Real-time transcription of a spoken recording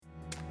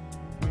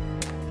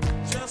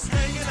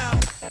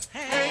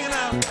hanging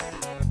out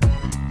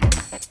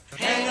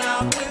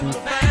with the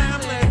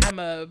family. I'm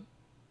a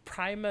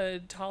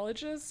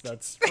primatologist.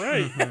 That's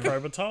right,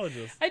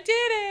 primatologist. I did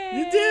it!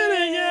 You did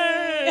it,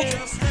 yay!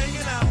 Just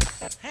hanging out with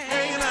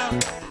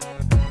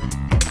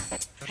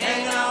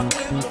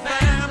the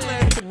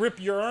family. You could rip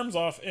your arms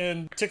off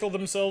and tickle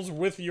themselves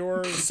with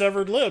your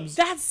severed limbs.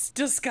 That's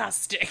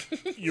disgusting.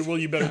 You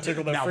better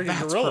tickle that Now freaking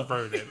that's gorilla.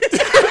 perverted.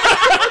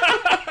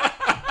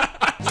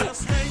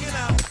 Just hanging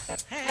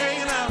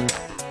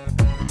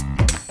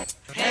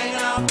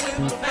out with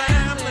the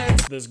family.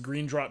 This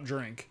green drop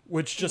drink,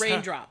 which just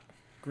Raindrop.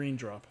 green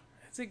drop.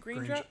 Is it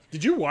green drop?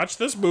 Did you watch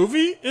this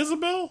movie,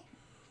 Isabel?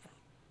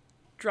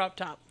 Drop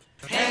top.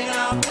 Hanging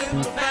out with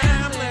the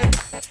family.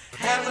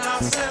 Having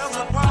ourselves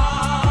a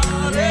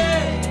party.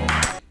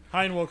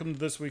 Hi, and welcome to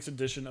this week's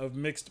edition of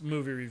Mixed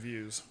Movie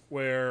Reviews,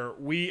 where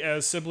we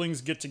as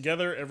siblings get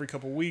together every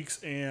couple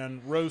weeks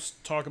and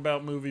talk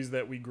about movies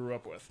that we grew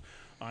up with.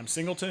 I'm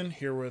Singleton,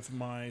 here with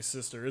my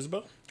sister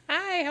Isabel.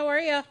 Hi, how are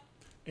you?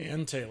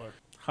 And Taylor.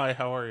 Hi,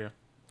 how are you?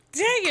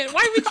 Dang it,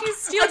 why would you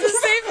steal the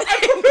same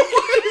thing?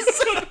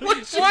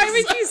 Why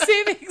would you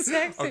say the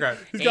exact same Okay.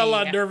 He's got a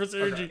lot of nervous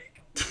energy.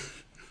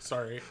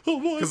 Sorry. Oh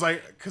boy.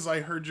 Because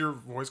I heard your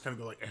voice kind of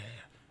go like, eh.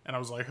 And I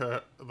was like,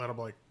 and then I'm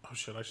like, oh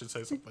shit, I should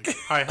say something.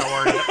 Hi, how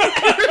are you?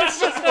 It's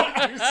just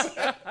what you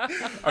said.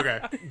 Okay.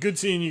 Good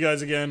seeing you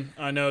guys again.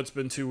 I know it's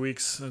been 2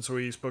 weeks since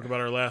we spoke about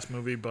our last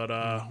movie, but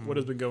what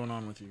has been going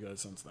on with you guys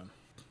since then?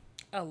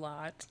 A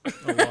lot.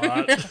 A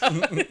lot.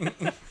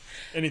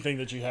 Anything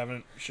that you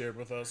haven't shared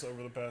with us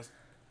over the past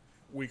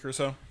week or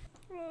so?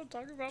 I'll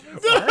talk about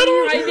myself.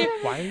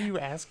 Why are you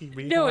asking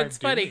me? No, how it's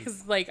I'm funny doing?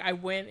 because I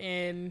went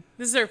in.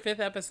 This is our 5th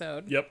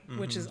episode. Yep.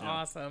 Which is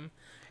awesome.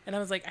 And I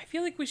was like, I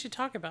feel like we should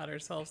talk about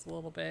ourselves a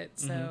little bit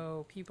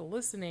so people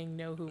listening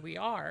know who we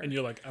are. And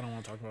you're like, I don't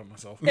want to talk about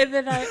myself. And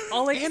then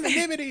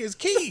Anonymity is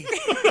key.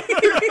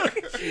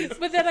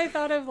 but then I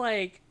thought of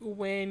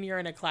when you're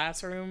in a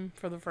classroom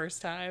for the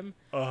first time,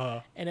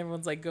 and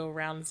everyone's like, go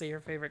around and say your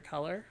favorite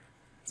color.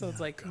 So it's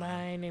like,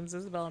 my name's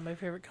Isabel, and my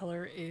favorite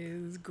color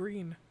is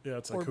green. Yeah,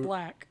 it's like or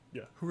black.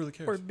 Yeah, who really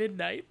cares? Or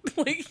midnight.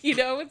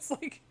 It's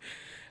like,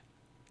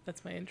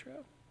 that's my intro.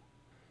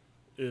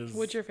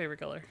 What's your favorite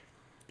color?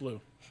 Blue.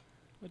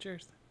 What's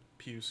yours?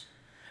 Pews.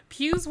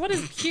 Pews? What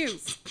is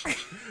pews?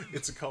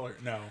 It's a color.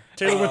 No.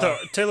 Taylor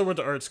went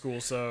to art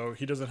school, so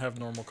he doesn't have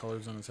normal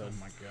colors on his head. Oh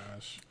my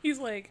gosh. He's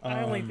like,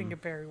 I only think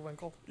of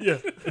periwinkle. Yeah.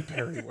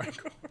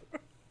 Periwinkle.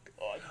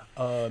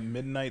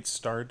 Midnight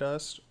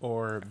Stardust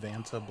or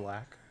Vanta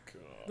Black?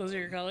 Those are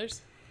your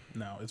colors?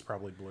 No, it's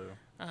probably blue.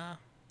 You have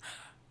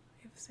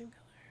the same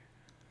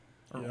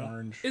color. Or Yeah.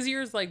 orange. Is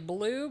yours like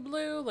blue,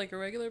 like a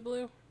regular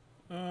blue?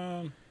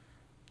 I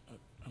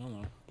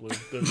don't know. Blue.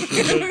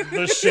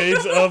 The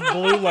shades of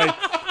blue, like,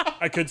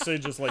 I could say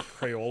just like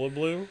Crayola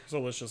blue, so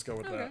let's just go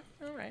with that.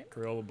 All right.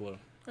 Crayola blue.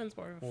 That's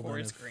more of a Well,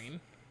 forest then green.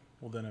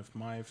 Well, then if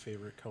my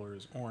favorite color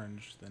is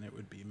orange, then it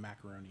would be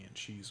macaroni and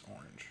cheese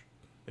orange.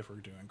 If we're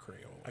doing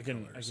Crayola I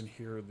can colors.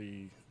 hear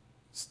the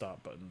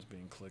stop buttons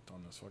being clicked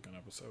on this fucking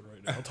episode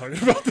right now talking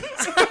about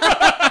this.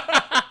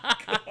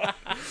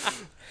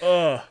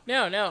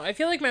 No. I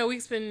feel like my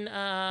week's been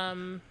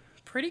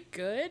pretty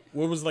good.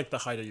 What was like the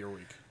height of your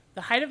week?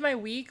 The height of my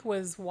week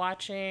was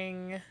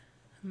watching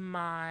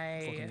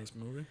my... Fucking this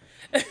movie?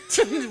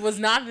 was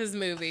not this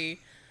movie.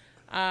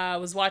 I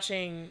was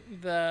watching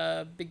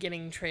the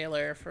beginning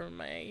trailer for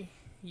my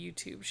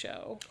YouTube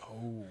show.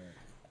 Oh.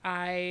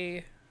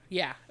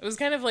 It was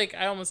kind of like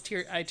I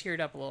teared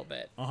up a little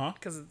bit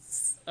because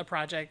it's a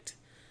project.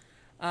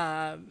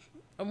 I'm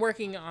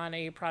working on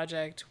a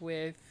project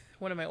with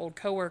one of my old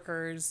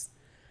coworkers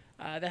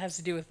that has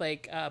to do with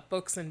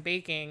books and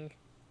baking,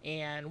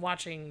 and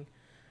watching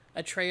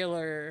a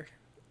trailer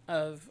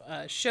of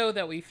a show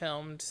that we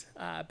filmed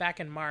back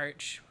in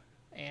March,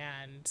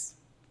 and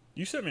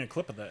You sent me a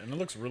clip of that, and it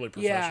looks really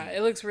professional. yeah,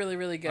 it looks really,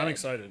 really good. I'm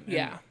excited. And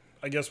Yeah.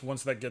 I guess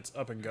once that gets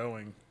up and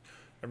going,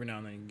 every now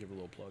and then you can give a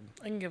little plug.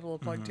 I can give a little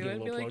plug to Give a it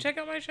and be little like, plug. check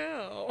out my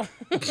show.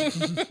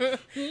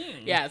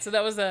 Yeah, so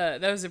that was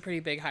a pretty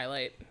big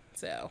highlight.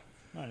 So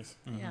Nice.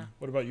 yeah,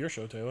 What about your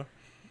show, Taylor?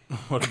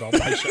 What about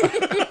my show?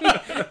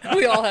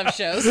 we all have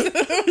shows.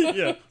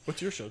 Yeah.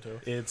 What's your show, Taylor?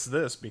 It's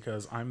this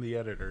because I'm the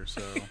editor,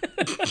 so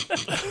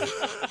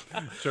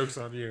joke's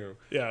on you.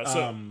 Yeah,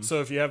 so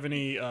if you have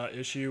any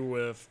issue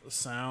with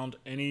sound,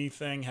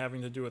 anything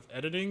having to do with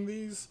editing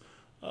these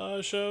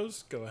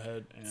shows, go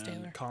ahead Taylor.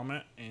 and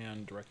comment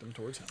and direct them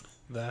towards him.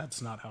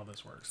 That's not how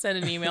this works. Send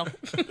an email.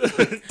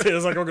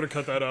 Taylor's like, I'm going to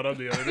cut that out. I'm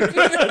the editor.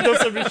 Don't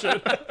send me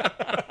shit.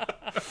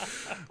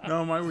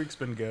 No, my week's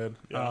been good.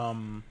 Yeah.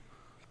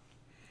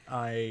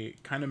 I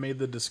kind of made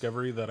the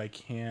discovery that I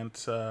can't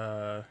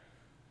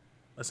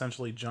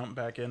essentially jump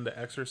back into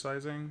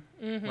exercising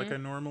like I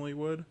normally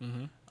would.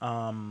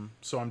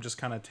 So I'm just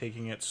kind of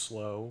taking it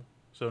slow.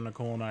 So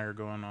Nicole and I are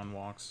going on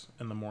walks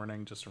in the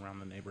morning just around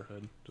the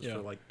neighborhood for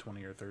like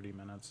 20 or 30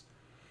 minutes.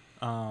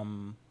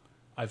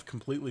 I've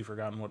completely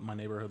forgotten what my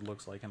neighborhood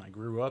looks like, and I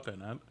grew up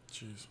in it.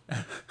 Jeez.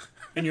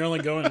 And you're only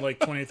going like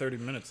 20, 30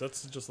 minutes.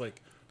 That's just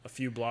like a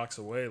few blocks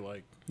away.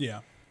 Like,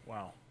 Yeah.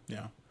 wow.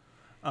 Yeah.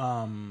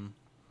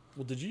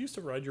 Well, did you used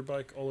to ride your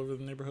bike all over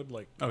the neighborhood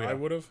like Oh, yeah. I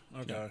would have?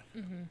 Okay.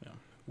 Yeah. Yeah.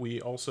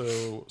 We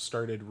also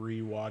started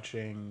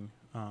rewatching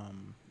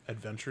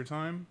Adventure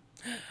Time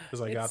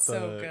because I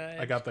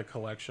got the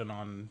collection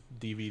on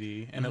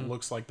DVD, and it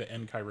looks like the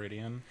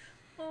Enchiridion.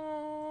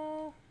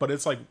 Oh. But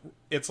it's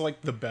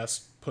like the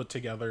best put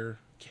together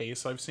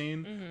case I've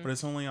seen, but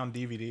it's only on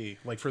DVD.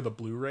 Like for the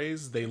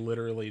Blu-rays, they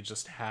literally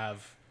just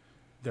have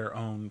their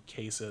own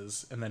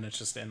cases, and then it's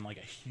just in like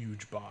a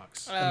huge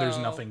box, and there's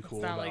nothing cool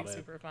it's not, about like, it.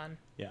 Super fun.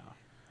 Yeah.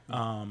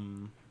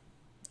 And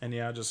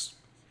yeah, just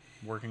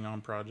working on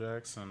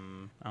projects,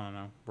 and I don't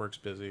know, work's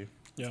busy.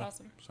 Yeah. That's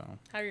awesome. So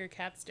How are your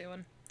cats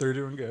doing? they're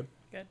doing good.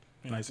 Good.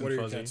 Yeah. Nice What and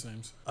are fuzzy. your cats'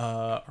 names?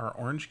 Our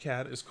orange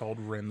cat is called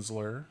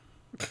Rinsler,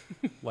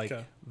 like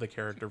Okay. the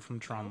character from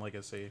Tron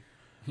Legacy.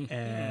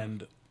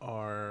 And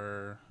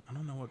I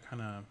don't know what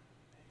kind of,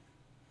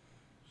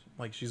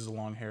 like, she's a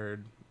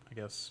long-haired, I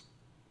guess,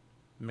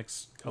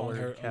 mixed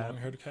colored cat.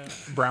 Long-haired cat?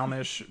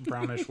 Brownish,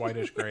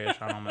 whitish, grayish,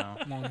 I don't know.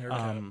 Long-haired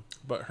cat.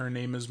 But her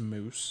name is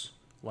Moose,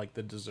 like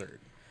the dessert.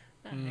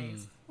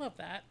 Nice. Love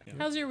that.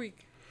 How's your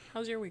week?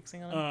 How's your week,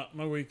 Singleton?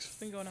 My week's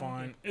been going on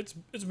fine. It's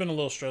been a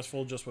little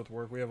stressful just with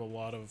work. We have a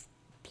lot of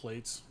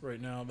plates right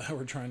now that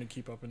we're trying to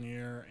keep up in the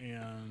air,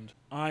 and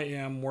I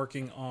am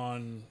working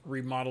on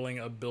remodeling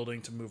a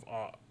building to move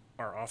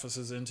our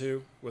offices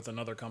into with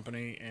another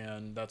company,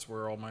 and that's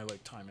where all my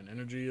like time and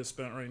energy is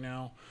spent right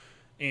now,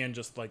 and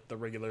just like the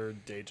regular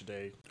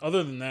day-to-day.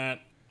 Other than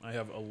that, I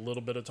have a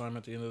little bit of time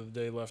at the end of the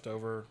day left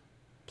over.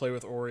 Play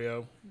with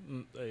Oreo,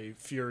 a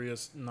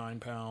furious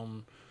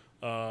 9-pound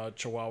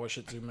Chihuahua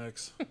Shih Tzu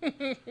mix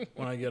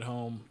when I get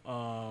home,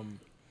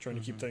 trying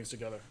to keep things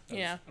together.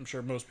 Yeah. I'm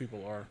sure most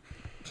people are.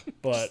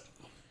 But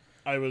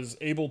I was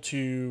able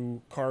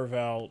to carve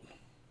out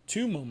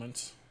 2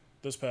 moments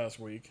this past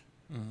week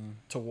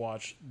to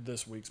watch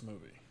this week's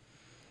movie.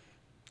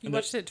 You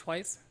watched it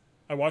twice?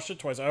 I watched it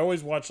twice. I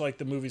always watch like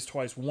the movies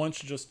twice. Once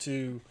just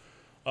to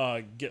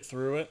get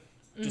through it,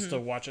 just to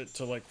watch it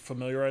to like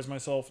familiarize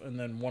myself, and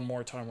then one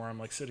more time where I'm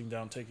like sitting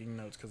down taking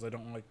notes because I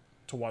don't like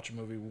to watch a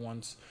movie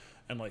once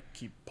and like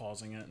keep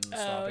pausing it and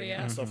stopping it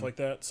and stuff like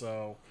that.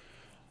 So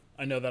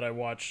I know that I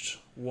watched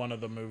one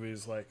of the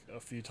movies like a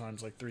few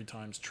times, like 3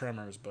 times,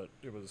 Tremors, but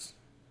it was,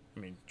 I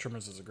mean,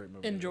 Tremors is a great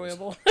movie.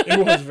 Enjoyable.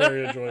 It was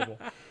very enjoyable.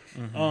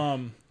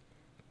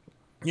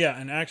 Yeah,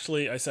 and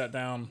actually I sat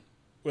down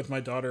with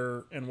my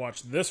daughter and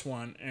watched this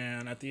one,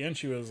 and at the end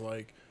she was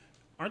like,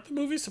 aren't the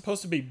movies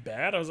supposed to be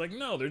bad? I was like,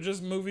 no, they're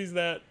just movies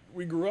that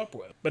we grew up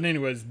with. But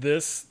anyways,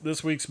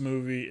 this week's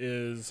movie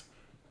is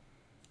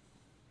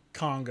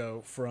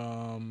Congo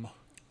from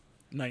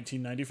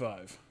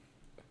 1995.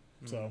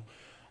 So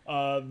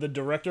the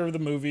director of the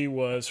movie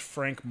was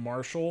Frank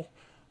Marshall.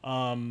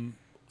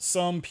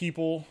 Some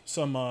people,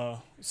 some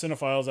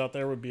cinephiles out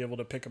there would be able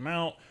to pick him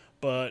out,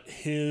 but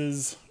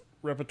his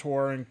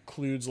repertoire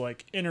includes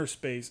like Inner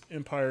Space,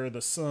 Empire of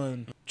the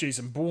Sun,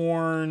 Jason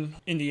Bourne,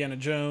 Indiana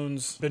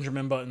Jones,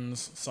 Benjamin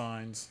Button's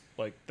Signs.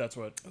 Like that's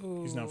what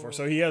he's known for.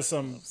 So he has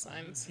some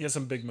Signs. he has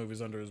some big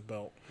movies under his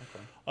belt.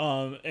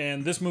 Okay.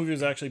 And this movie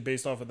was actually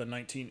based off of the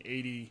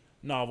 1980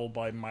 novel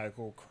by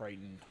Michael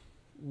Crichton.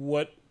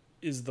 What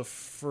is the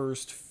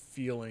first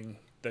feeling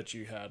that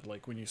you had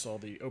like when you saw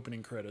the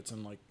opening credits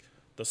and like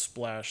the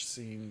splash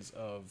scenes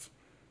of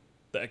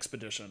the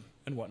expedition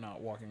and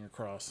whatnot walking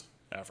across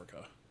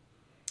Africa?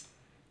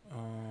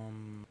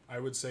 I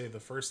would say the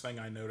first thing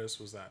I noticed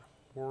was that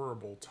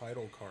horrible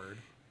title card.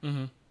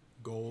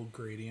 Gold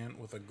gradient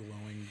with a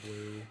glowing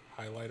blue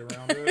highlight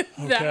around it.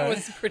 That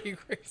was pretty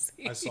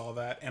crazy. I saw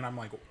that, and I'm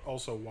like,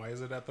 also, why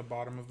is it at the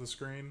bottom of the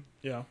screen?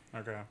 Yeah.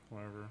 Okay,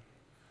 whatever.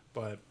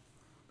 But,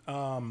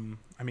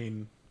 I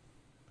mean,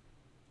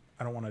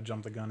 I don't want to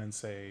jump the gun and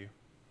say,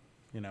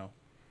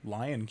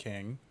 Lion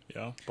King.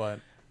 Yeah. But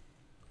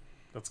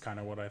that's kind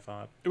of what I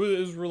thought. It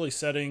was really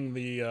setting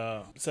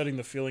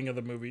the feeling of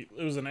the movie.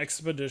 It was an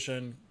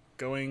expedition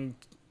going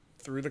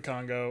through the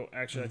Congo.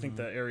 Actually, I think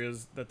the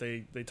areas that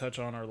they touch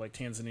on are like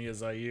Tanzania,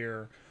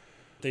 Zaire.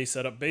 They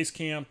set up base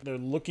camp. They're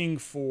looking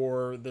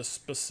for this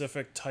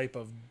specific type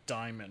of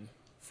diamond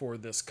for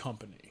this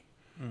company.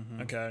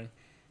 Okay.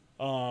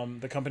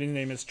 The company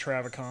name is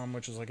Travacom,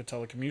 which is like a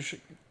telecommunication.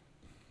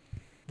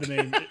 The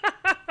name.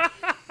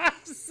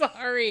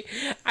 Sorry.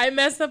 I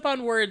mess up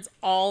on words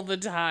all the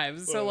time.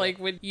 So, like,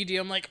 when you do,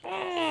 I'm like,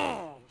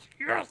 oh,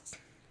 yes.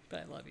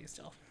 But I love you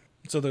still.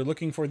 So they're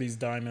looking for these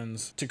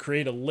diamonds to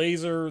create a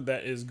laser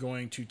that is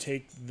going to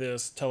take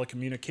this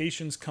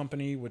telecommunications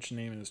company, which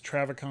name is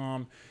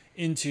Travacom,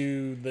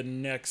 into the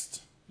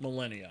next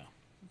millennia.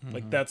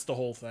 Like, that's the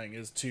whole thing,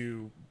 is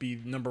to be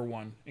number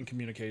one in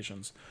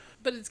communications.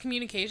 But it's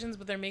communications,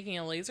 but they're making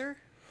a laser?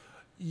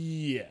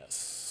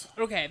 Yes.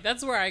 Okay,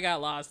 that's where I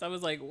got lost. I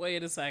was like,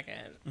 wait a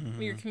second.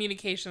 Your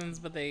communications,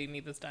 but they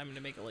need this diamond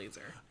to make a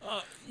laser.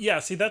 Yeah,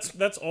 see,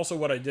 that's also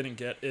what I didn't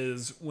get,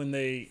 is when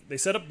they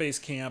set up base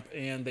camp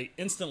and they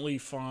instantly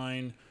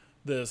find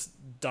this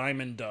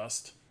diamond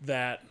dust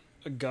that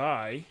a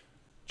guy,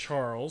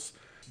 Charles,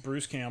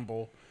 Bruce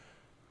Campbell,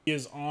 He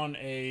is on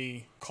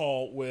a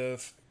call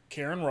with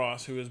Karen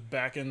Ross, who is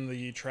back in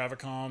the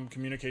Travicom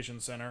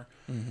Communications Center,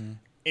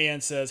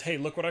 and says, hey,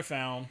 look what I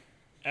found.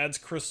 Adds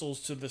crystals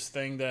to this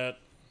thing that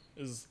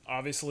is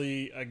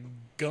obviously a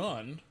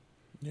gun.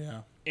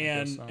 Yeah.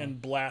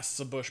 And blasts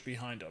a bush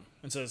behind him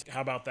and says,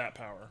 how about that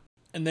power?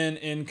 And then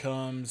in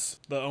comes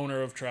the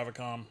owner of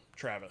Travicom,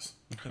 Travis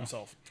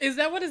himself. Is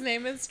that what his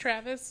name is,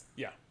 Travis?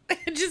 Yeah.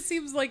 It just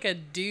seems like a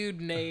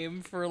dude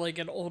name for like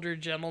an older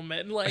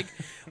gentleman. Like,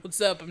 what's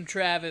up? I'm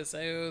Travis.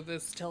 I owe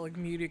this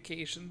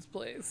telecommunications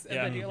place. And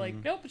then you're like,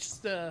 nope, it's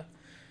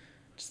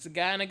just a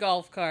guy in a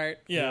golf cart.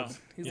 Yeah.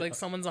 He's like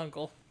someone's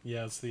uncle.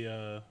 Yeah, it's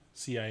the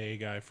CIA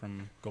guy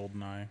from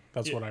GoldenEye.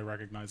 That's what I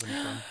recognize him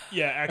from.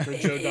 Yeah, actor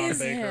Joe Don Is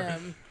Baker.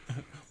 him.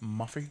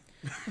 Muffy?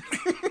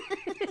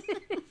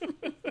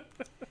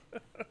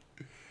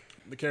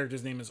 The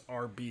character's name is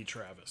R.B.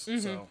 Travis.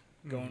 So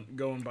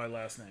going by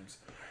last names.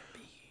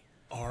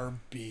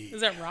 R.B. Is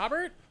that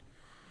Robert?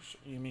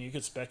 You mean, you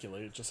could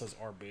speculate. It just says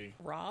R.B.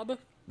 Rob?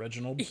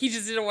 Reginald. He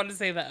just didn't want to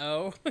say the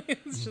O.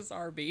 It's just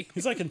RB.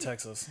 He's like in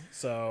Texas.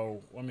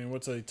 So, I mean,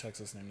 what's a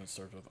Texas name that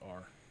starts with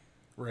R?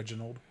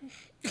 Reginald.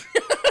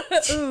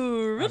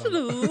 Ooh,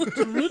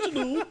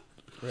 Reginald.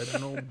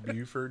 Reginald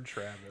Buford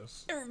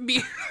Travis.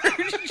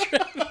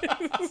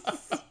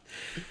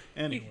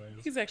 Anyways.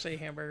 He's actually a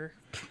hamburger.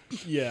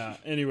 Yeah.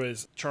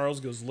 Anyways, Charles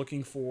goes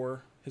looking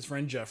for his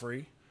friend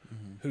Jeffrey,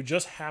 who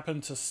just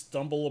happened to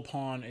stumble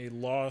upon a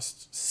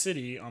lost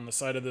city on the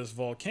side of this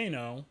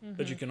volcano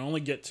that you can only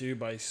get to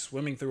by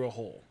swimming through a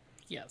hole.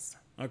 Yes.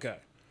 Okay.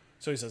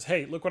 So he says,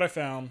 hey, look what I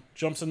found.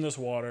 Jumps in this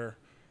water,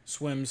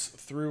 swims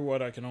through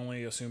what I can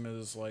only assume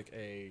is like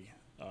a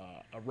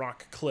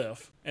rock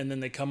cliff, and then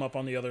they come up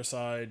on the other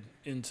side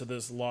into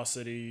this lost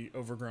city,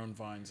 overgrown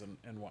vines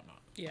and whatnot.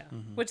 Yeah.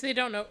 Which they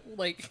don't know.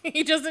 Like,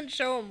 he doesn't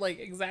show them, like,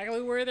 exactly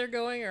where they're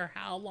going or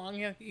how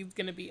long he's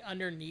going to be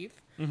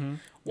underneath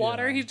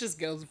water. Yeah. He just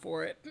goes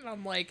for it. And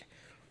I'm like,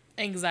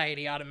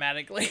 anxiety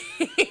automatically.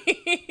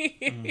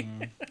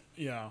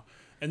 Yeah.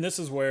 And this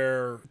is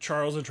where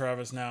Charles and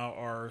Travis now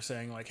are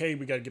saying, like, hey,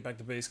 we got to get back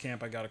to base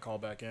camp. I got to call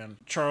back in.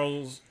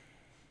 Charles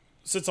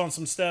sits on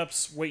some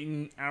steps,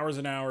 waiting hours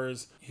and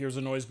hours, hears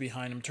a noise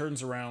behind him,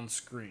 turns around,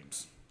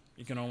 screams.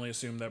 You can only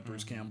assume that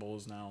Bruce Campbell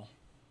is now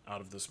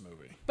out of this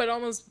movie. But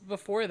almost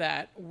before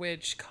that,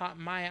 which caught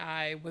my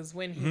eye, was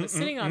when he was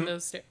sitting on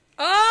those stairs.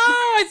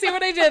 Oh, I see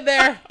what I did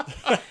there.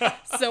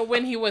 So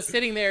when he was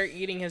sitting there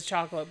eating his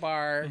chocolate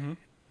bar,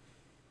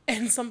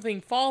 and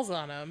something falls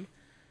on him,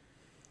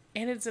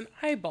 and it's an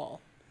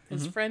eyeball.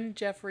 His friend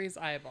Jeffrey's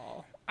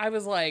eyeball. I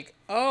was like,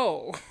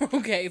 oh,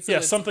 okay. So Yeah,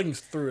 something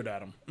threw it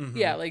at him.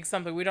 yeah, like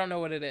something. We don't know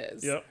what it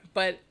is. Yep.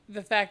 But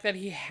the fact that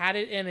he had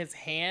it in his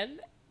hand,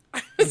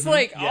 I was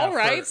like, Yeah, all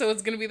right, so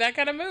it's going to be that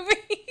kind of movie.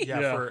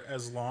 Yeah. For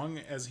as long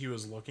as he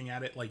was looking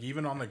at it, like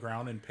even on the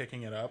ground and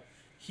picking it up,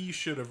 he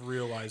should have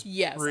realized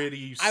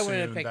pretty I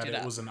wouldn't have soon picked that it it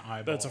up. was an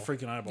eyeball. That's a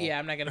freaking eyeball. Yeah,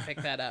 I'm not going to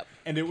pick that up.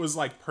 And it was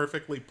like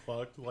perfectly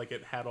plucked, like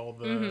it had all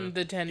the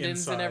The tendons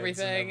insides and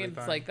everything.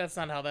 It's like, that's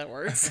not how that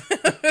works.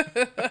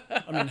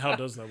 I mean, how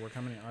does that work? How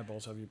many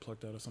eyeballs have you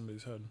plucked out of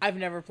somebody's head? I've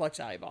never plucked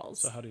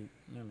eyeballs. So how do you,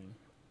 I mean,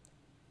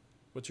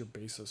 what's your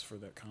basis for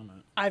that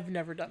comment? I've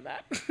never done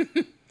that.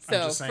 I'm So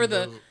just saying for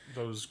the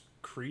those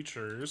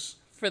creatures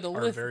for the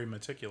are very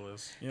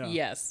meticulous. Yeah.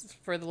 Yes,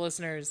 for the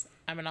listeners,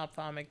 I'm an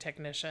ophthalmic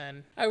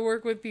technician. I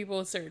work with people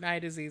with certain eye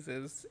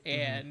diseases,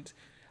 and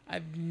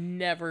I've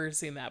never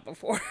seen that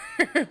before.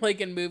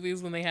 Like in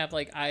movies when they have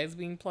like eyes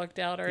being plucked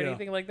out or Yeah.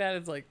 anything like that,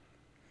 it's like,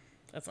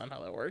 that's not how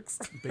that works.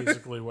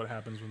 Basically, what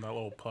happens when that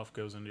little puff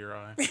goes into your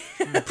eye.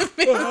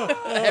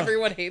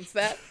 Everyone hates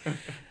that.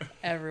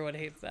 Everyone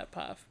hates that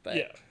puff. But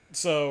Yeah.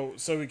 So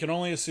we can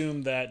only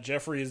assume that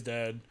Jeffrey is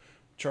dead.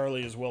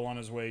 Charlie is well on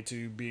his way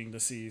to being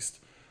deceased.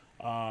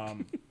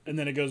 And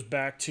then it goes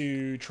back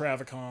to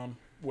Travicom,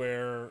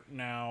 where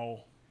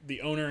now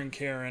the owner and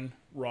Karen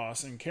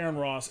Ross, and Karen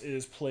Ross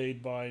is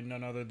played by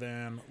none other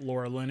than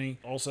Laura Linney.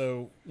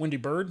 Also, Wendy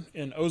Bird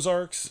in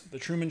Ozarks, The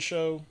Truman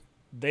Show.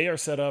 They are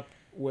set up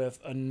with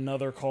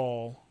another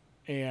call,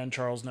 and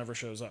Charles never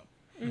shows up.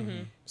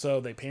 So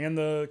they pan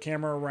the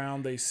camera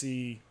around. They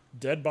see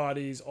dead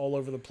bodies all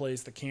over the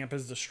place. The camp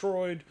is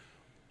destroyed.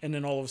 And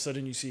then all of a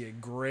sudden you see a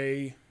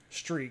gray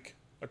streak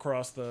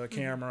across the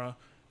camera.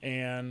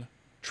 And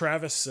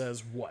Travis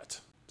says, what?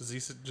 Does he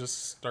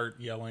just start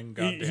yelling?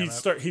 God damn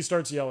it! He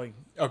starts yelling.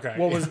 Okay.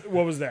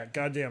 What was that?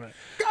 God damn it!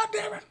 God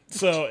damn it!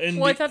 So and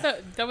well, I thought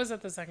that was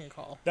at the second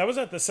call. that was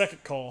at the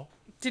second call.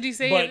 Did he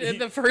say But it in he-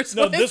 the first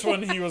No, one? this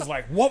one he was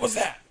like, "What was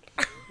that?"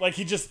 Like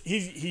he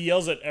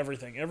yells at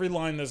everything. Every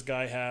line this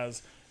guy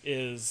has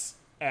is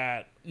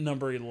at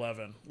number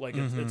 11. Like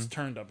it's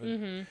turned up.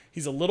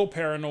 He's a little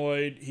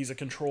paranoid. He's a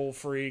control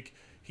freak.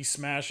 He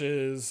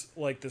smashes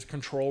like this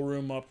control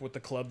room up with the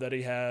club that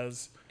he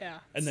has. Yeah.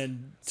 And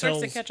then Starts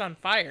tells to catch on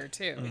fire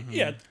too.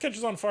 Yeah, it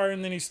catches on fire,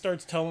 and then he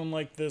starts telling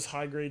like this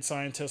high grade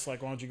scientist,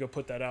 like, "Why don't you go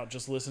put that out?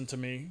 Just listen to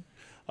me."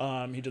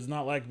 He does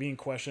not like being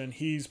questioned.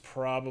 He's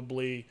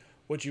probably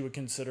what you would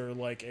consider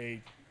like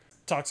a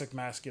toxic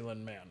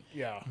masculine man.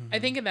 Yeah. I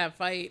think in that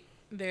fight,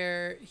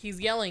 he's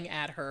yelling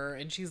at her,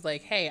 and she's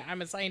like, "Hey,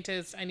 I'm a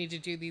scientist. I need to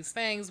do these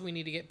things. We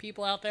need to get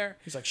people out there."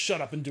 He's like,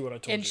 "Shut up and do what I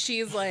told you." And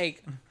she's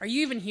like, "Are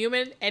you even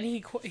human?" And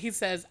he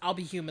says, "I'll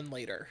be human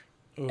later."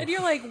 Oof. And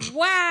you're like,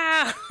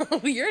 "Wow,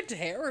 you're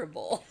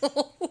terrible."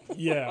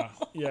 Yeah.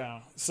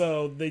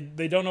 So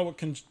they don't know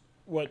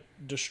what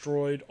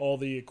destroyed all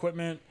the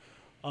equipment,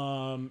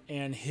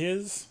 and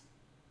his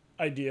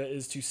idea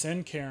is to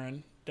send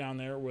Karen down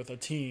there with a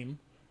team,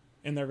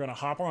 and they're going to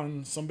hop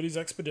on somebody's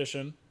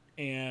expedition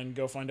and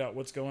go find out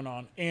what's going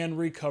on and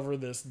recover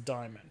this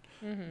diamond.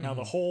 Mm-hmm. Now,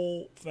 the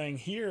whole thing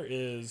here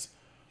is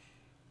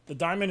the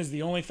diamond is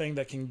the only thing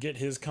that can get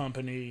his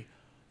company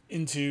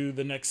into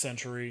the next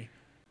century.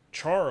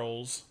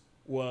 Charles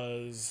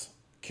was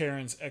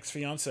Karen's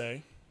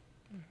ex-fiance,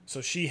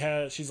 so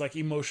she's like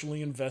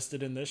emotionally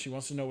invested in this. She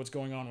wants to know what's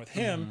going on with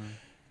him,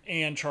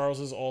 and Charles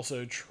is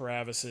also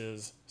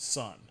Travis's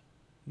son.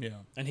 Yeah.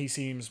 And he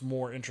seems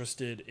more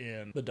interested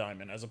in the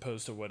diamond as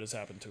opposed to what has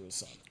happened to his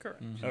son.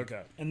 Correct. Mm-hmm.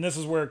 Okay. And this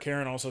is where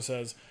Karen also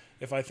says,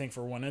 if I think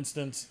for one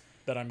instance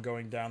that I'm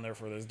going down there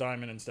for this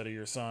diamond instead of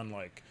your son,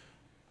 like,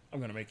 I'm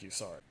going to make you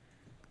sorry.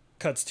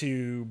 Cuts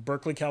to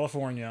Berkeley,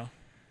 California,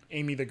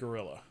 Amy the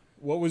gorilla.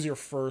 What was your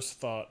first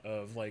thought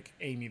of, like,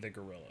 Amy the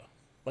gorilla?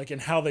 Like,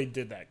 and how they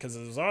did that? Because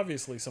it was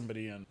obviously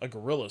somebody in a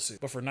gorilla suit.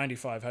 But for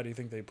 95, how do you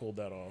think they pulled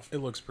that off? It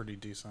looks pretty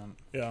decent.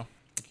 Yeah.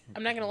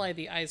 I'm not going to lie,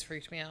 the eyes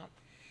freaked me out.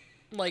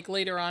 Like,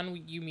 later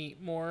on, you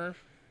meet more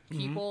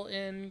people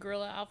in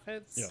gorilla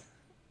outfits. Yeah.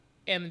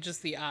 And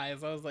just the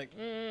eyes. I was like,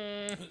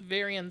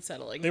 very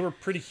unsettling. They were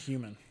pretty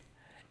human.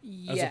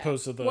 Yeah. As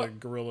opposed to the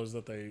gorillas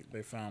that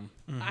they found.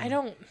 Mm-hmm. I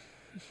don't...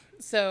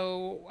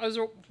 So, I was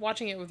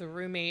watching it with a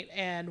roommate,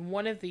 and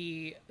one of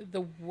the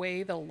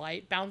way the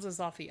light bounces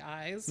off the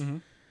eyes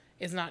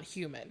is not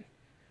human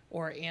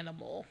or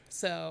animal.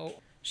 So...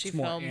 It's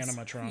more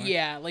animatronic.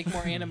 Yeah, like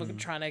more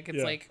animatronic.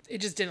 It's like, it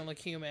just didn't look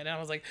human. And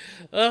I was like,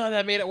 oh,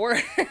 that made it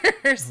worse.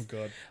 Oh,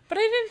 God. But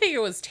I didn't think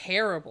it was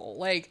terrible.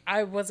 Like,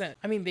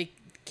 they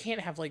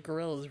can't have, like,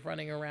 gorillas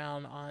running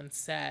around on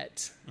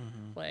set.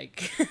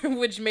 Like,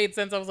 which made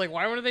sense. I was like,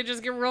 why wouldn't they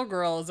just get real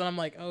gorillas? And I'm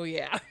like, oh,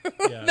 yeah.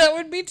 That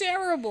would be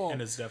terrible.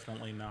 And it's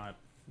definitely not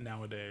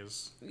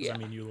nowadays. 'Cause, Yeah. I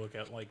mean, you look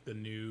at, like, the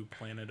new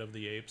Planet of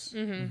the Apes,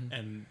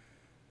 and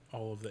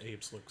all of the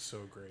apes look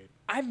so great.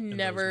 I've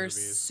never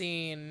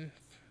seen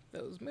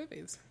those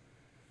movies.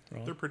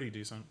 Really? They're pretty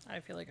decent. I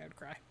feel like I'd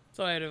cry.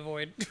 So I'd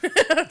avoid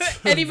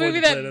any movie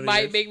that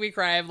might make me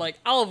cry. I'm like,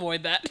 I'll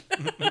avoid that.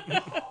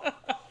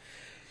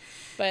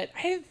 But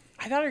I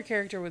thought her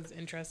character was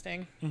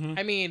interesting.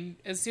 I mean,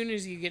 as soon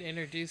as you get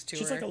introduced to her.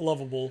 She's like a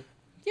lovable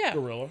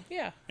gorilla.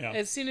 Yeah.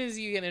 As soon as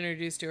you get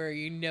introduced to her,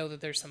 you know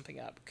that there's something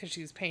up because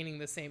she's painting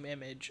the same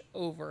image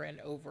over and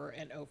over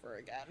and over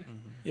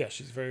again. Yeah,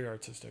 she's very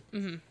artistic.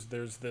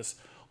 There's this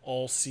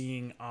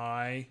all-seeing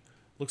eye.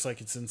 Looks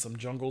like it's in some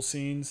jungle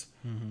scenes.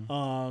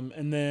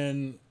 And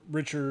then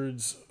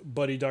Richard's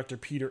buddy, Dr.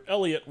 Peter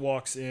Elliott,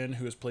 walks in,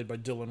 who is played by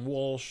Dylan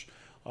Walsh,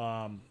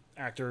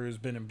 actor who's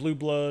been in Blue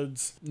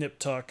Bloods. Nip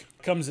Tuck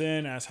comes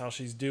in, asks how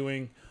she's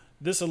doing.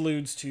 This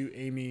alludes to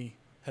Amy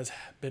has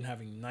been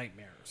having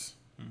nightmares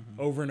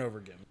over and over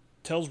again.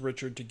 Tells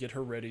Richard to get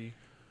her ready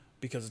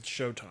because it's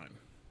showtime.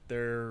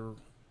 They're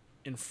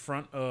in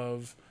front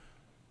of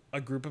a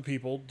group of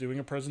people doing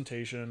a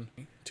presentation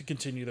to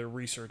continue their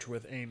research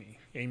with Amy.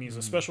 Amy is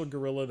a special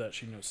gorilla that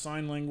she knows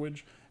sign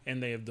language,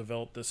 and they have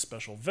developed this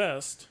special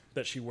vest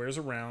that she wears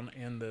around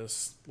and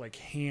this like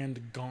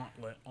hand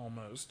gauntlet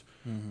almost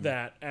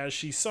that as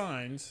she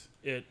signs,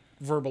 it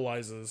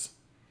verbalizes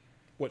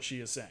what she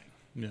is saying.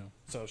 Yeah.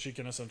 So she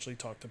can essentially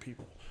talk to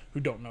people who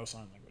don't know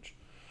sign language.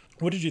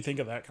 What did you think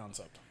of that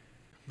concept?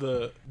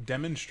 The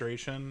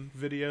demonstration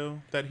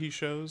video that he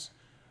shows,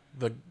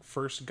 the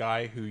first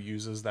guy who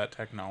uses that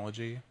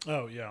technology,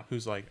 Oh, yeah.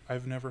 who's like,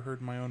 I've never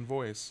heard my own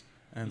voice.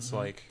 And it's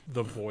like,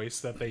 the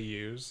voice that they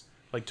use,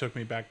 like, took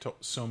me back to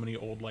so many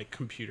old, like,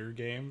 computer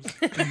games.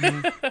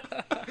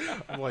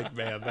 I'm like,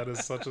 man, that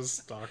is such a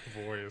stock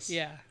voice.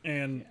 Yeah.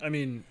 And, I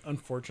mean,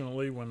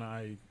 unfortunately, when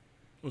I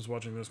was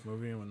watching this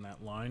movie and when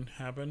that line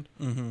happened,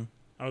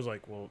 I was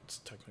like, well, it's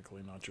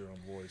technically not your own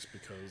voice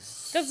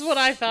because... That's what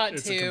I thought,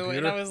 it's a too.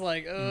 And computer. I was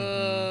like,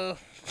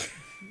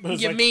 But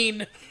it's you like,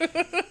 mean...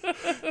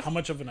 how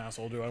much of an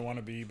asshole do I want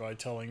to be by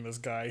telling this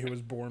guy who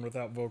was born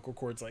without vocal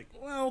cords, like,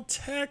 well,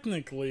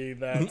 technically,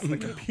 that's the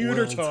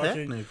computer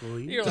talking.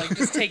 Technically. You're like,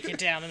 just take it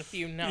down in a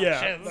few notches.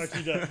 Yeah, like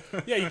you don't,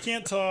 yeah, you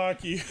can't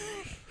talk. You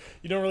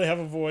don't really have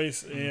a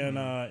voice, and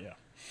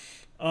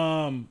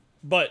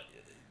but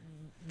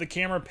the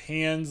camera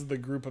pans the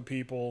group of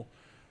people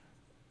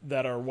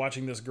that are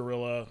watching this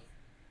gorilla.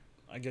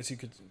 I guess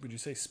would you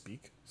say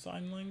speak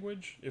sign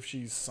language if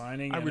she's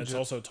signing and it's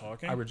also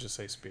talking? I would just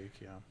say speak,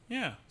 yeah.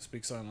 Yeah,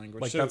 speak sign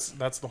language. Like, so,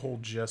 that's the whole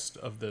gist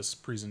of this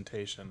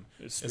presentation,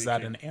 is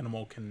that an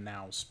animal can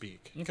now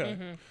speak.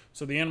 Okay.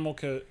 So the animal,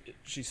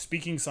 she's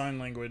speaking sign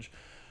language,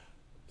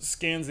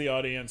 scans the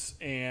audience,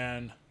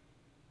 and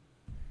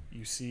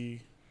you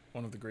see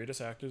one of the greatest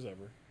actors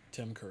ever,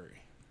 Tim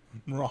Curry.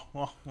 Ew.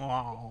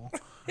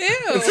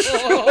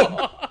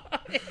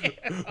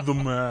 The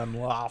man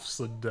laughs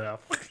to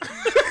death.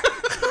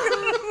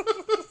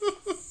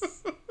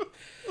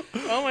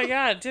 Oh my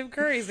god, Tim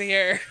Curry's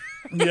here.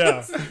 Yeah.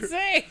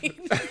 Insane.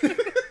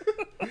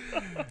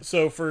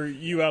 So for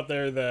you out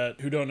there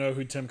who don't know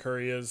who Tim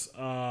Curry is,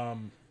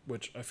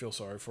 which I feel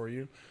sorry for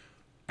you.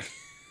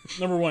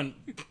 Number one,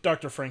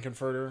 Dr.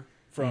 Frankenfurter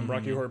from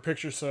Rocky Horror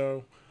Picture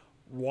Show.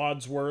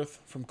 Wadsworth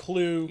from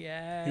Clue.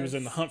 Yes. He was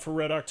in The Hunt for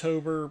Red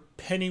October.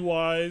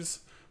 Pennywise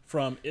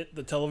from It,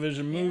 the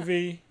television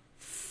movie.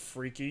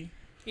 Freaky.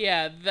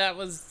 Yeah, that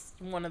was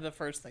one of the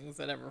first things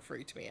that ever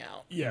freaked me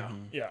out. Yeah,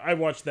 yeah. I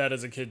watched that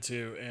as a kid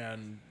too,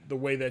 and the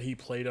way that he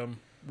played him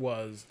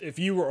was, if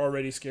you were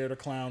already scared of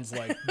clowns,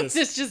 like this,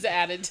 This just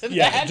added to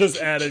yeah, that. just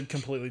added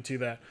completely to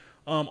that.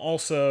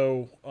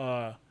 Also,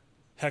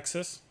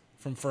 Hexus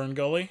from Fern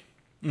Gully,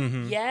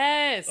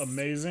 Yes.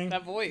 amazing.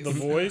 That voice. The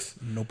voice.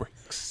 No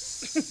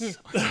breaks.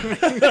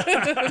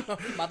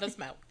 Mother's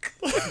milk.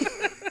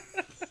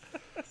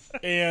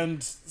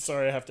 And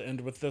sorry, I have to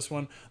end with this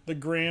one. The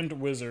Grand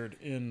Wizard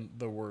in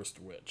The Worst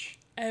Witch.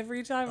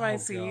 Every time I Oh,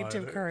 see God.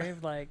 Tim Curry,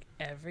 I'm like,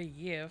 every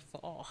year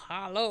for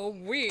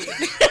Halloween.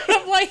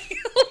 I'm like,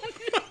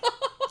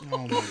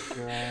 Oh my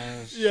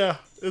gosh. Yeah,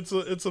 it's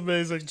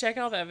amazing. check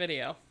out that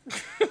video.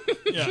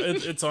 Yeah,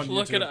 it's on YouTube.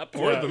 Look it up.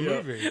 Or Yeah, the yeah.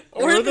 movie.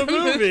 Or the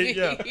movie,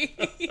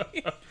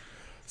 yeah.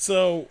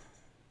 So,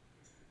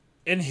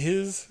 and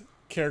his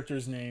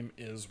character's name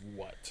is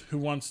what? Who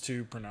wants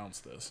to pronounce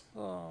this?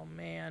 Oh,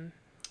 man.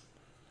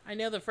 I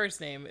know the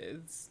first name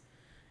is,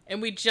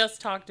 and we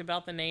just talked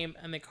about the name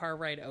and the car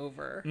ride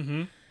over.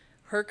 Mm-hmm.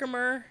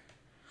 Herkimer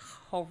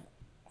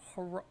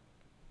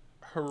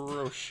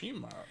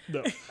Hiroshima.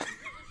 No.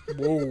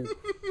 Whoa.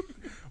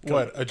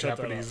 What? A cut that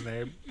Japanese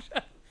name?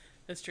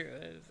 That's true.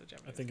 It is a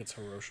Japanese. I think it's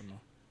Hiroshima.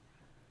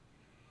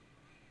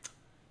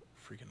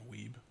 Freaking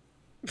weeb.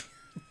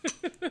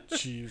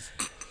 Jeez.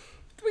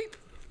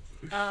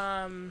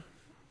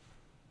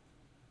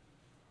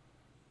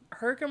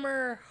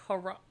 Herkimer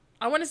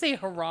I want to say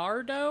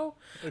Gerardo,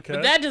 Okay.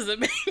 but that doesn't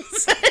make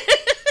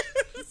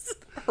sense.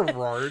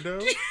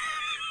 Gerardo?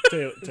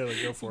 Taylor,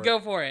 go for it. Go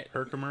for it.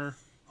 Herkimer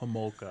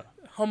Homolka.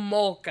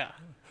 Homolka.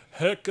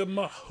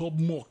 Hekama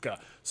Homolka.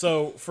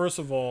 So, first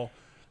of all,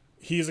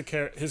 his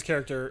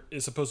character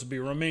is supposed to be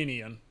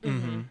Romanian,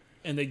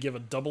 and they give a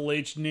double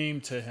H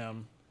name to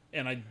him,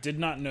 and I did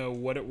not know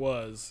what it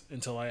was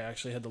until I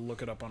actually had to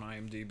look it up on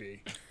IMDb.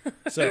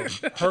 So,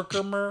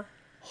 Herkimer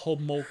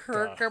Homolka.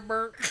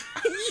 Herkimer.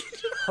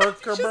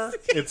 Herkimer?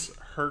 It's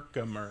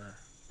Herkimer.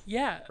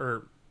 Yeah.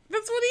 Or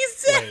That's what he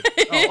said.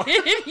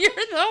 You're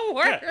the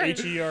word. Yeah,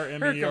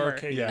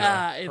 Hermerk.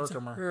 Yeah. It's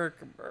Herkimer.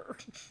 Herkimer.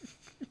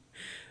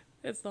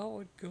 It's not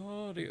what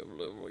God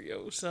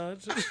Leviosa.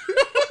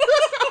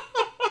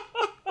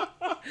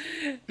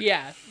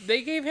 Yeah,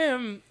 they gave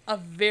him a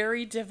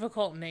very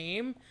difficult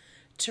name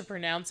to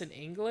pronounce in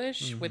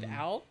English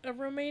without a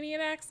Romanian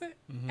accent.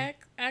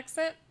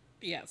 Accent,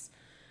 yes.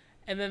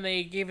 And then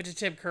they gave it to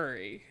Tim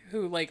Curry,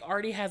 who like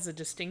already has a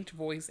distinct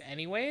voice,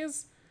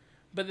 anyways.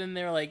 But then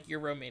they're like, "You're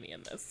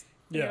Romanian this."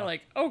 And Yeah. you're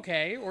like,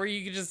 okay, or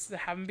you could just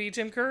have him be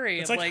Tim Curry.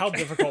 It's and, like, how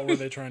difficult were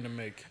they trying to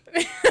make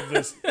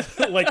this,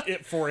 like,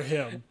 it for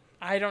him?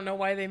 I don't know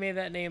why they made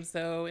that name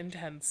so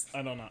intense.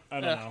 I don't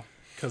know.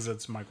 because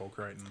it's Michael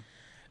Crichton.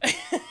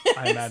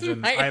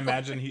 I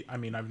imagine he. I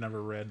mean, I've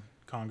never read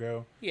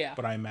Congo. Yeah.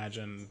 But I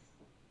imagine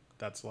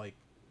that's like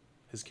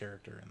his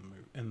character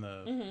in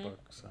the book.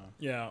 So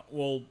Yeah,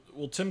 well,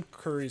 Tim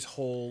Curry's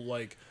whole,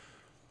 like,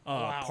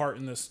 Wow. part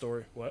in this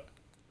story. What?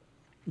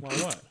 Why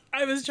what?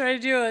 I was trying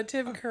to do a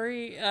Tim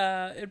Curry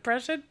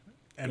impression.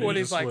 and When it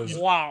he's just like, was.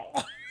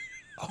 wow.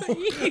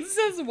 He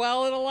says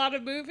well in a lot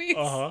of movies.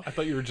 Uh-huh. I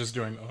thought you were just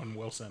doing Owen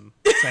Wilson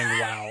saying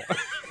 "wow."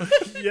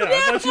 Yeah,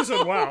 I thought you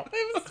said wow.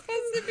 It was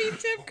supposed to be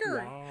Tim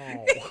Curry.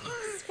 Wow. It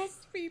was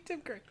supposed to be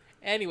Tim Curry.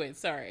 Anyway,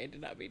 sorry, I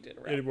did not mean to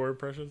interrupt. Any more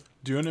impressions?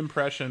 Do an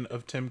impression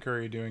of Tim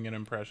Curry doing an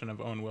impression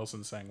of Owen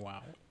Wilson saying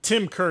 "wow."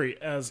 Tim Curry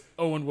as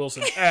Owen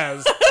Wilson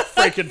as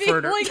Like,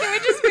 Frankenfurter. it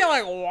would just be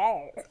like,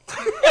 wow.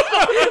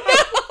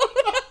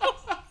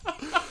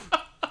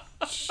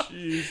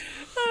 Jeez.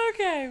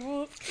 Okay,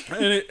 well.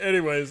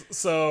 Anyways,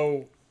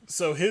 so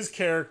his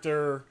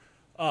character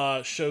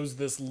shows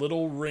this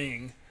little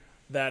ring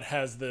that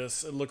has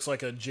this. It looks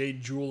like a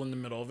jade jewel in the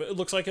middle of it. It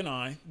looks like an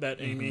eye that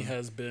Amy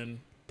has been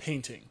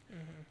painting.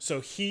 So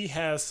he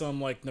has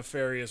some like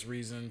nefarious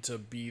reason to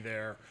be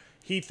there.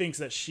 He thinks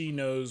that she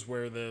knows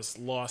where this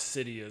lost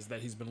city is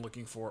that he's been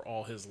looking for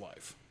all his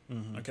life.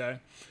 Okay.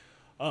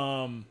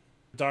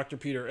 Dr.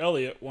 Peter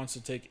Elliott wants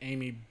to take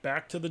Amy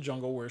back to the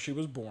jungle where she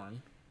was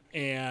born,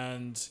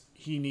 and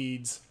he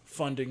needs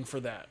funding for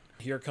that.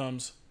 Here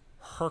comes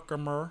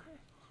Herkimer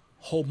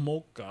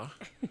Homolka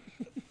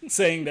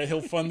saying that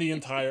he'll fund the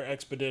entire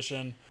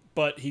expedition,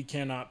 but he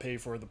cannot pay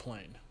for the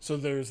plane. So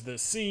there's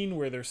this scene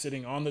where they're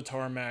sitting on the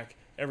tarmac.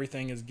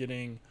 Everything is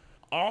getting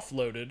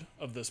offloaded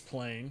of this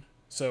plane.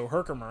 So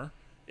Herkimer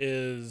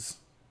is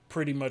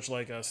pretty much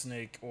like a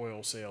snake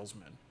oil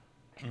salesman.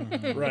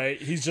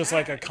 Right? He's just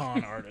like a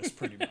con artist,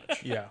 pretty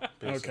much. Yeah,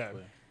 basically. Okay.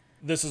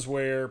 This is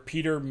where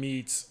Peter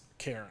meets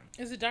Karen.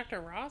 Is it Dr.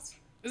 Ross?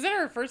 Is that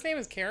her first name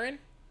is Karen?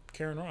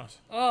 Karen Ross.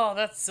 Oh,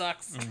 that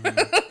sucks.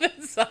 That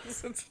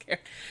sucks. It's Karen.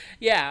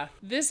 Yeah.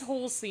 This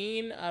whole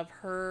scene of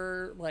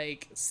her,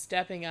 like,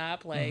 stepping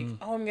up, like,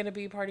 oh, I'm going to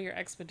be part of your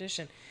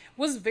expedition,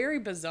 was very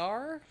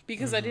bizarre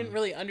because I didn't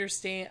really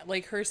understand,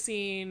 like, her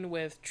scene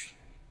with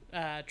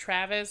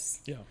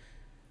Travis. Yeah.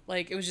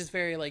 Like, it was just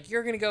very, like,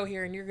 you're going to go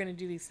here and you're going to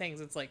do these things.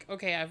 It's like,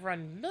 okay, I've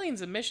run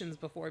millions of missions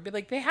before. But,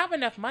 like, they have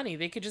enough money.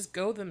 They could just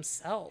go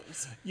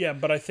themselves. Yeah,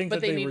 but I think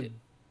But that they they were needed-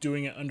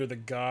 doing it under the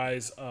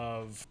guise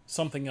of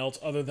something else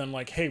other than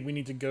like, hey, we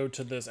need to go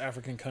to this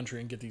African country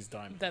and get these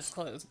diamonds. That's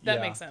closed. That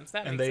Yeah. makes sense.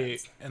 That and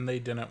makes sense. they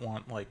didn't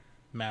want like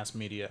mass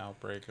media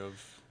outbreak of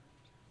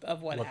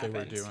Of what they were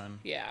happened. doing.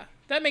 Yeah.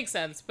 That makes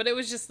sense. But it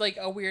was just, like,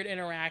 a weird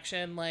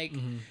interaction. Like,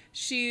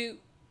 she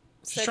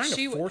She's said trying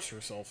she to force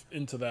herself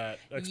into that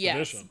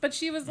expedition. Yes, but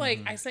she was like,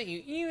 I sent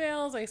you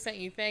emails, I sent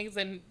you things,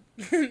 and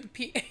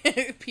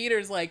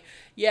Peter's like,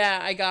 yeah,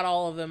 I got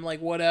all of them,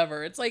 like,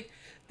 whatever. It's like,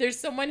 there's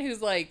someone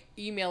who's, like,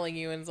 emailing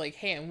you and is like,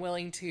 hey, I'm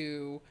willing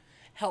to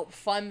help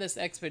fund this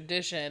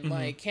expedition.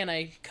 Like, can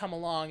I come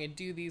along and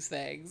do these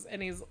things?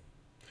 And he's,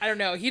 I don't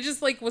know, he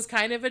just, like, was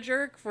kind of a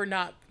jerk for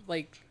not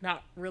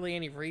really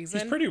any reason.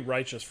 He's pretty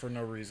righteous for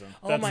no reason.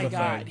 Oh That's my the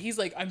god. thing. He's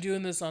like, I'm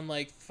doing this on,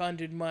 like,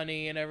 funded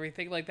money and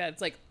everything like that.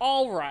 It's like,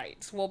 all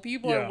right. Well,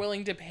 people Yeah. are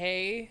willing to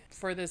pay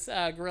for this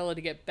gorilla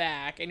to get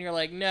back. And you're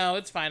like, no,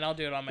 it's fine. I'll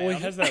do it on my Well, own.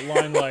 he has that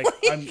line like,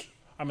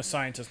 I'm a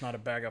scientist, not a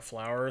bag of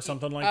flour or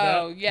something like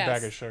oh, that. yes.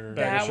 Bag of sugar.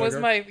 Bag That of was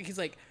sugar. he's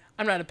like,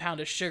 I'm not a pound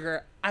of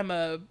sugar. I'm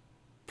a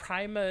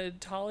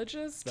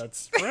primatologist.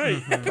 That's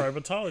right.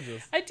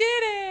 Primatologist. I did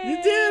it. You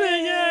did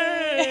it,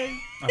 yay!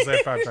 I'll say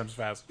it 5 times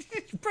fast.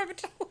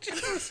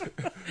 Primatologist.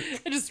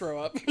 I just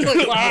throw up.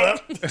 Like, wow,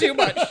 too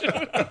much.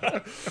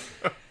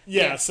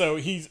 Yeah, so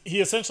he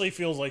essentially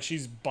feels like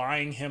she's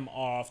buying him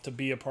off to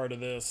be a part of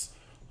this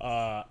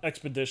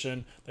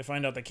expedition. They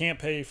find out they can't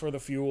pay for the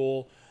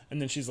fuel,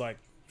 and then she's like,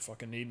 you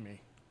fucking need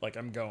me. Like,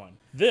 I'm going.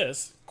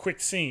 This quick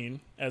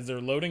scene, as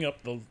they're loading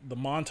up, the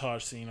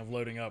montage scene of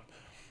loading up,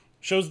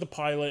 shows the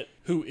pilot,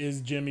 who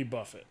is Jimmy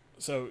Buffett.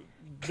 So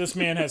this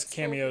man has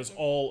cameos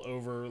all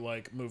over,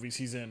 like, movies.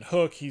 He's in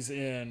Hook. He's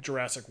in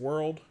Jurassic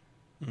World.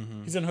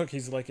 He's in Hook.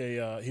 He's like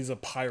he's a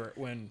pirate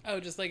when... Oh,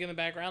 just like in the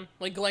background?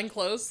 Like Glenn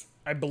Close?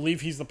 I believe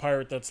he's the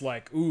pirate that's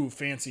like, ooh,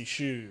 fancy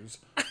shoes.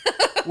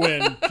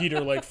 When Peter,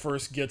 like,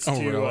 first gets to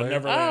really?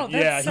 Neverland. Oh,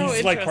 that's yeah, so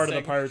he's like part of the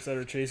interesting. pirates that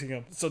are chasing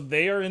him. So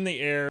they are in the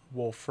air.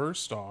 Well,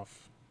 first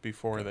off,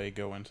 before they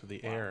go into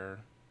the air,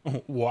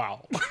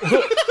 wow.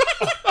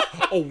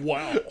 Oh,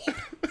 wow.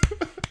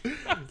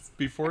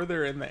 Before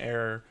they're in the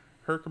air,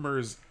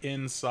 Herkimer's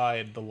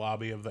inside the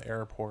lobby of the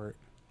airport,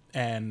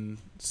 and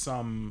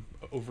some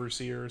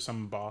overseer,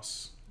 some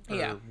boss, or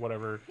Yeah.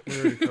 whatever, We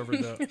already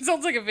covered that. It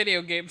sounds like a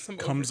video game.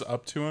 comes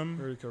up to We him.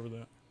 already covered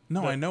that.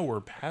 No, I know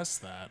we're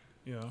past that.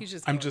 Yeah. He's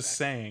just I'm going just back.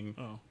 saying,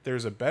 Oh.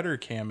 there's a better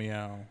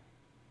cameo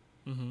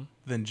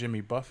than Jimmy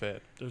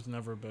Buffett. There's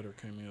never a better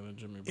cameo than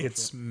Jimmy Buffett.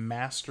 It's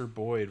Master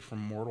Boyd from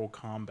Mortal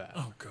Kombat.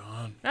 Oh,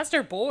 God.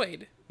 Master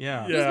Boyd.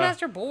 Yeah. Yeah. Who's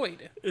Master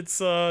Boyd? It's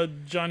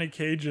Johnny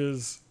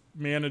Cage's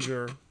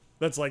manager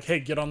that's like, hey,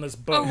 get on this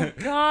boat. Oh,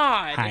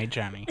 God. Hi,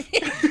 Johnny.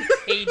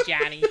 Hey,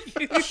 Johnny.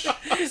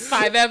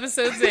 5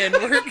 episodes in,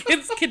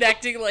 it's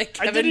connecting like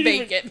Kevin didn't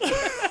even- Bacon.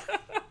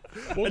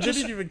 I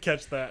didn't even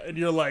catch that. And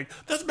you're like,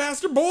 that's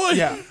Master Boy.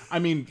 Yeah, I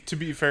mean, to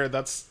be fair,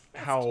 that's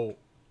how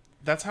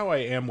I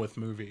am with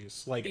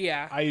movies. Like,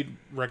 Yeah. I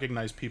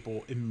recognize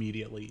people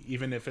immediately,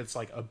 even if it's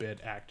like a bit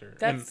actor.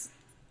 That's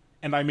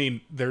And I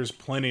mean, there's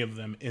plenty of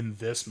them in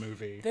this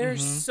movie.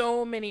 there's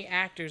so many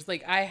actors.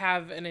 Like, I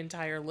have an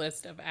entire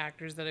list of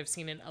actors that I've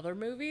seen in other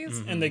movies.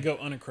 And they go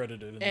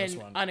uncredited in this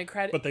And one.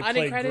 uncredited, But they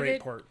play great uncredited.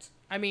 parts.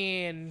 I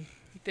mean,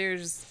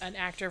 there's an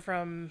actor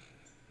from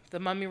The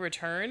Mummy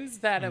Returns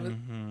that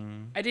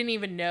I didn't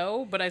even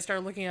know, but I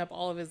started looking up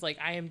all of his like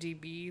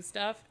IMDb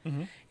stuff.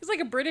 He's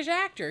like a British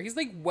actor. He's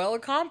like well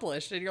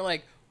accomplished, and you're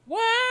like,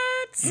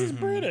 what? He's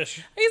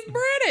British. He's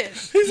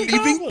British. He's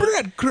accomplished.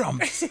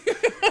 breadcrumbs.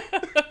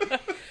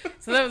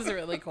 So that was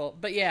really cool.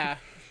 But yeah,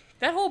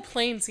 that whole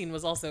plane scene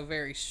was also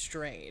very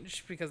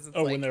strange because it's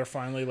Oh, like, when they're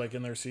finally like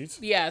in their seats?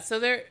 yeah, so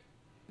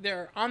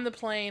they're on the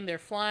plane, they're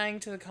flying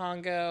to the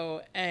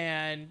Congo,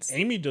 and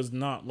Amy does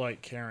not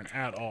like Karen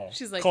at all.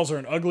 She's like- calls her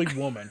an ugly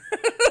woman.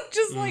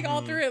 just like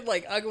all through it,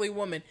 like ugly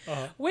woman,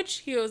 which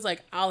he was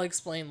like, I'll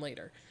explain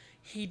later.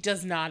 He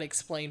does not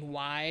explain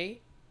why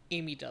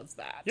Amy does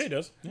that. Yeah, he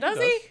does. Does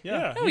he?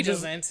 Yeah. No, he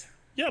doesn't.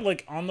 Yeah,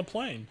 like on the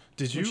plane.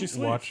 Did when you she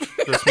sleeps. watch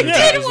this movie? Yeah.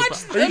 I didn't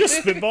watch Are you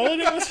just spitballing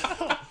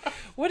it?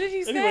 What did he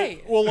Anyway,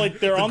 say? well, like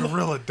they're on the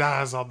gorilla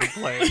dies on the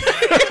plane.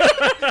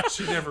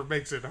 She never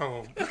makes it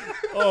home.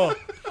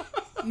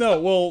 no.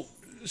 Well,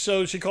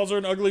 so she calls her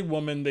an ugly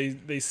woman.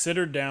 They sit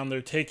her down.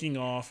 They're taking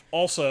off.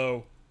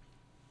 Also,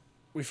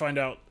 we find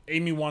out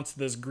Amy wants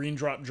this green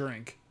drop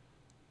drink,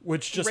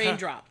 which just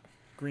Raindrop.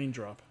 green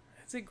drop.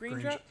 Is it green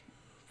drop?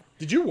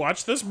 Did you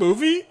watch this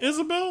movie,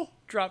 Isabel?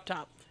 Drop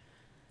top.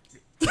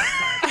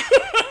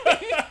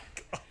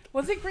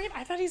 Was it green?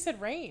 I thought he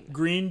said rain.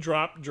 Green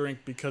drop drink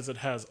because it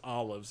has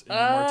olives in the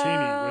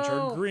martini, which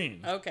are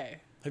green. Okay.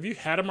 Have you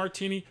had a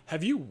martini?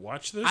 Have you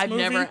watched this I've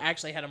movie? never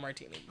actually had a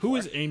martini before. Who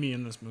is Amy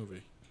in this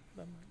movie?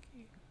 The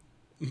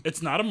monkey.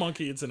 It's not a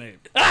monkey, it's an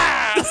ape.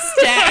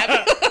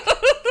 Stab!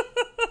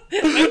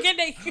 I'm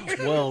kidding.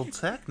 Well,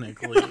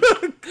 technically.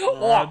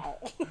 Wow.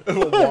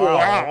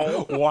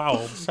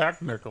 Wow,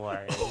 technically.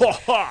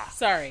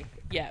 Sorry.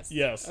 Yes.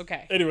 Yes.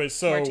 Okay. Anyway,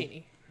 so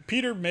Martini.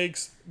 Peter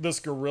makes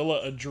this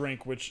gorilla a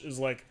drink, which is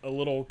like a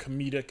little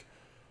comedic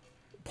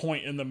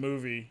point in the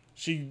movie.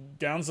 She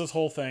downs this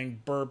whole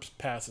thing, burps,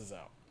 passes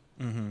out.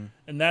 Mm-hmm.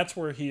 And that's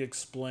where he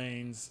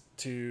explains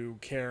to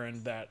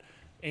Karen that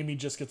Amy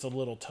just gets a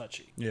little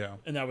touchy. Yeah.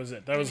 And that was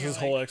it. That was his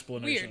whole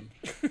explanation.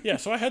 Yeah,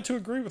 so I had to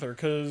agree with her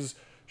because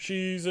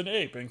she's an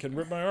ape and can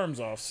rip my arms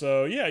off.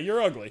 So, yeah,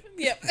 you're ugly.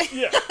 Yep.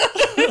 Yeah.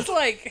 It's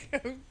like,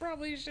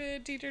 probably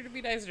should teach her to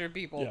be nicer to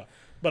people. Yeah.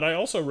 But I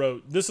also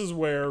wrote, this is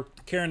where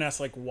Karen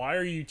asks, like, why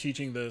are you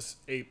teaching this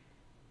ape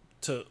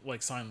to,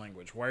 like, sign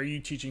language? Why are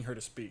you teaching her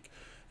to speak?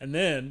 And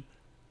then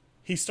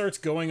he starts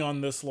going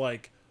on this,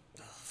 like,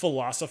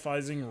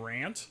 philosophizing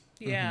rant.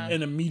 Yeah.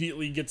 And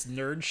immediately gets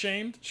nerd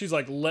shamed. She's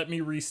like, let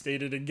me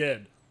restate it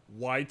again.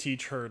 Why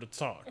teach her to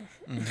talk?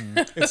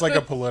 It's like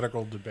a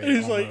political debate.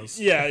 He's almost.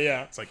 like,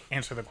 yeah. It's like,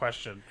 answer the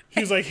question.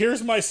 He's like,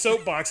 here's my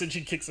soapbox, and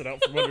she kicks it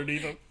out from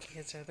underneath him.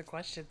 Answer the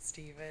question,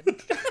 Steven.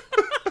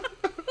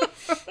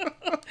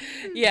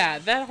 Yeah,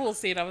 that whole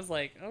scene, I was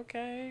like,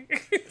 okay.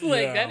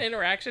 Yeah. That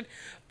interaction.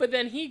 But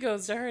then he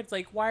goes to her, it's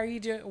like, why are you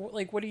doing,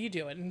 like, what are you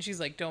doing? And she's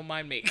like, don't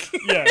mind me.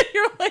 Yeah.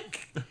 You're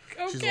like,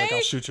 okay. She's like,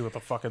 I'll shoot you with a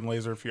fucking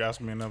laser if you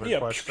ask me another Yeah.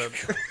 question.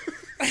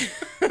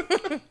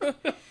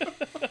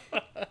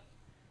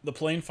 The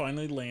plane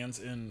finally lands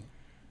in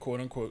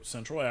quote-unquote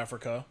Central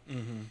Africa.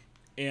 Mm-hmm.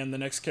 And the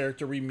next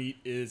character we meet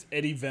is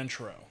Eddie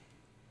Ventro.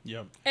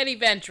 Yep. Eddie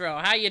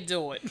Ventro, how you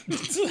doing?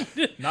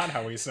 Not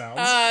how he sounds.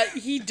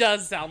 He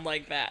does sound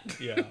like that.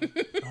 Yeah.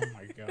 Oh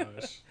my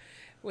gosh.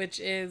 Which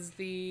is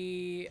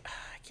I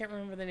can't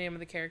remember the name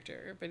of the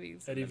character, but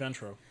he's Eddie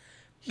Ventro.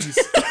 He's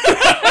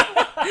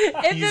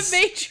in the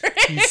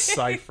Matrix. he's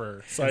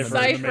Cypher.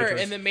 Cypher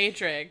in the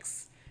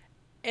Matrix.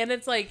 And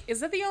it's like, is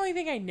that the only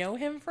thing I know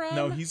him from?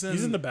 No, he's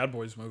in the Bad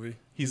Boys movie.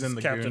 He's in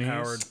the Captain Goonies.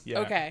 Howard. Yeah.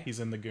 Okay. He's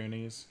in the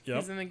Goonies. Yep.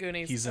 He's in the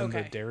Goonies. He's in the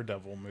okay.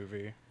 Daredevil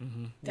movie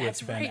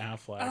That's with Ben right.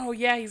 Affleck. Oh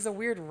yeah, he's a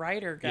weird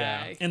writer guy.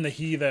 Yeah. And the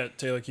he that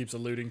Taylor keeps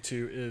alluding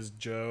to is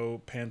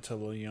Joe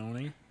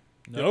Pantoliano.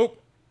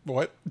 Nope.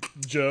 What?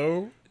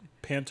 Joe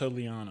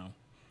Pantoliano.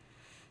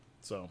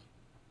 So.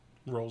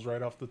 Rolls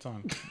right off the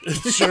tongue.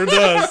 It sure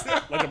does.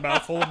 Like a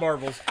mouthful of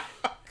marbles.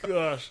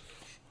 Gosh.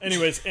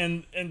 Anyways,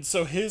 and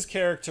so his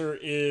character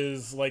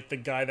is like the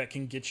guy that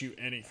can get you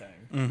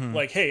anything. Mm-hmm.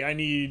 Like, hey, I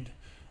need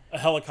a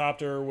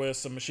helicopter with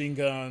some machine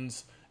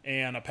guns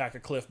and a pack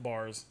of Cliff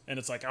Bars. And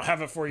it's like, I'll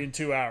have it for you in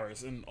 2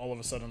 hours. And all of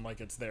a sudden,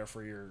 like, it's there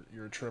for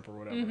your trip or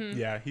whatever. Mm-hmm.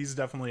 Yeah, he's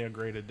definitely a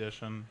great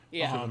addition to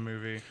the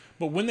movie.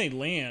 But when they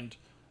land,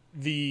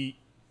 the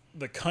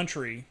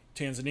country,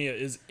 Tanzania,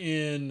 is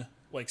in,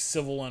 like,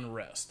 civil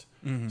unrest.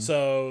 Mm-hmm.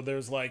 So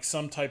there's like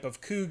some type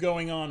of coup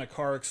going on. A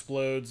car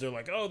explodes. They're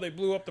like, oh, they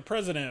blew up the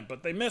president,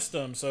 but they missed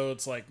him. So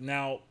it's like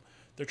now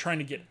they're trying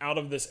to get out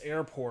of this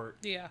airport.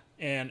 Yeah.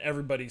 And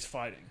everybody's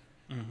fighting.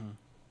 Mm-hmm.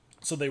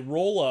 So they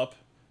roll up,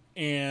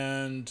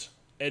 and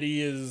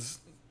Eddie is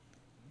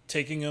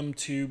taking them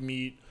to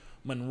meet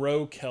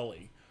Monroe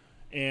Kelly.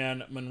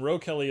 And Monroe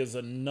Kelly is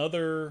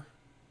another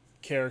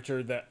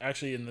character that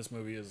actually in this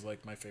movie is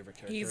like my favorite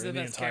character. He's the in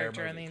the best entire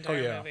character movie. in the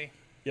entire movie.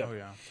 Yeah. Oh,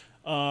 yeah.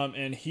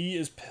 And he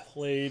is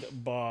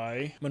played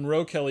by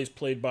Monroe Kelly's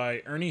played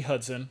by Ernie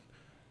Hudson,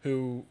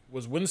 who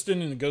was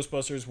Winston in the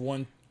Ghostbusters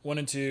 1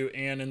 and 2,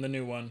 and in the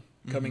new one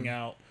coming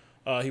out.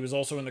 He was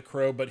also in The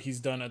Crow, but he's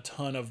done a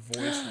ton of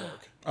voice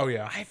work. Oh,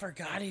 yeah. I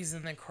forgot he's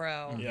in The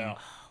Crow. Yeah.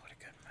 Oh, what a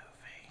good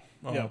movie.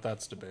 Oh, Yeah.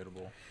 that's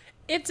debatable.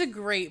 It's a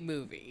great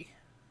movie.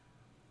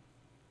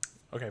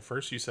 Okay,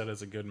 first you said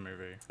it's a good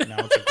movie. Now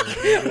it's a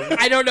great movie.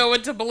 I don't know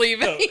what to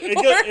believe anymore.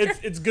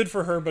 It's good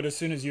for her, but as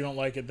soon as you don't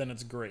like it, then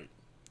it's great.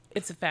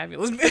 It's a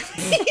fabulous movie.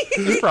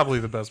 It's probably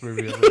the best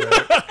movie ever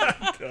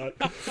made.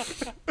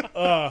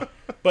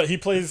 But he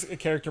plays a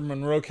character,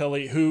 Monroe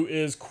Kelly, who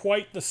is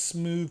quite the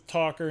smooth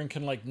talker and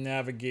can like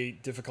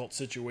navigate difficult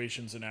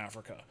situations in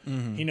Africa.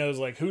 Mm-hmm. He knows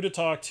like who to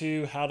talk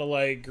to, how to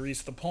like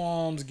grease the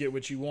palms, get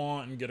what you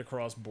want, and get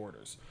across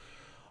borders.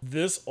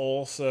 This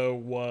also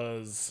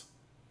was,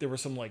 there were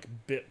some like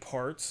bit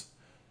parts.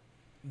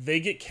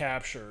 They get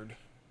captured,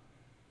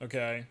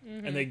 okay,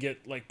 and they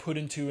get like put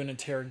into an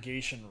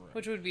interrogation room.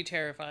 Which would be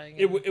terrifying.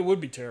 It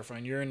would be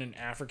terrifying. You're in an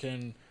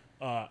African,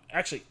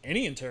 actually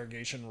any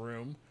interrogation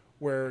room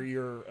where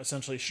you're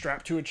essentially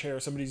strapped to a chair.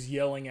 Somebody's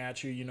yelling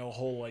at you,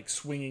 whole like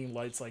swinging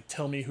lights, like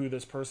tell me who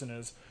this person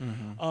is.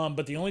 Mm-hmm.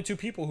 But the only two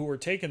people who were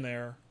taken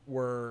there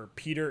were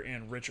Peter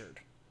and Richard.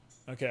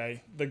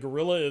 Okay. The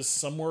gorilla is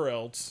somewhere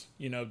else,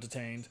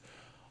 detained.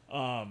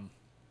 But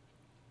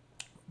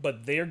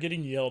they're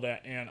getting yelled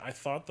at. And I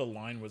thought the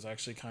line was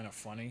actually kind of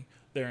funny.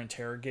 Their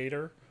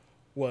interrogator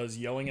was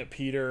yelling at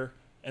Peter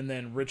And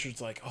then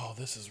Richard's like, oh,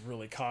 this is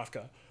really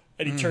Kafka.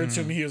 And he turns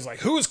to me, he was like,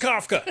 who is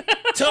Kafka?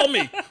 Tell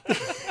me.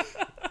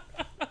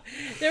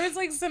 There was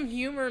like some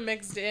humor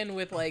mixed in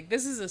with like,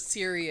 this is a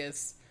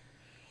serious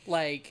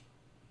like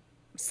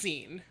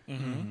scene.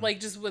 Like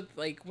just with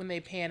like when they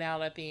pan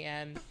out at the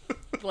end,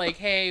 like,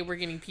 hey, we're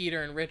getting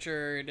Peter and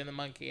Richard and the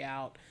monkey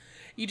out.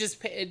 It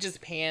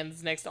just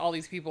pans next to all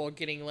these people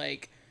getting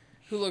like,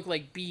 who look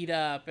like beat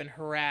up and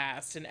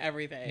harassed and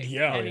everything.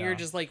 Yeah. And you're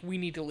just like, we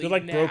need to leave. They're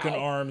like now. broken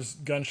arms,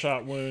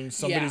 gunshot wounds.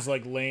 Somebody's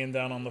like laying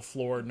down on the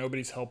floor.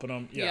 Nobody's helping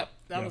them. Yeah. Yep.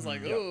 That was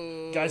like,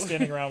 oh. Guys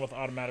standing around with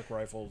automatic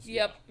rifles.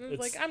 Yep. Yeah. It was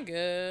like, I'm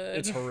good.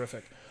 It's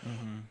horrific.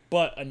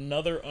 But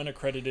another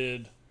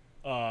unaccredited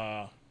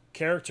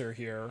character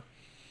here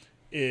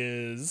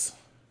is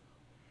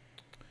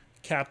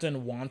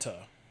Captain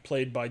Wanta,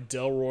 played by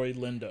Delroy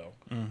Lindo.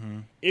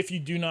 If you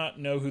do not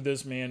know who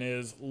this man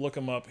is, look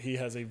him up. He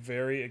has a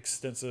very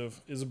extensive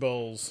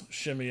Isabel's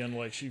shimmying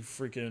like she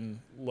freaking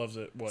loves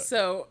it. What?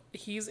 So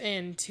he's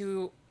in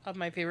two of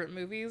my favorite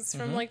movies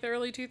from like the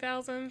early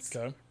 2000s.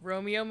 Okay.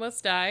 Romeo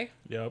Must Die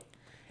Yep.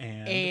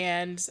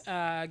 and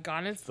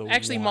Gone in The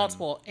actually One.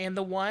 multiple and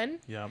The One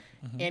Yep.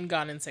 and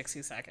Gone in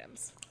 60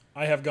 Seconds.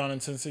 I have Gone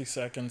in 60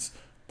 Seconds,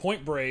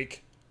 Point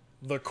Break,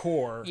 The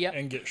Core, Yep.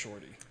 and Get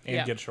Shorty. And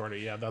Yeah. Get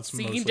Shorty. Yeah, that's So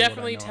mostly you can what I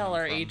definitely know tell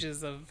him our from.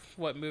 ages of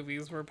what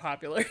movies were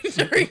popular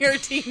during our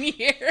teen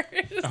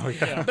years. Oh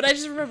yeah. But I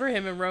just remember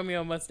him in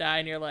Romeo Must Die,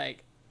 and you're like,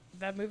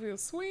 that movie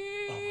was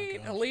sweet.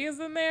 gosh. Aaliyah's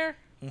in there.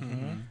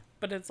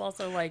 But it's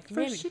also like,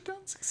 man, First you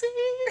don't succeed.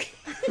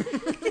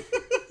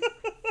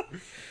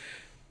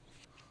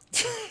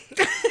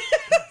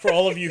 For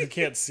all of you who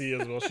can't see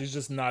as well, she's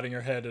just nodding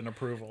her head in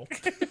approval.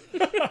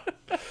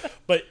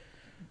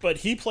 But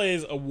he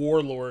plays a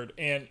warlord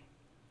and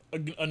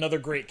another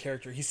great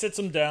character. He sits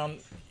him down.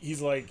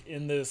 He's like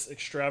in this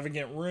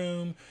extravagant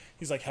room.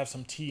 He's like, have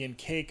some tea and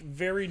cake.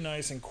 Very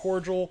nice and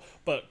cordial,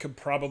 but could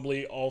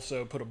probably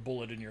also put a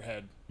bullet in your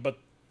head. But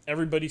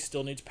everybody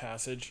still needs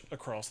passage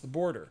across the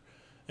border.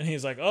 And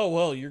he's like, oh,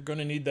 well, you're going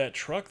to need that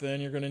truck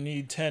then. You're going to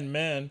need 10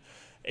 men.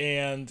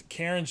 And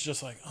Karen's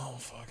just like, oh,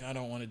 fuck, I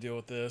don't want to deal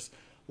with this.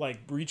 Like,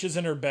 reaches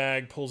in her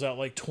bag, pulls out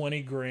like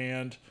 20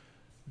 grand,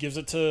 gives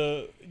it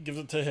to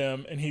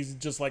him. And he's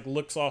just like,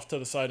 looks off to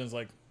the side and is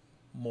like,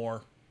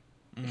 more.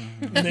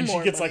 And then she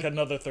More gets money. like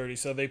another 30.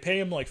 So they pay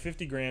him like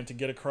 50 grand to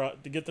get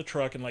the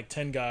truck and like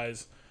 10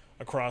 guys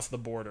across the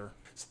border.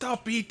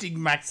 Stop eating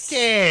my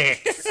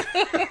cake.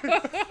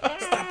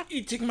 Stop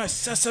eating my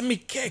sesame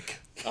cake.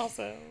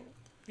 also,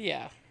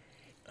 yeah.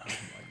 Oh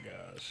my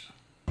gosh.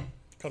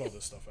 Cut all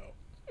this stuff out.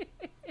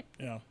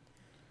 Yeah.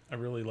 I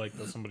really like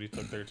that somebody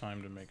took their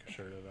time to make a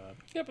shirt of that.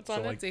 Yep, it's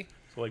on Etsy.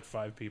 So like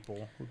 5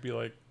 people would be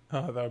like,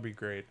 oh, that would be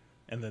great.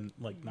 And then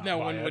like not No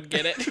buy one it. would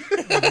get it.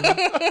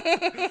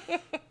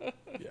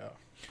 Yeah.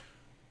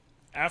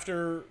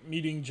 After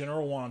meeting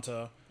General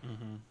Wanta,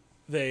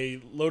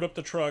 they load up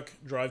the truck,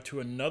 drive to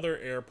another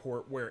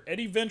airport where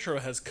Eddie Ventro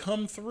has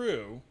come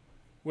through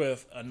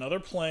with another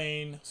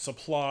plane,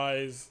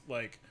 supplies,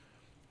 like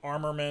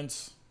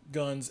armaments,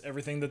 guns,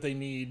 everything that they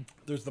need.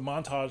 There's the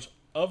montage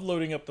of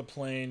loading up the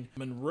plane.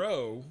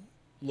 Monroe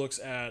looks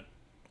at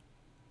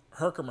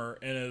Herkimer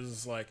and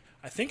is like,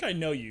 I think I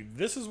know you.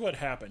 This is what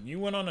happened. You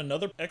went on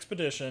another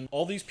expedition.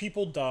 All these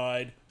people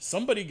died.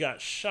 Somebody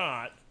got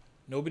shot.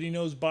 Nobody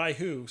knows by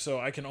who. So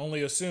I can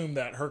only assume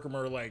that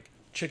Herkimer like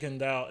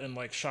chickened out and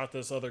like shot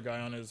this other guy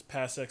on his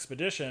past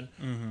expedition.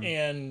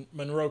 And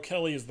Monroe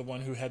Kelly is the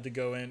one who had to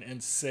go in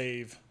and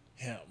save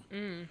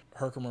him.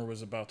 Herkimer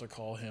was about to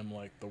call him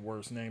like the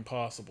worst name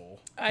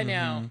possible. I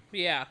know.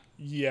 Yeah.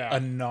 Yeah. A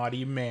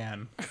naughty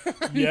man.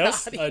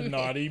 Yes, Naughty a man.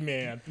 naughty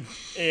man.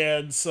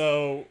 And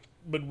so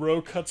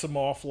Monroe cuts him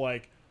off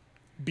like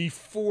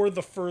before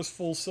the first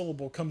full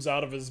syllable comes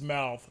out of his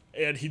mouth,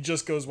 and he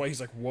just goes white.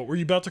 He's like, what were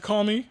you about to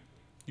call me?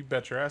 You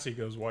bet your ass he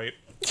goes white.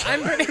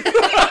 I'm pretty.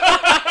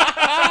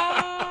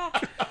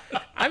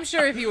 I'm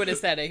sure if he would have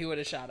said it, he would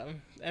have shot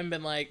him and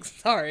been like,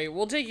 sorry,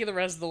 we'll take you the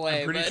rest of the way.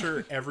 I'm pretty but...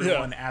 sure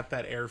everyone at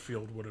that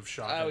airfield would have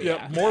shot Oh, him.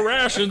 yeah. Yep, more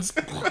rations.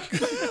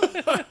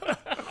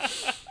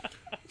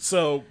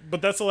 So,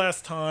 but that's the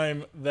last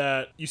time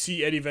that you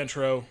see Eddie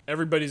Ventro.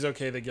 Everybody's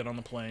okay. They get on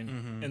the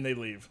plane and they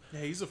leave.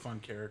 Yeah, he's a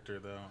fun character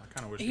though. I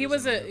kind of wish He he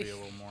was in was the a- movie a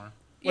little more.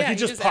 Like Yeah, he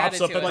just added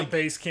pops up to at it. like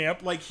base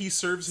camp. Like he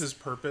serves his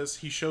purpose.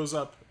 He shows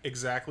up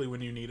exactly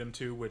when you need him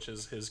to, which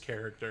is his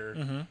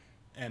character.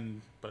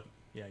 But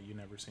yeah, you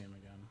never see him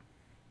again.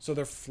 So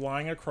they're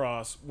flying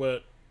across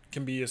what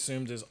can be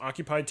assumed is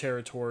occupied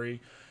territory,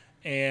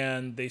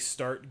 and they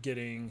start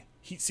getting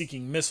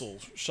heat-seeking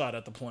missiles shot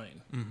at the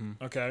plane.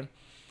 Okay?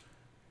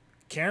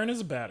 Karen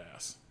is a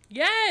badass.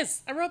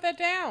 Yes, I wrote that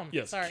down.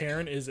 Yes, Sorry.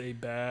 Karen is a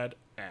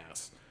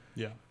badass.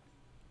 Yeah.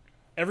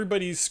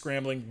 Everybody's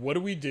scrambling. What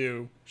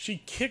do?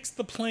 She kicks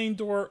the plane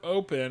door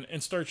open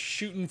and starts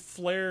shooting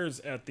flares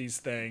at these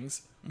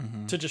things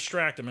to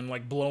distract them and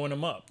like blowing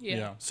them up.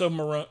 Yeah.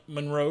 So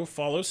Monroe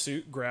follows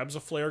suit, grabs a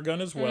flare gun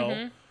as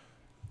well.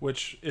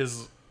 Which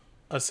is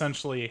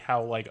essentially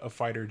how like a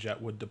fighter jet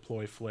would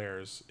deploy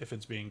flares if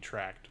it's being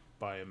tracked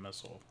by a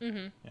missile.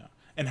 Yeah.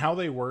 And how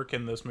they work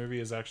in this movie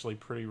is actually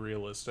pretty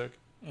realistic,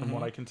 from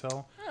what I can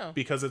tell. Oh.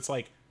 Because it's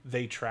like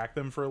they track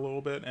them for a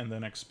little bit and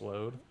then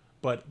explode.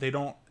 But they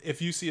don't.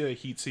 If you see a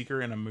heat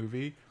seeker in a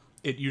movie,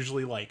 it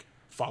usually like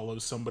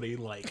follows somebody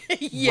like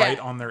Yeah. right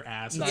on their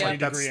ass. It's 90 like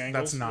degree that's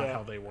angles, not yeah.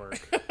 how they work.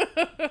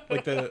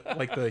 like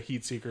the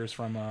heat seekers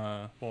from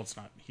well, it's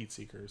not heat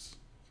seekers.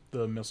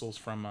 The missiles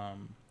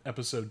from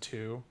episode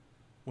 2.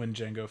 When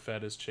Jango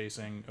Fett is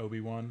chasing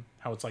Obi-Wan,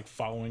 how it's like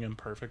following him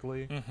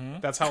perfectly.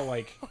 That's how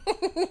like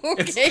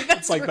Okay,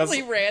 that's like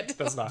really random.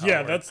 That's not how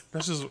Yeah, it works.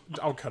 That's just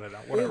I'll cut it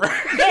out. Whatever.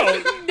 No,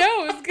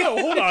 it's good.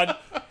 No,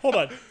 hold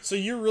on. So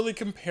you're really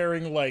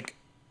comparing like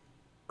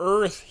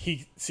Earth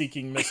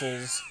heat-seeking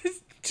missiles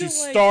to like-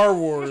 Star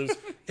Wars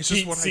It's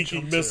just what I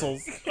heat-seeking jumped to.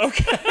 missiles.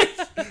 Okay.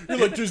 You're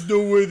like, there's no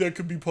way that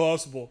could be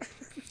possible.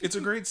 It's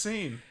a great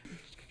scene.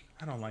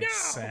 I don't like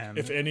sand.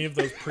 If any of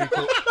those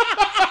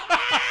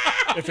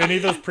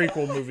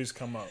prequel movies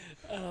come up,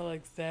 Oh,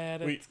 like that.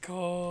 We- It's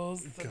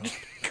calls.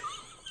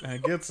 And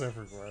it gets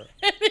everywhere.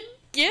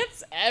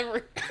 Gets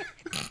every.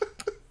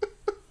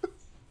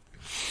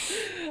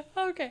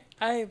 Okay,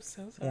 I am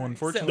so sorry. Well,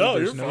 unfortunately, No,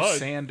 there's you're no fine.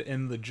 sand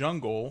in the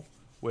jungle,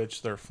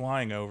 which they're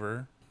flying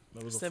over.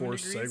 that was a 7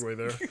 forced degrees. segue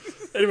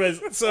there. Anyways,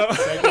 so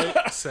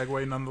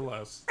Segway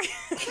nonetheless.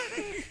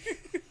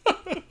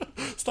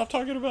 stop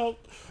talking about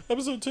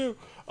episode 2.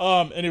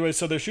 Anyway,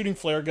 so they're shooting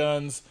flare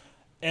guns,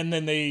 and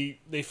then they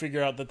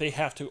figure out that they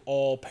have to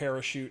all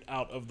parachute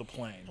out of the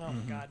plane. Oh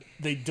my god.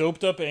 They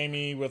doped up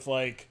Amy with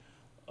like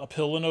a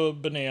pill and a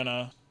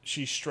banana.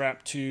 She's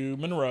strapped to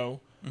Monroe.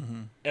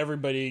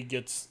 Everybody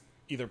gets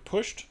either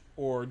pushed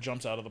or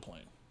jumps out of the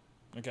plane.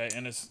 Okay,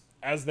 and it's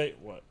as they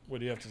what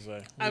do you have to say? What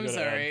do you I'm gotta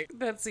sorry. add?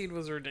 That scene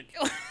was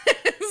ridiculous.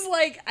 It's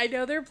like, I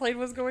know their plane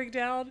was going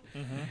down,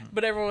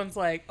 but everyone's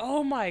like,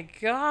 oh my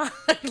god.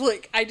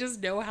 Like, I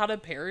just know how to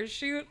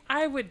parachute.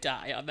 I would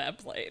die on that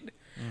plane.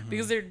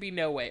 Because there'd be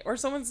no way. Or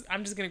I'm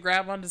just going to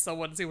grab onto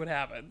someone and see what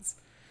happens.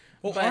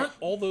 Well, But- aren't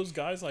all those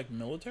guys like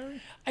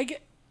military?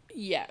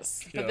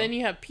 Yes. But Yeah. then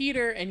you have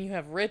Peter and you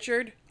have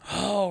Richard.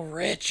 Oh,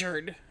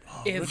 Richard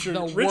is the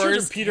Richard worst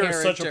and Peter are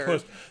such a character.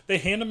 puss. They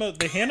hand him a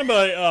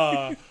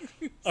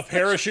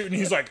parachute, and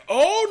he's like,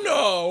 "Oh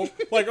no!"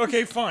 Like,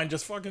 okay, fine,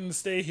 just fucking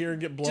stay here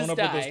and get blown Just up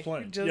die. with this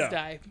plane. Just Yeah.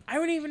 die. I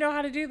wouldn't even know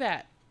how to do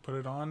that. Put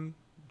it on,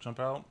 jump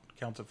out,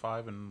 count to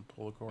 5, and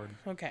pull the cord.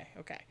 Okay.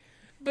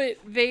 But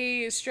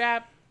they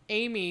strap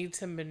Amy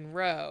to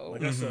Monroe.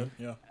 Like I said,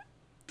 yeah.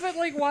 But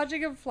like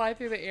watching him fly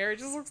through the air, it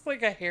just looks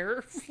like a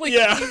hair. Like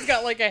Yeah. he's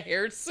got like a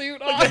hair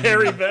suit on. The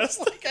hairy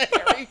vest. Like a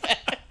hairy vest.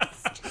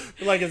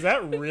 Like, is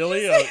that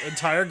really an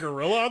entire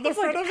gorilla on the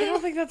front Like, of I him?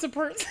 don't think that's a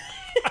person.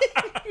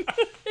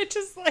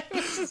 It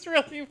was just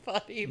really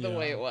funny the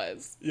way it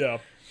was. Yeah.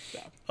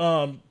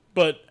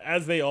 But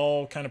as they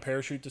all kind of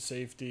parachute to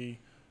safety,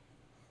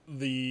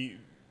 they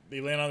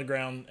land on the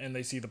ground and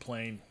they see the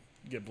plane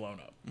get blown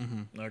up.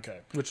 Okay.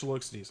 Which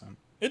looks decent.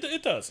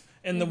 It does.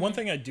 And the one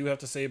thing I do have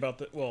to say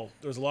about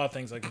there's a lot of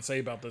things I can say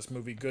about this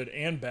movie, good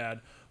and bad,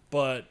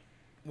 but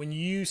when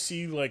you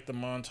see like the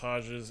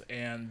montages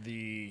and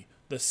the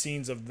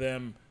scenes of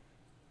them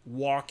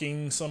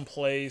walking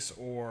someplace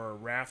or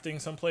rafting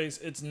someplace,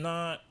 it's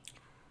not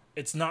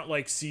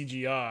like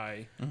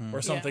CGI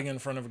or something in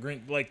front of a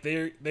green. Like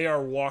they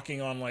are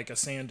walking on like a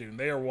sand dune.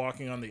 They are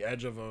walking on the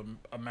edge of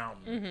a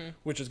mountain,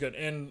 which is good.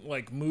 And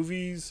like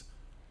movies,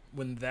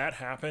 when that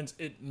happens,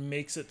 it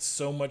makes it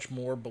so much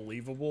more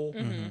believable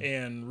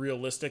and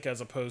realistic, as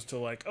opposed to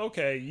like,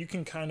 okay, you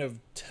can kind of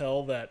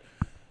tell that,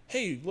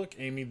 hey, look,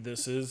 Amy,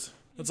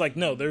 it's like,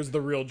 no, there's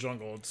the real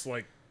jungle. It's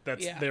like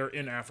they're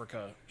in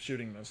Africa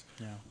shooting this.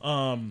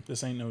 Yeah.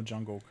 This ain't no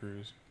Jungle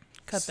Cruise.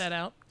 Cut that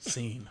out.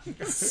 Scene.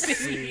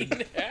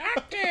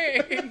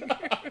 Acting.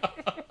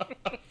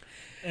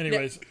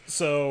 Anyways,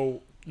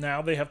 so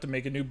now they have to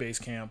make a new base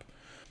camp.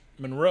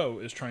 Monroe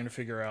is trying to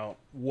figure out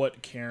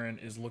what Karen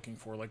is looking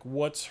for. Like,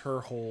 what's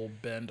her whole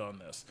bend on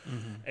this?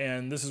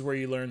 And this is where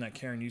you learn that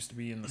Karen used to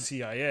be in the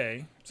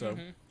CIA, so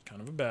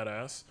kind of a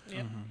badass.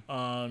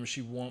 Yep.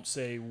 She won't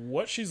say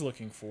what she's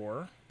looking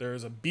for.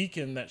 There's a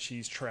beacon that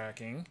she's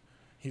tracking.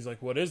 He's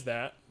like, what is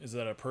that? Is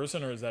that a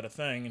person or is that a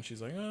thing? And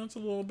she's like, oh, it's a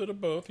little bit of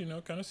both,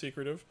 kind of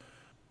secretive.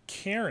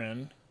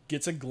 Karen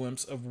gets a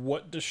glimpse of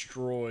what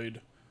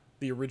destroyed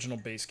the original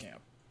base camp.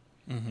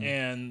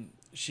 And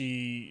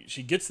she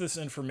gets this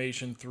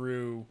information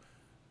through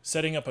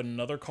setting up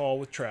another call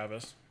with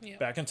Travis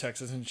back in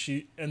Texas,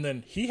 and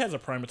then he has a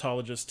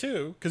primatologist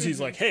too, because he's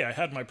like, hey, I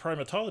had my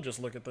primatologist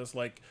look at this.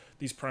 Like,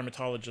 these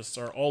primatologists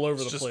are all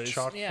over the Just place.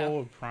 chock full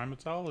of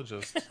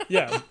primatologists.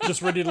 Yeah,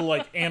 just ready to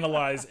like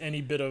analyze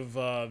any bit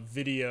of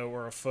video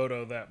or a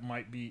photo that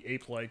might be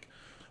ape-like,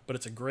 but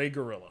it's a gray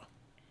gorilla,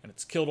 and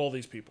it's killed all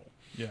these people.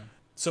 Yeah.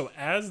 So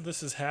as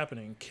this is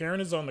happening, Karen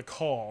is on the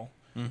call.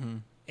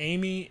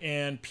 Amy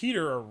and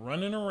Peter are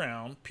running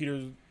around.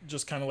 Peter's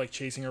just kind of like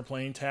chasing her,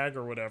 playing tag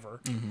or whatever.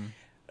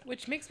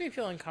 Which makes me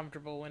feel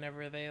uncomfortable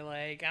whenever they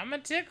like, I'm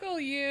gonna tickle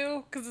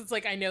you. Because it's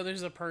like, I know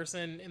there's a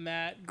person in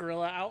that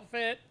gorilla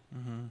outfit.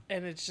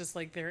 And it's just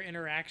like their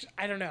interaction.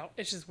 I don't know.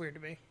 It's just weird to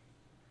me.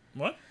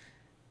 What?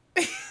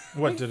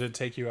 What, did it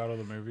take you out of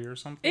the movie or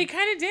something? It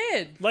kind of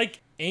did.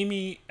 Like,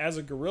 Amy as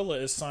a gorilla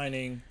is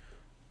signing,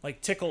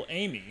 like, Tickle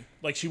Amy.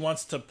 Like, she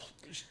wants to,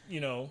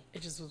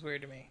 It just was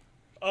weird to me.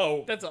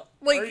 Oh. That's all.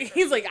 Like,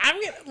 he's like,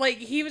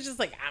 he was just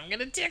like, I'm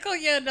gonna tickle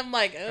you. And I'm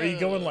like, Are you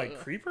going, like,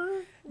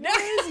 creeper? No.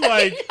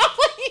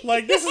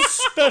 Like, this is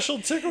special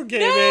tickle game,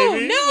 No,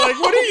 baby. no. Like,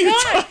 what are you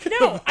talking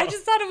No, about? I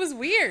just thought it was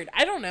weird.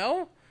 I don't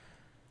know.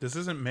 This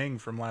isn't Ming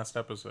from last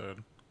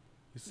episode.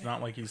 It's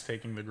not like he's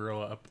taking the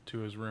gorilla up to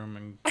his room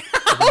and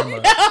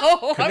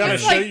Oh, I gotta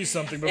show you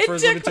something, but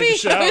first let me take a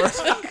shower.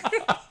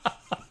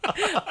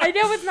 I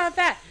know it's not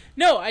that.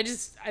 No, I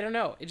don't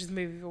know. It just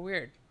made me feel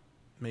weird.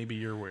 Maybe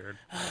you're weird.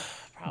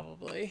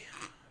 Probably.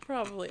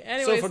 So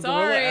Anyway, if a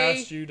sorry. gorilla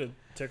asked you to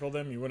tickle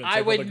them, you wouldn't I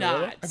tickle would the gorilla?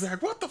 not. I'd be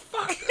like, what the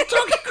fuck? It's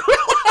talking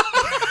gorilla!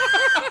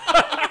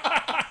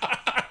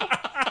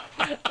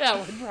 That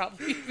would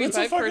probably be It's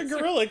my a fucking first-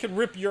 gorilla. It could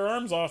rip your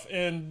arms off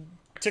and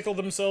tickle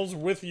themselves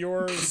with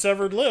your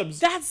severed limbs.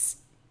 That's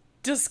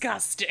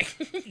disgusting.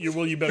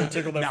 You better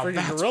tickle that Now freaking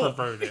that's gorilla.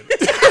 perverted.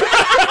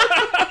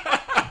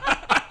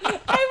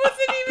 I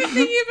wasn't even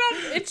thinking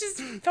about it. It just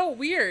felt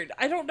weird.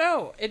 I don't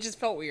know. It just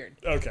felt weird.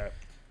 Okay.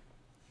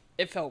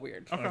 It felt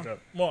weird. Okay.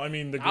 Well, I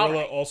mean, the All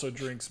gorilla right. also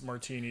drinks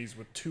martinis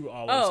with 2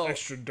 olives Oh.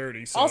 extra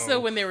dirty. So. Also,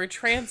 when they were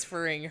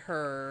transferring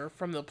her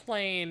from the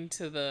plane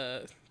to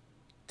the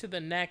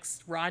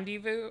next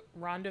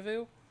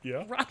rendezvous.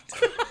 Yeah. I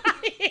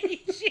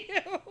hate you.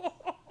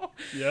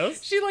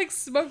 Yes? She like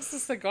smokes a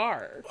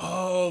cigar,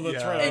 Oh, that's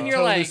Yeah. right. I and you're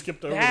totally like,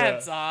 skipped over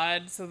 "That's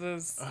that. odd."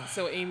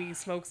 So Amy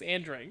smokes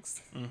and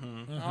drinks.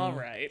 All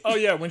right. Oh,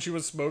 yeah, when she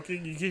was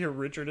smoking, you can hear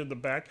Richard in the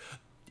back.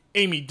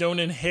 Amy, don't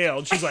inhale.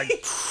 And she's like,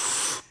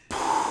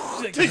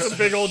 takes a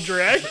big old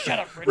drag, Shut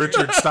up, Richard.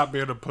 Richard, stop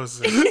being a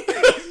pussy.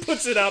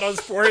 puts it out on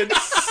his forehead.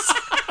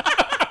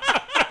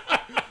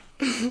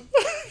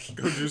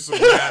 Go do some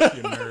math,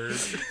 you nerd.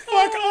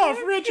 Fuck off,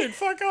 Richard.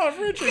 Fuck off,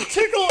 Richard.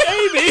 Tickle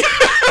Amy.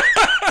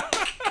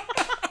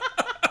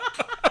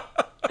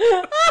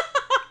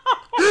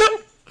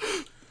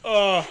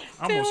 I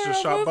almost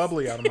just shot almost-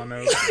 bubbly out of my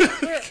nose.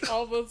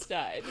 Almost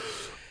died.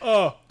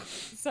 Oh,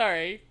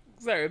 Sorry,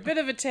 a bit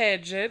of a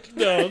tangent.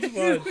 no, it's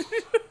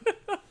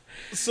fine.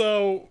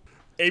 So,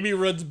 Amy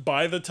runs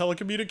by the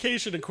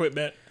telecommunication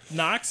equipment,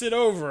 knocks it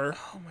over.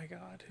 Oh my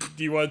god.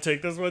 Do you want to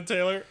take this one,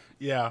 Taylor?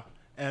 Yeah.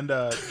 And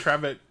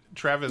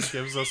Travis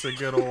gives us a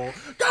good old,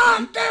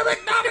 God damn it,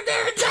 not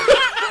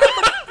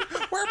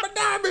again! Where are my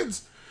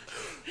diamonds?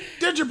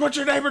 Did you put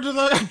your neighbor to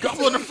the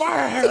goblet of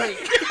fire, Harry?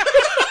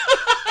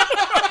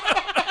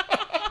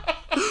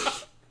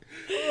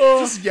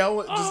 Just yell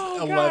at just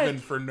Oh, 11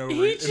 God. for no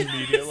He reason just-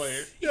 immediately.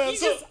 Yeah, He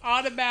so- just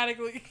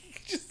automatically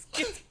just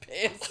gets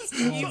pissed.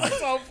 He's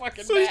so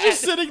fucking So mad. he's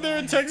just sitting there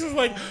in Texas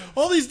like,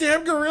 all these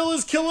damn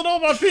gorillas killing all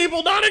my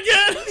people, not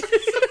again!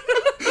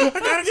 I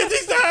gotta get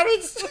these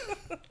diamonds!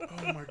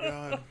 Oh my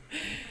god.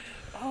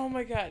 Oh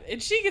my god.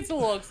 And she gets a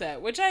little upset,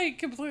 which I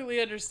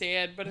completely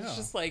understand, but it's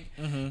just like,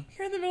 you're in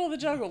the middle of the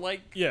jungle,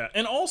 like, Yeah,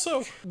 and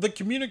also, the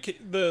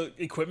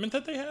equipment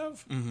that they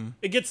have,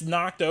 it gets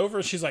knocked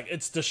over, she's like,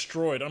 it's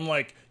destroyed. I'm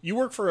like, you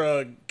work for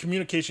a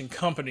communication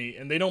company,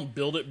 and they don't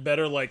build it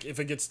better, like, if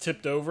it gets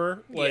tipped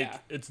over, like, Yeah.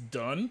 it's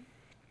done.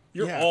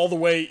 You're Yeah. all the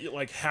way,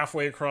 like,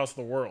 halfway across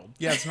the world.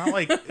 Yeah, it's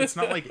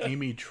not like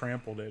Amy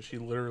trampled it. She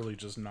literally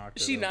just knocked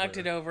it she over. knocked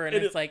it over, and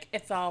It- it's like,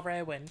 it's all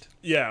ruined.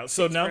 Yeah,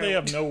 so now they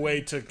ruined. have no way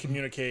to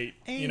communicate,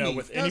 Amy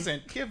with any...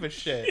 doesn't give a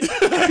shit.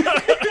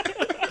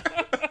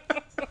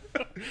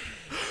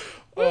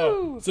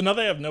 So now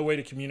they have no way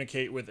to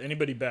communicate with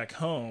anybody back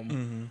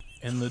home.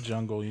 In the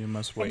jungle, you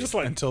must wait just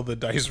like- until the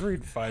dice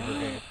read 5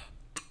 or 8.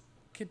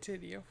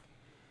 Continue.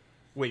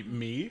 Wait,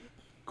 me?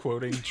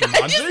 Quoting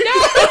Jumanji?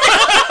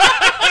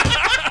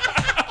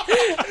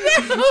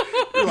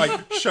 You're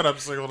like, shut up,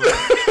 Singleton.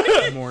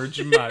 More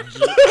Jumanji.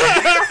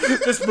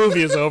 This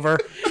movie is over.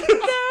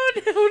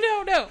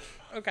 No.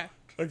 Okay.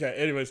 Okay,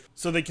 anyways,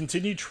 so they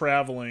continue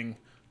traveling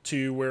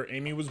to where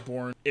Amy was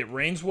born. It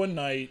rains one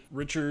night.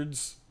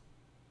 Richard's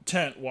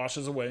tent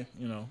washes away.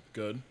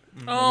 Good.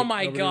 Oh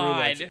my Nobody really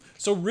likes god. it.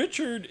 So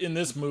Richard in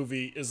this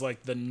movie is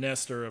like the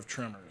Nestor of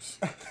Tremors.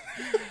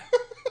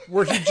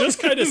 Where he just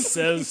kind of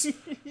says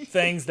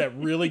things that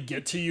really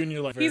get to you and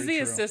you're like, He's the very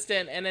true.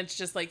 assistant, and it's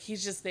just like,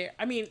 he's just there.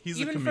 I mean, He's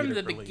a even from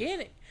the comedic relief.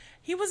 beginning,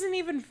 he wasn't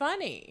even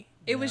funny.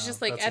 It was No,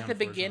 just like, that's at the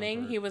the unfortunate beginning,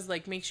 part. he was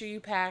like, make sure you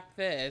pack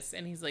this.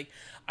 And he's like,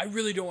 I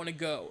really don't want to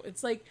go.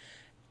 It's like,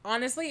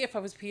 honestly, if I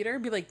was Peter,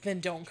 I'd be like, then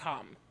don't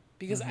come.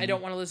 Because I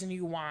don't want to listen to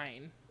you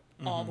whine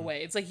all the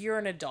way. It's like, you're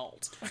an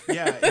adult.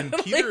 Yeah, and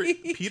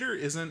Like- Peter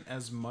isn't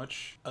as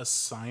much a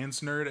science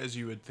nerd as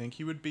you would think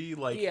he would be.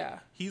 Like, Yeah.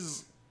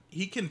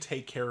 he can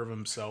take care of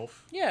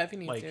himself. Yeah, if you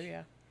need Like,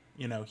 to,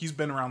 yeah. He's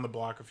been around the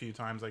block a few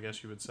times, I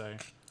guess you would say.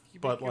 You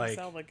But, make like,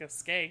 yourself like a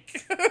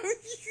skink.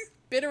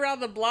 Been around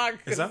the block.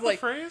 is that like,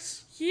 the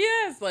phrase?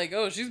 yes, like,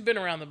 oh, she's been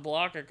around the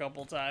block a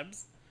couple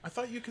times. I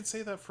thought you could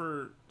say that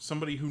for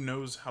somebody who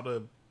knows how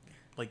to,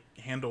 like,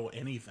 handle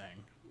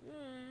anything.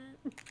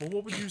 Well,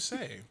 what would you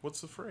say?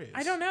 What's the phrase?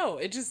 I don't know.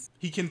 It just,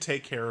 He can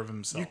take care of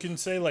himself. You can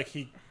say like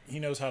he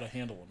knows how to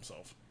handle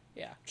himself.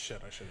 Yeah.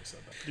 Shit, I should have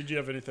said that. Did you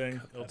have anything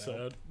else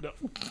to add? No.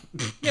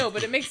 No,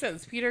 but it makes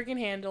sense. Peter can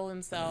handle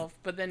himself,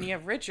 but then you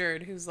have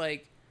Richard, who's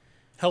like,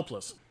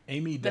 Helpless.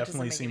 Amy That doesn't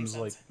definitely make any seems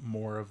like sense.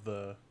 more of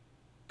the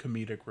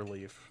comedic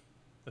relief,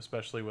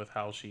 especially with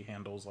how she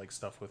handles like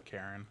stuff with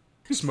Karen.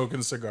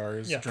 Smoking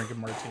cigars, Yeah. drinking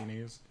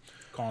martinis,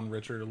 calling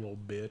Richard a little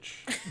bitch.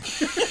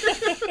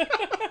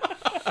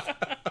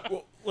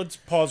 Well, let's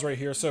pause right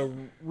here. So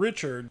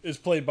Richard is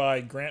played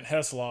by Grant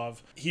Heslov.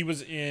 He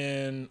was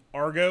in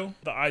Argo,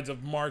 The Ides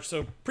of March.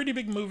 So pretty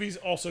big movies.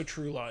 Also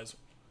True Lies.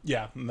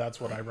 Yeah, and that's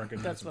what I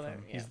recognize That's him what I-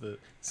 from. yeah. He's the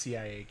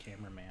CIA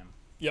cameraman.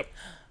 Yep.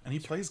 And he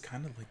plays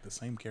kind of like the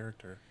same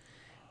character.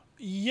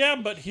 Yeah,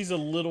 but he's a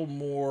little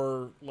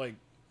more like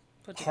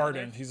put together.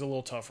 hardened. He's a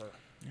little tougher.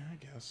 Yeah, I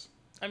guess.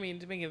 I mean,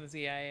 to make it the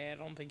CIA, I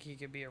don't think he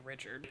could be a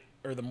Richard.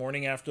 Or the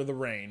morning after the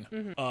rain,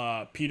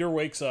 Peter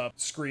wakes up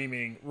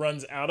screaming,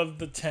 runs out of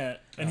the tent,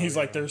 and he's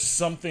like, there's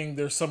some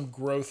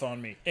growth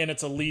on me. And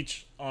it's a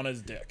leech on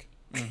his dick.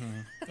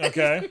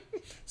 Okay?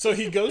 So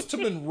he goes to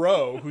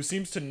Monroe, who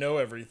seems to know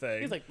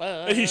everything. He's like,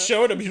 and he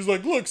showed him, he's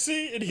like, look,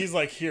 see? And he's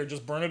like, here,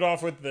 just burn it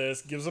off with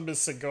this. Gives him his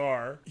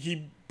cigar.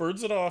 He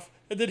burns it off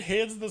and then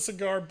hands the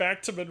cigar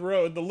back to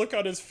Monroe. And the look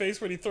on his face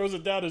when he throws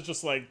it down is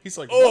just like, He's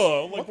like,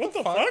 oh, like, what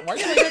the fuck? Why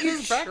did you hand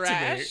this back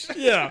Trash. to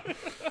me? Yeah.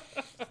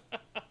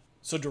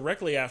 So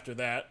directly after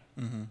that,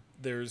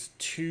 there's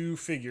two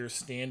figures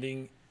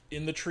standing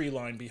in the tree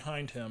line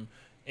behind him,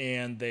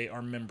 and they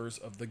are members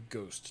of the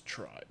Ghost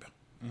Tribe,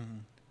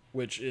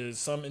 which is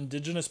some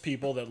indigenous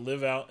people that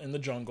live out in the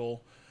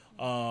jungle,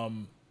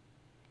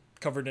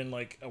 covered in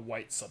like a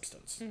white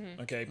substance.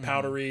 Okay,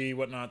 powdery,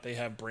 whatnot. They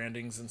have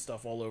brandings and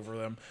stuff all over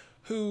them.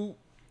 Who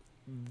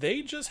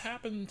they just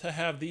happen to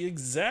have the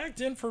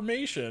exact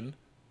information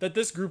that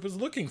this group is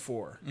looking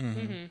for.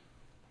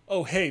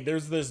 Oh, hey,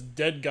 there's this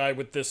dead guy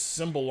with this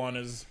symbol on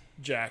his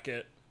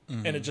jacket,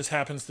 and it just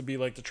happens to be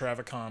like the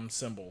Travacom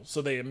symbol.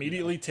 So they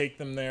immediately take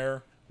them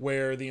there,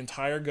 where the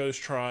entire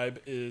Ghost Tribe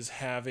is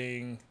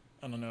having,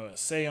 I don't know, a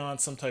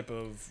seance, some type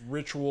of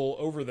ritual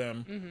over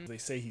them. They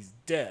say he's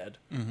dead,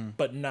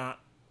 but not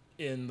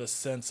in the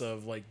sense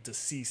of like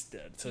deceased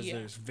dead. It says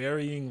there's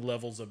varying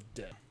levels of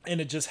dead. And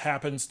it just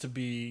happens to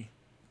be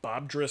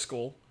Bob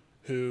Driscoll,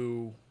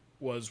 who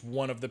was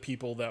one of the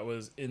people that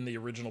was in the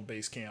original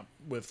base camp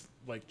with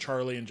like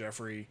Charlie and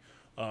Jeffrey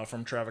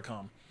from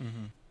Travacom.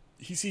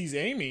 He sees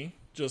Amy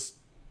just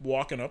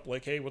walking up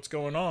like, hey, what's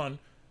going on?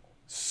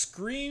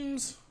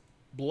 Screams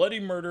bloody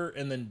murder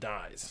and then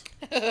dies.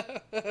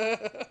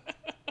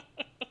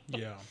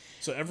 Yeah.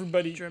 So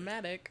everybody,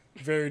 Dramatic.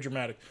 very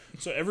dramatic.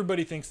 So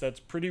everybody thinks that's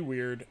pretty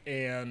weird.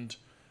 And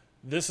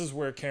this is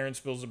where Karen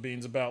spills the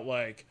beans about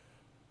like,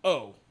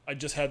 oh, I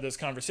just had this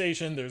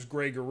conversation. There's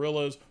gray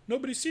gorillas.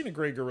 Nobody's seen a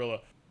gray gorilla.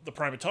 The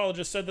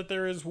primatologist said that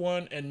there is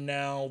one, and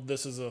now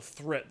this is a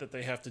threat that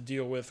they have to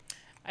deal with.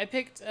 I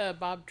picked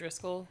Bob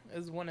Driscoll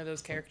as one of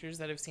those characters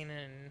that I've seen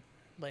in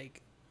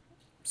like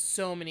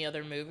so many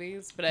other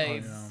movies, but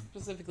I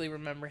specifically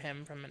remember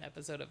him from an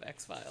episode of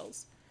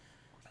X-Files.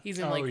 He's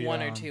in like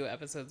one or two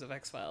episodes of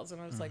X-Files, and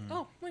I was like,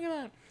 oh, look at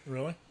that.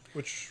 Really?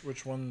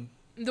 Which one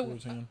The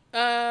was he in?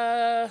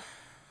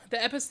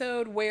 the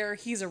episode where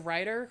he's a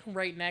writer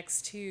right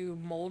next to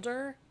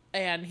Mulder,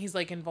 and he's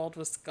like involved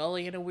with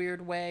Scully in a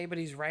weird way, but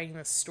he's writing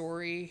the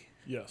story,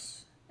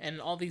 Yes.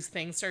 and all these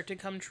things start to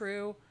come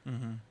true.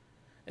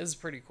 It was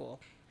pretty cool.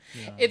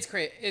 Yeah. It's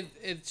great.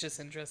 It's just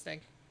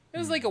interesting. It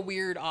was like a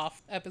weird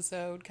off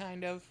episode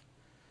kind of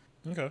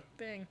Okay.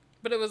 thing,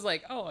 but it was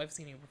like, oh, I've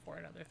seen you before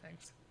in other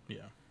things.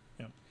 Yeah.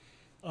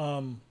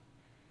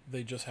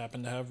 They just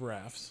happen to have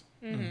rafts,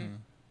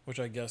 which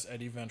I guess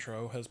Eddie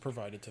Ventro has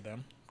provided to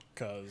them,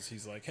 because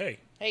he's like, hey,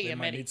 Hey, they you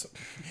might might need some,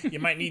 you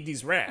might need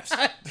these rafts.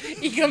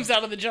 He comes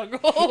out of the jungle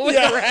with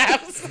Yeah. the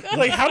rafts.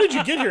 Like, how did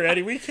you get here,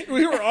 Eddie?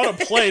 We were on a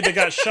plane that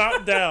got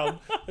shot down.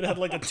 It had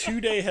like a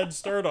 2-day head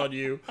start on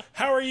you.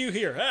 How are you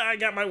here? I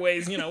got my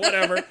ways,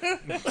 whatever.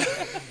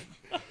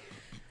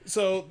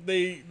 So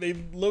they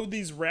load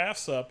these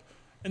rafts up,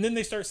 and then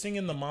they start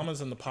singing the mamas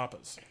and the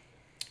papas.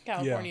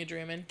 California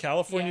dreaming.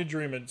 California Yeah.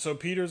 dreaming. So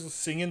Peter's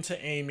singing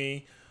to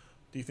Amy.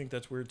 Do you think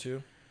that's weird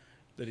too?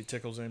 That he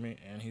tickles Amy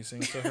and he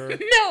sings to her?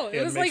 No, it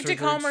and was makes like to her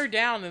calm drinks? her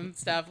down and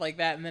stuff like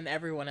that, and then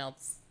everyone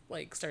else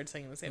like started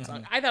singing the same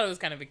song. I thought it was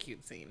kind of a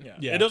cute scene. Yeah.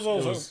 Yeah. It is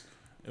also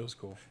It was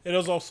cool. it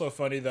is also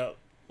funny that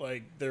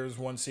like there's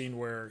one scene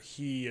where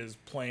he is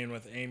playing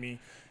with Amy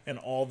and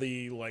all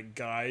the like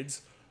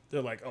guides,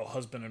 they're like, oh,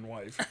 husband and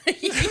wife.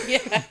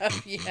 yeah.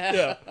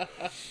 Yeah.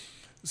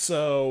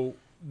 So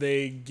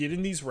they get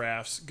in these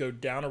rafts, go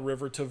down a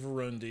river to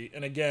Burundi,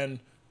 and again,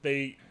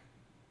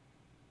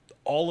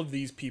 all of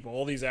these people,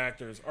 all these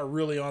actors are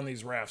really on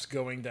these rafts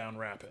going down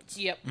rapids.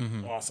 Yep.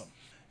 Awesome.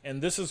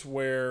 And this is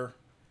where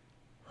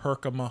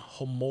Herkimer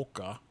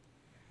Homolka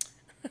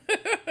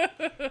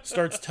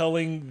starts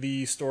telling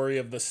the story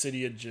of the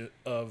city of Zinj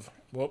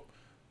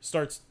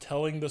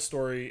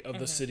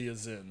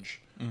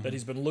that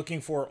he's been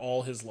looking for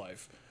all his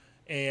life.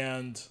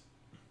 And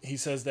he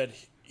says that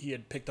he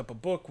had picked up a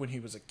book when he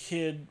was a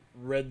kid,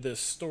 read this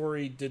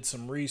story, did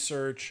some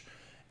research,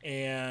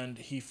 and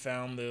he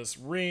found this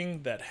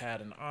ring that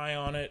had an eye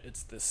on it.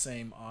 It's the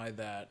same eye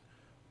that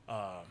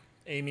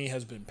Amy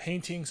has been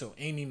painting, so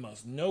Amy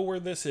must know where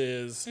this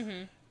is.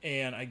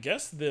 And I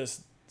guess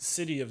this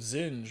city of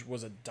Zinj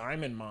was a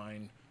diamond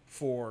mine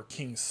for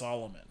King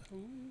Solomon.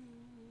 Ooh.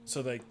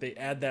 So they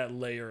add that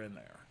layer in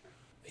there.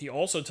 He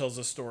also tells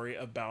a story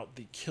about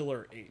the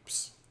killer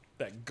apes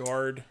that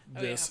guard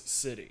this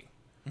city.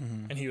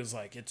 And he was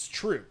like, it's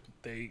true.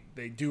 They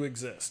do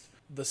exist.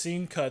 The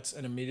scene cuts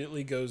and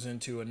immediately goes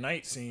into a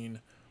night scene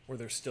where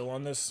they're still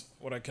on this,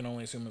 what I can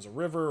only assume is a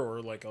river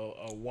or like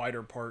a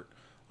wider part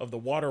of the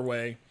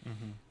waterway.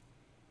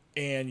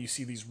 And you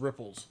see these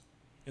ripples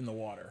in the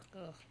water.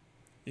 Ugh.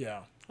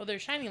 Yeah. Well, they're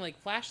shining like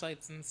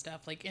flashlights and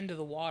stuff like into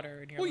the water.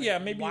 And you're yeah,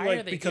 maybe why like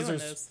are they because doing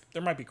this?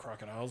 there might be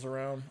crocodiles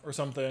around or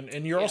something.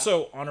 And you're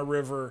also on a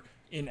river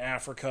in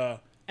Africa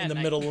in the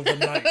middle of the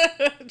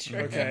night. True.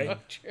 Okay.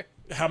 True.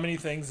 How many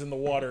things in the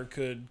water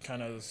could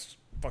kind of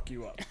fuck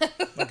you up?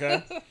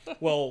 Okay.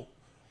 Well,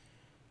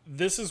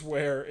 this is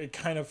where it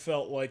kind of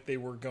felt like they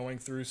were going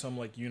through some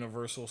like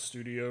Universal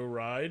Studio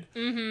ride.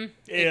 And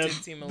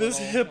this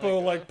hippo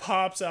like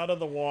pops out of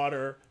the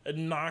water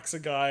and knocks a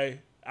guy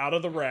out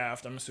of the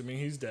raft. I'm assuming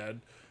he's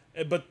dead.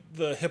 But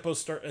the hippos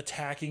start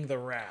attacking the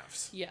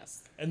rafts.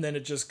 Yes. And then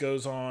it just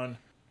goes on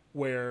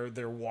where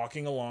they're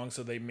walking along,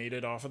 so they made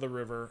it off of the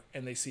river,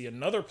 and they see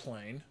another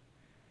plane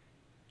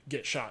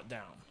get shot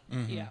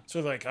down. Yeah.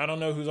 So like, I don't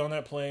know who's on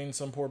that plane,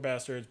 some poor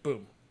bastards,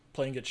 boom,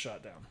 plane gets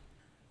shot down.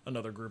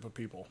 Another group of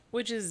people.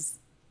 Which is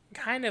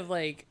kind of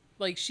like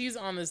she's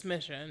on this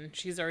mission.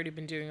 She's already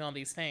been doing all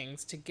these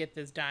things to get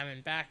this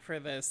diamond back for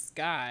this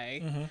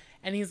guy.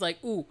 And he's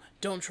like, ooh,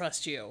 don't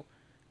trust you.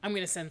 I'm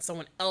going to send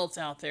someone else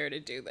out there to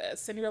do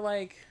this. And you're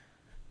like,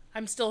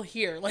 I'm still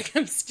here. Like,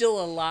 I'm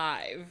still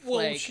alive. Well,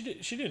 like, she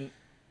didn't,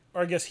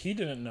 or I guess he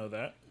didn't know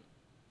that.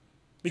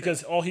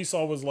 Because all he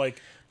saw was,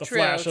 like, the true,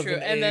 flash of true.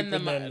 an and ape.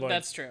 Then Like,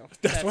 that's true.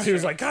 That's why he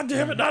was like, God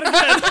damn it, not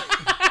again.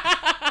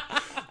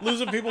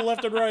 Losing people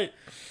left and right.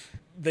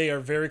 They are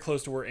very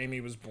close to where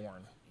Amy was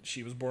born.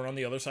 She was born on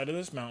the other side of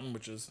this mountain,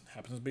 which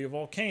happens to be a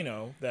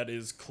volcano that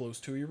is close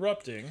to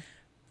erupting.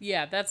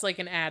 Yeah, that's like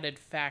an added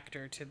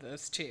factor to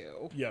this,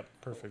 too. Yep.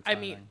 Perfect timing.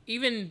 timing. I mean,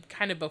 even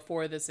kind of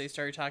before this, they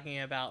started talking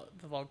about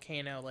the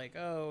volcano, like,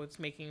 oh, it's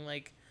making,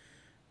 like,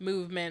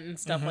 movement and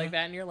stuff like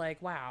that. And you're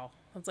like, wow.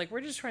 It's like,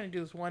 we're just trying to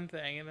do this one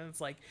thing. And then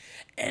it's like,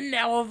 and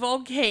now a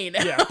volcano.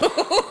 Yeah.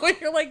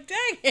 You're like,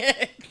 dang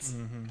it.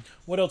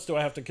 What else do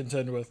I have to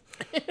contend with?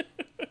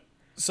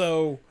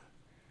 So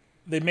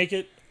they make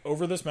it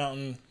over this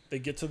mountain. They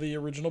get to the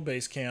original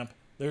base camp.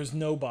 There's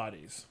no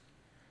bodies.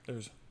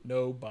 There's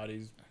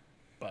nobody's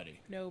body.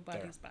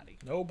 Nobody's body.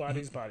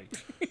 Nobody's body.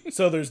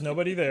 So there's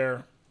nobody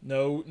there.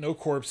 No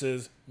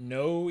corpses.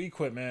 No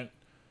equipment.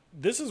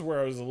 This is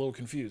where I was a little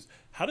confused.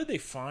 How did they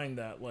find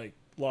that, like,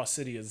 lost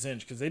city of Zinj?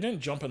 Because they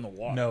didn't jump in the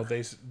water. No,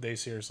 they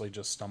seriously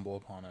just stumble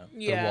upon it.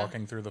 Yeah. They're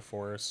walking through the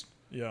forest.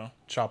 Yeah.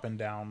 Chopping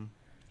down,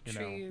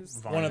 Trees.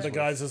 vines One of the with-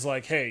 guys is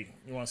like, hey,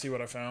 you want to see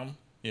what I found?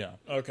 Yeah.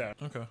 Okay.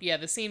 Yeah,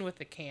 the scene with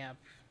the camp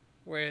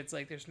where it's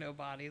like there's no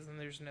bodies and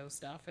there's no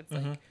stuff. It's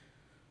like,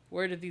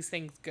 where did these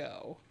things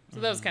go? So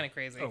that was kind of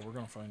crazy. Oh, we're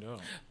going to find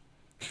out.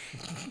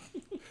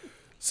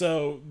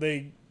 So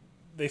they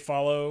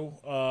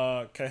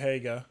follow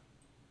Kahega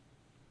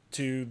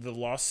to the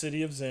lost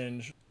city of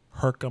Zinj.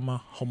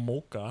 Herkama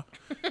Homolka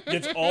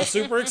gets all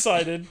super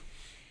excited.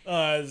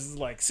 It's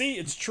like, see,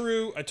 it's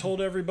true. I told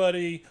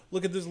everybody,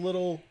 look at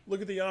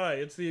the eye.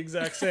 It's the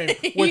exact same,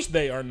 which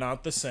they are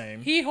not the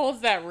same. He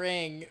holds that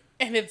ring,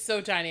 and it's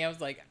so tiny. I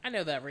was like, I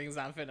know that ring's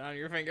not fitting on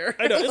your finger.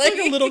 I know. It's like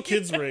a little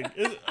kid's ring.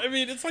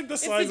 It's like the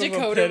size of a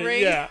Dakota penny.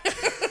 ring. Yeah.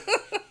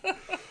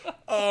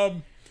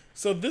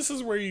 So this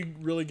is where you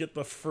really get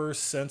the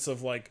first sense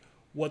of, like,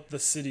 what the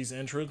city's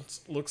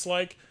entrance looks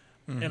like.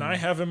 And I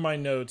have in my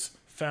notes,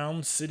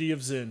 found city of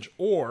Zinj,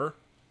 or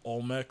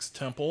Olmec's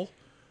Temple.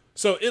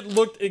 So it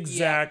looked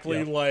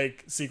exactly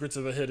like Secrets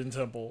of the Hidden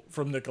Temple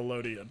from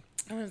Nickelodeon.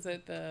 What is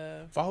it?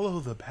 The Follow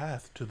the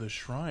path to the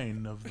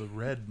shrine of the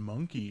red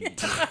monkey.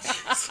 It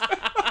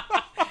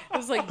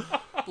was like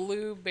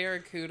blue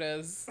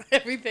barracudas.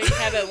 Everything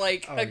had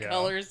a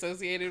color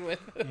associated with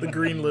it. The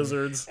green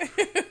lizards.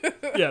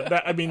 Yeah,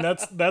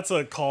 that's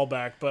a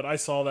callback, but I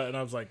saw that and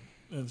I was like,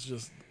 it's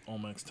just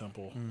Olmec's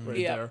Temple right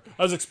there.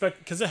 I was expecting,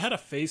 because it had a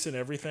face and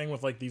everything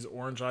with like these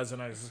orange eyes, and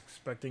I was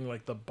expecting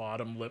like the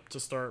bottom lip to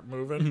start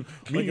moving.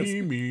 me.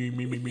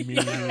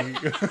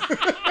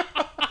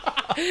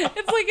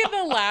 It's like in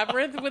the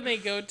labyrinth when they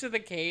go to the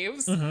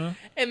caves and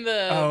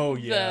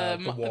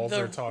the walls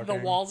are talking.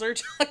 The walls are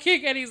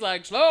talking, and he's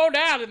like, slow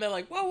down, and they're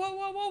like, whoa, whoa,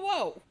 whoa, whoa,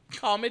 whoa,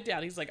 calm it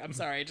down. He's like, I'm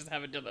sorry, I just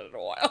haven't done it in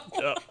a while.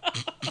 Yeah.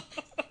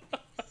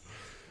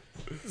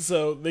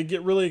 So they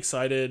get really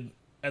excited.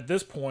 At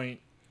this point,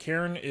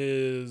 Karen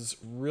is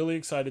really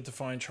excited to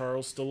find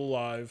Charles still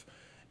alive,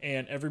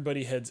 and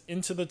everybody heads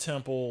into the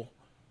temple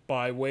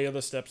by way of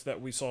the steps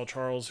that we saw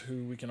Charles,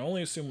 who we can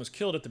only assume was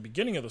killed at the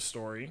beginning of the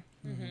story.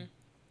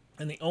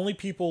 And the only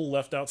people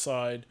left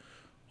outside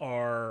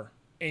are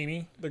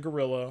Amy, the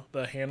gorilla,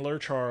 the handler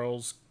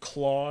Charles,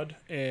 Claude,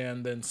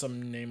 and then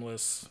some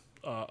nameless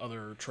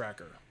other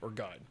tracker or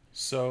guide.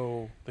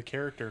 So the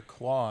character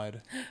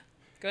Claude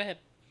Go ahead.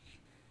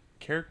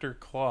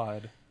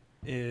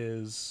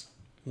 is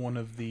one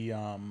of the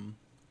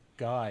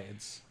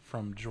guides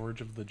from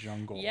George of the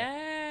Jungle.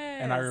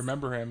 Yes. And I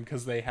remember him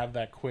because they have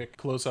that quick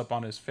close-up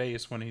on his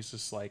face when he's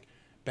just like,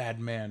 bad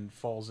man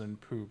falls in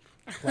poop.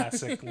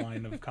 Classic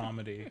line of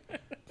comedy.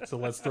 So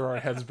let's throw our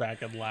heads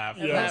back and laugh.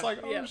 Yeah. And I was like,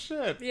 oh, Yeah.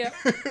 shit. Yeah.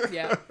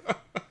 Yeah.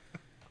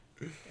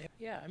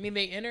 Yeah. I mean,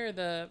 they enter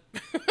the.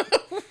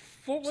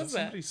 What was Is that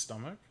that? somebody's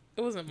stomach?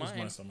 It wasn't It was my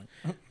mine. stomach.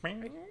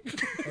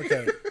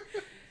 Okay.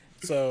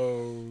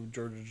 So,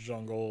 George of the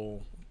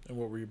Jungle, and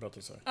what were you about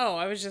to say? Oh,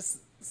 I was just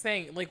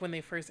saying, like, when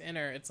they first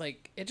enter, it's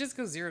like, it just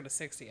goes 0 to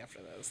 60 after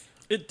those.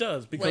 It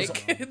does, because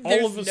Like, all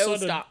there's of a no sudden...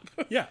 stop.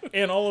 Yeah,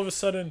 and all of a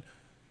sudden,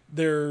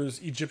 there's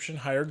Egyptian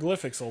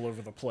hieroglyphics all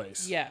over the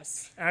place.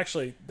 Yes.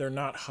 Actually, they're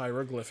not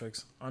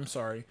hieroglyphics. I'm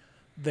sorry.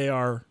 They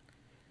are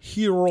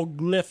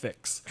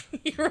hieroglyphics.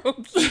 He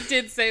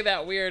did say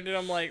that weird, and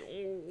I'm like,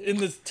 ooh. In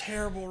this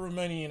terrible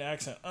Romanian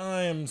accent.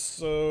 I am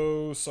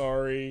so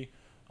sorry,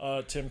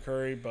 Tim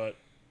Curry, but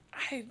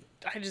I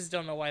just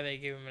don't know why they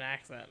gave him an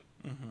accent.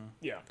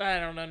 yeah. I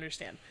don't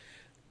understand.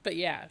 But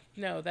yeah,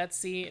 no, that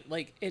scene,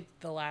 like,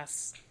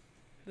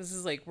 this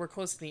is like, we're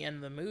close to the end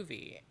of the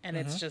movie, and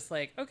it's just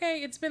like,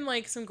 okay, it's been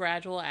like some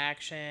gradual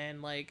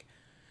action, like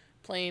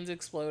planes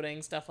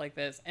exploding, stuff like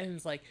this, and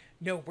it's like,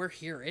 no, we're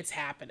here, it's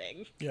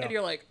happening. Yeah. And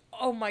you're like,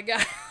 oh my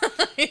god.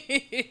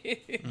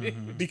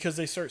 Because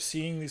they start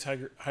seeing these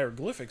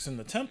hieroglyphics in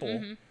the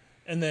temple,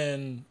 and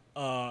then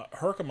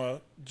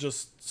Herkimer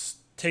just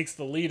takes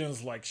the lead and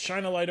is like,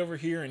 shine a light over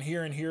here and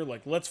here and here,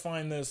 like, let's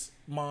find this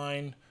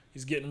mine.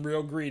 He's getting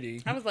real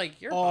greedy. I was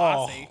like, you're Oh,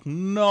 bossy.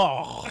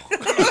 no.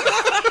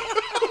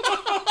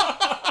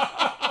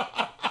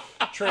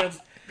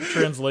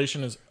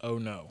 Translation is, oh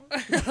no.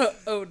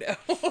 Oh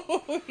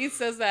no. He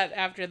says that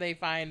after they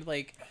find,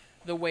 like,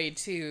 the way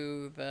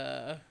to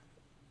the...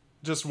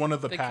 Just one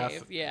of the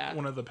cave, yeah.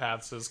 One of the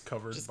paths is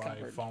covered Just by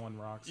covered. fallen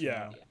rocks.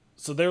 Yeah.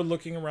 So they're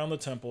looking around the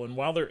temple, and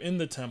while they're in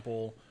the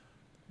temple,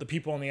 the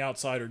people on the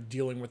outside are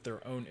dealing with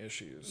their own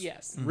issues.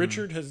 Yes.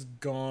 Richard has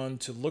gone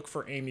to look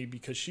for Amy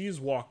because she's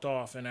walked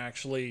off and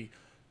actually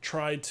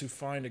tried to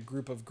find a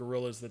group of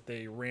gorillas that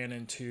they ran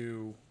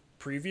into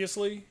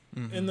previously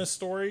in this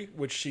story,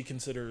 which she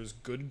considers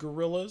good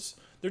gorillas.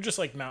 They're just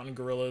like mountain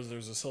gorillas.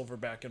 There's a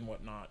silverback and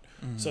whatnot.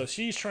 So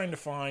she's trying to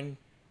find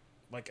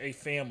like a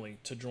family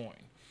to join.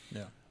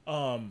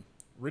 Yeah.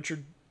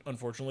 Richard,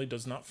 unfortunately,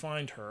 does not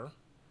find her,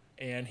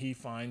 and he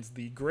finds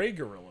the gray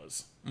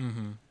gorillas.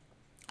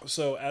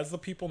 So as the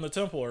people in the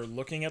temple are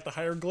looking at the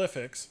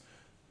hieroglyphics,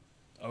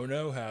 oh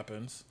no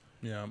happens.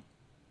 Yeah.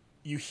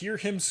 You hear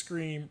him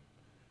scream.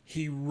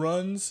 He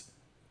runs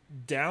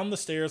down the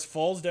stairs,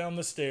 falls down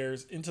the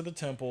stairs into the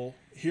temple.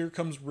 Here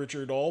comes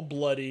Richard, all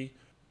bloody,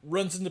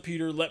 runs into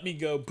Peter, let me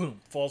go,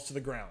 boom, falls to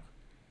the ground,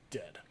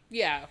 dead.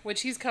 Yeah,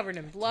 which he's covered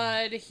in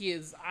blood.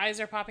 His eyes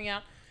are popping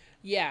out.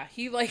 Yeah,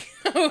 he like...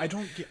 I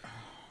don't get...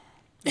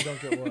 You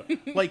don't get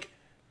what? Like,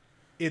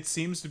 it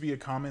seems to be a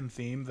common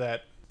theme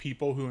that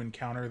people who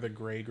encounter the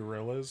gray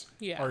gorillas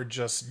Yeah. are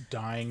just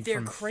dying They're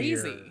from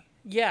crazy. fear,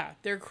 Yeah,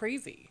 they're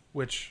crazy.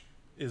 which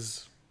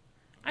is...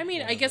 I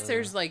mean, I guess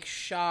there's like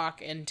shock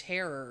and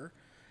terror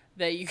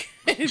that you can...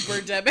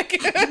 Birdemic.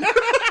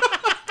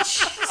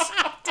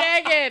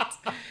 Dang it!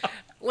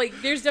 Like,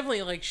 there's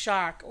definitely like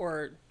shock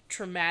or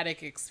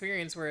traumatic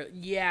experience where,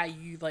 yeah,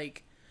 you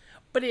like...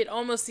 But it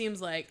almost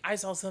seems like I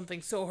saw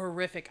something so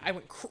horrific, I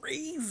went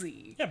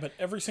crazy. Yeah, but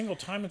every single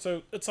time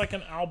it's like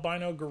an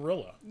albino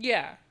gorilla.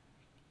 Yeah.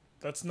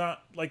 That's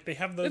not like they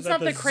have those It's at not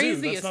the the zoo.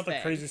 craziest That's not the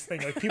thing. craziest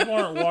thing. Like people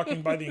aren't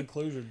walking by the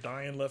enclosure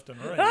dying left and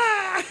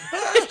right.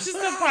 It's just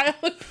a pile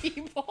of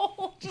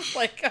people. Just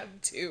like, I'm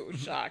too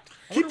shocked.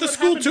 Keep the what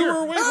school happened tour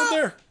here. away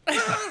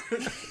from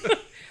there.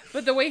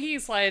 But the way he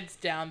slides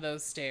down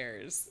those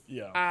stairs,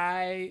 Yeah.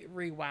 I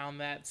rewound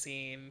that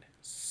scene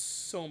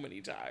so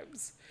many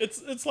times.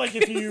 It's like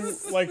if you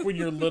like when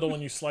you're little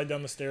and you slide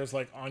down the stairs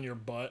like on your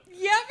butt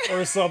Yep.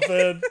 or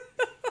something.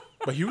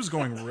 But he was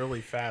going really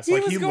fast. He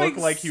Like, was he going looked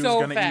like he was so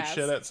going to eat fast.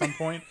 shit at some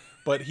point,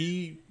 but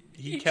he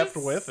kept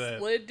just with it.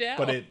 slid down.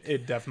 But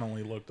it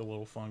definitely looked a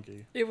little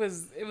funky. It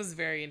was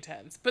very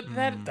intense. But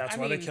that's That's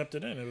why they kept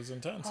it in. It was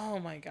intense. Oh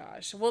my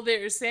gosh. Well,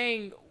 they're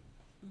saying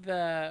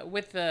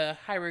with the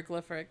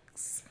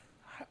hieroglyphics.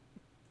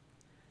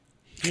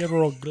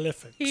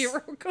 Hieroglyphics.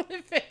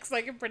 Hieroglyphics.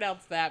 I can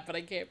pronounce that, but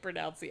I can't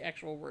pronounce the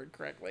actual word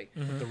correctly.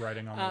 The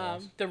writing on the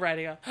walls. The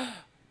writing on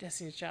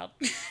Destiny's Child.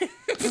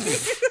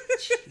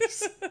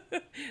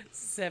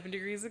 7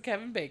 Degrees of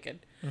Kevin Bacon.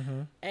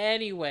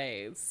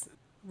 Anyways,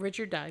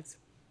 Richard dies.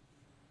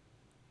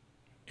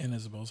 And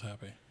Isabel's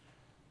happy.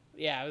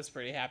 Yeah, I was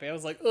pretty happy. I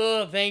was like,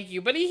 oh, thank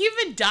you. But he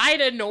even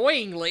died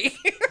annoyingly.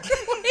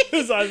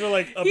 His eyes were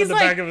like up in He's the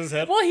like, back of his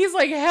head. Well, he's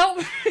like, help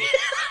me.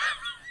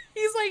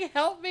 He's like,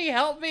 help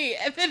me.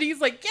 And then he's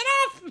like, get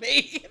off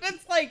me. And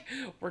it's like,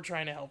 we're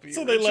trying to help you.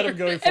 So they let him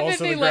go. He And falls then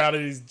to the they ground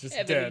and he's just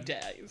and dead.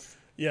 then he dies.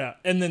 Yeah,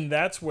 and then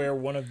that's where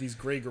one of these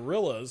gray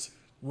gorillas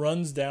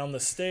runs down the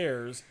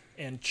stairs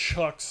and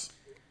chucks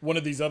one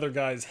of these other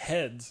guys'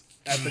 heads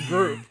at the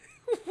group.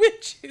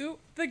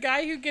 The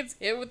guy who gets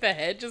hit with the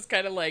head just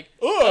kind of like,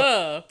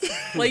 Ugh.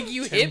 like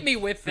you hit me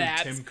with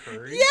that. Tim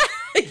Curry?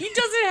 Yeah, he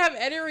doesn't have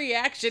any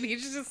reaction.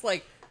 He's just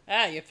like,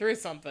 you threw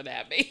something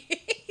at me.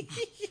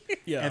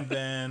 Yeah. And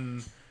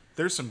then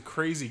there's some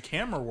crazy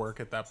camera work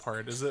at that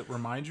part. Does it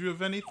remind you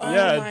of anything?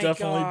 Yeah, my it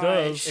definitely gosh.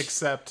 does.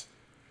 Except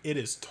it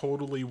is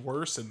totally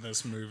worse in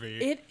this movie.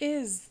 It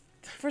is.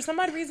 For some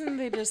odd reason,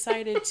 they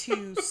decided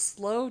to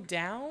slow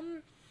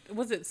down.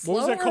 Was it slow What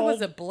was that or called?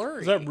 was it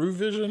blurry? Is that Rue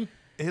Vision?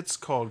 It's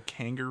called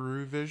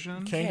Kangaroo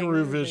Vision.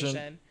 Kangaroo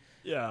Vision.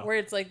 Yeah. Where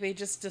it's like they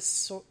just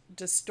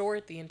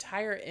distort the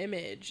entire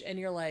image, and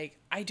you're like,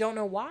 I don't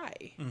know why.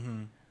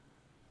 Mm-hmm.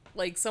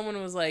 Like someone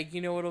was like,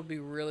 you know what'll be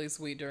really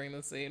sweet during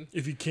the scene?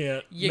 If you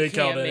can't You make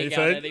can't out make anything.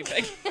 out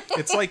anything.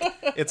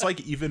 It's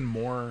like even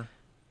more,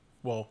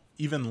 well,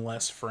 even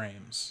less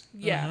frames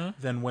Yeah.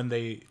 than when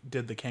they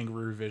did the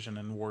Kangaroo Vision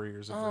and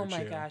Warriors of Oh Virtue.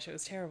 my gosh, it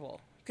was terrible.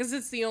 Because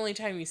it's the only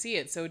time you see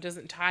it, so it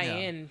doesn't tie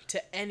in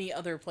to any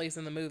other place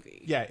in the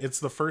movie. Yeah, it's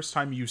the first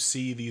time you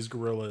see these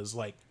gorillas,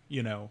 like,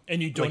 you know,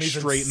 And you don't like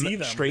even see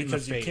them straight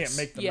because in the you face. can't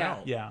make them Yeah.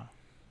 out. Yeah.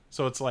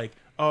 So it's like,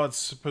 oh, it's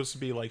supposed to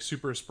be like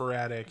super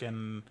sporadic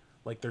and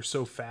like they're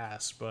so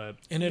fast, but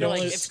And it You're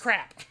only like, it's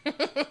crap.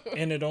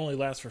 and it only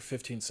lasts for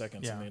 15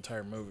 seconds Yeah. in the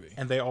entire movie.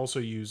 and they also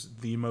use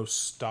the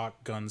most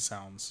stock gun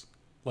sounds.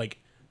 Like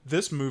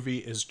this movie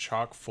is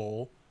chock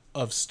full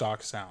of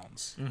stock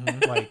sounds.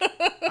 Like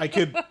I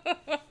could.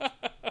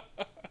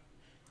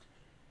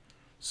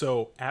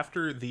 So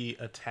after the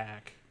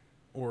attack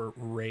or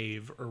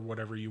rave or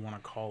whatever you want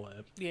to call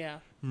it, Yeah.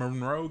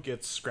 Monroe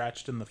gets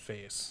scratched in the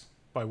face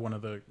by one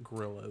of the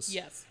gorillas.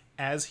 Yes.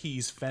 As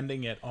he's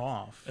fending it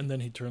off. And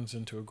then he turns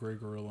into a gray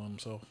gorilla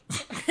himself.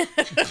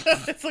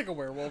 It's like a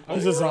werewolf.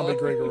 He's a zombie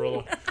gray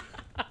gorilla.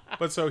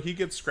 But so he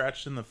gets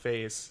scratched in the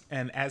face,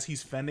 and as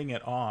he's fending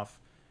it off,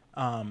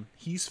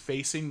 he's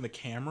facing the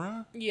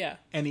camera, Yeah.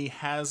 and he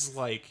has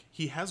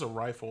a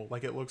rifle,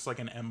 like it looks like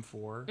an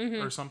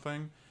M4 or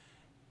something,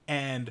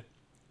 and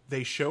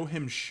they show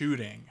him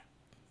shooting.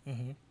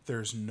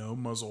 There's no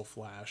muzzle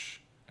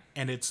flash,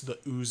 and it's the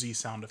Uzi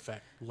sound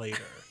effect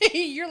later.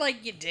 You're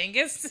like, you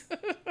dingus.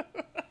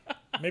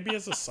 Maybe he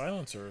has a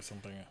silencer or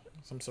something.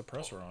 Some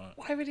suppressor on it.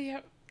 Why would he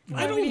have...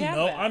 I don't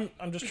know.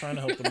 I'm just trying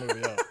to help the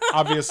movie out.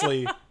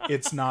 Obviously,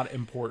 it's not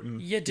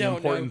important. You The don't know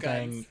important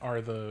guns. thing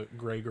are the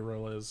gray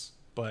gorillas,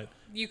 but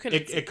You could...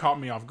 it caught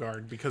me off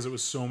guard because it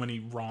was so many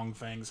wrong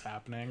things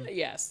happening.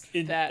 Yes.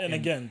 And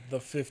again, the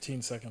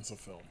 15 seconds of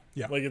film.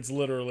 Yeah. Like it's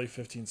literally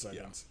 15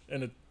 seconds.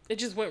 And It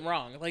just went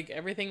wrong. Like,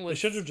 everything they was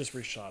should have just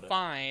reshot it.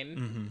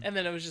 fine. And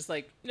then it was just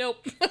like,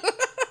 nope.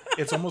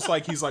 It's almost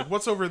like he's like,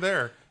 "What's over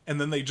there?" And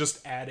then they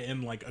just add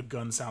in like a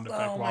gun sound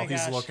effect Oh while my he's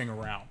gosh. looking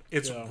around.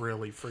 It's Yeah.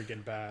 really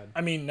freaking bad.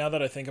 I mean, now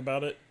that I think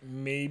about it,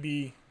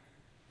 maybe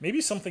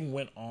something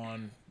went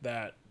on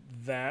that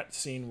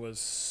scene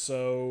was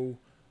so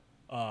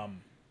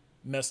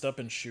messed up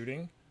in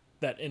shooting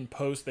that in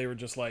post they were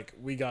just like,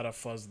 we gotta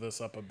fuzz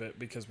this up a bit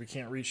because we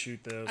can't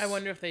reshoot this. I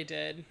wonder if they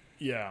did.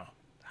 Yeah.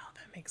 Oh,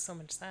 that makes so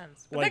much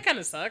sense. But Like- that kind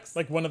of sucks.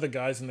 Like one of the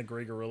guys in the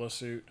gray gorilla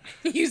suit.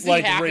 Using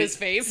like, half ra- his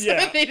face.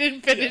 yeah. They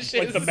didn't finish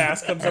Like his... the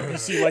mask comes up, you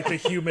see like the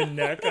human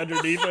neck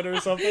underneath it or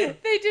something.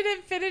 They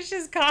didn't finish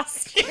his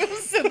costume,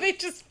 so they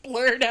just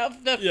blurred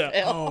out the Yeah.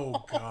 film.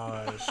 Oh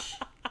gosh.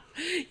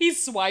 He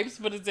swipes,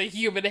 but it's a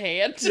human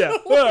hand. Yeah.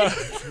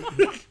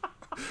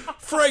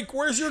 Frank,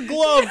 where's your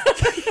glove?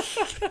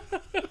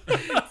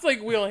 It's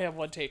like, we only have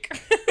one take.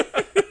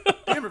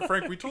 Damn it,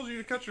 Frank! We told you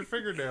to cut your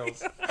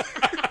fingernails.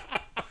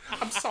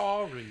 I'm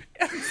sorry.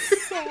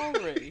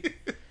 Sorry.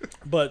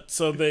 But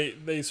so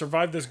they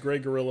survive this gray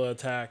gorilla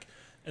attack,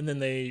 and then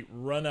they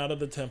run out of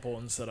the temple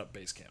and set up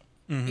base camp.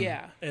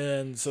 Yeah.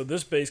 And so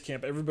this base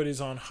camp,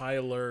 everybody's on high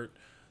alert.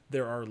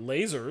 There are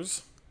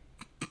lasers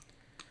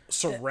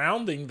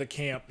surrounding the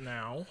camp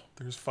now.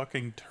 There's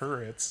fucking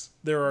turrets.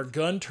 There are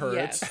gun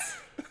turrets, Yes.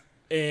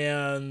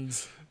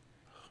 and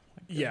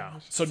yeah.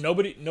 So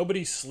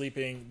nobody's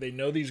sleeping. They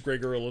know these gray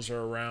gorillas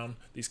are around,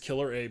 these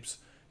killer apes,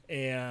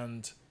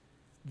 and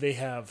they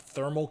have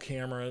thermal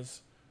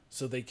cameras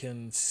so they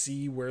can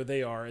see where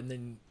they are, and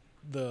then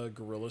the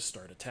gorillas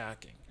start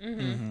attacking.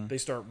 They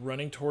start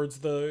running towards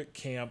the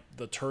camp.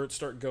 The turrets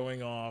start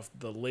going off.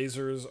 The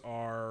lasers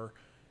are,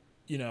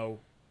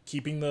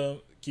 keeping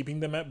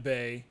them at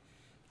bay.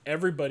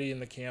 Everybody in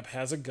the camp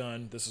has a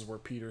gun. This is where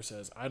Peter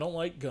says, "I don't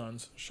like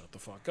guns. Shut the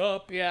fuck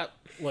up. Yeah.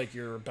 Like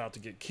you're about to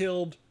get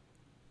killed.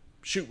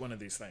 Shoot one of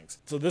these things."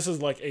 So this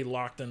is like a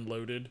locked and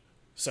loaded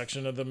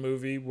section of the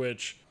movie,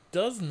 which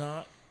does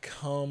not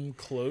come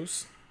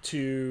close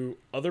to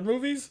other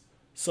movies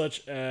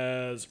such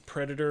as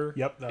Predator,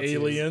 Yep, that's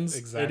Aliens,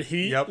 his exact- and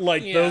Heat. yep.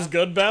 Like Yeah. those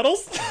gun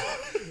battles.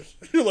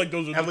 You're like,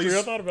 those are At the three I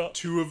least thought about.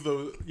 two of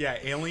those. Yeah,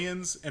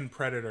 Aliens and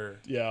Predator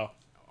Yeah.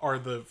 are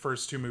the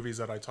first two movies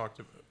that I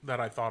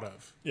thought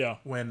of. Yeah.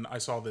 When I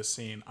saw this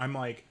scene, I'm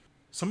like,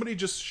 somebody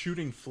just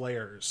shooting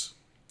flares.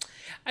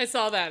 I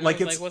saw that and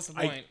Like, I was it's like, what's the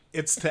point?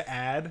 it's to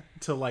add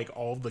to like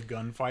all the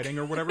gunfighting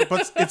or whatever,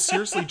 but it's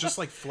seriously just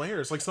like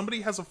flares. Like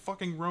somebody has a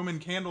fucking Roman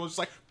candle, it's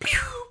like pew,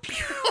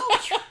 pew,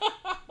 pew.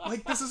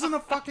 Like this isn't a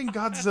fucking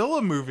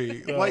Godzilla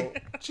movie. No.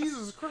 Like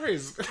Jesus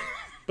Christ.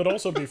 But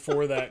also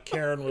before that,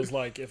 Karen was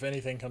like, if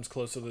anything comes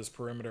close to this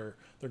perimeter,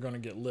 they're going to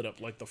get lit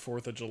up like the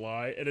 4th of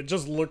July. And it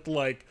just looked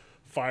like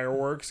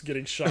fireworks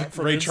getting shot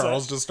from Ray inside.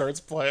 Charles just starts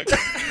playing.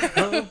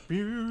 Oh,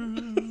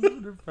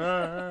 beautiful.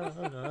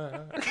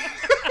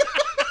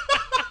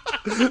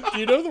 Do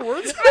you know the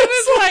words?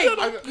 I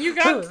was like, you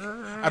got...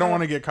 I don't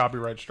want to get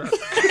copyright struck.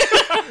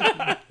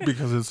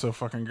 Because it's so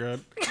fucking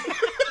good.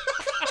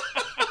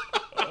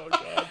 Oh,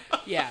 God.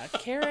 Yeah,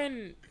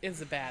 Karen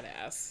is a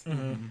badass.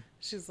 Mm-hmm.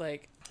 She's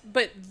like...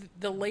 But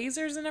the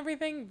lasers and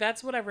everything,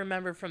 that's what I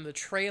remember from the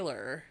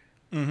trailer.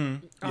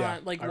 Yeah,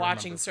 Like I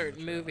watching remember from certain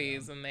the trailer,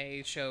 movies and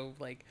they show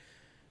like,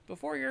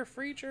 before your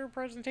feature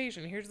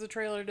presentation, here's the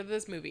trailer to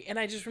this movie. And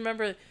I just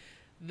remember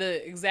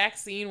the exact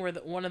scene where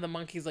one of the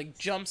monkeys like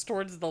jumps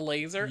towards the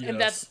laser. Yes.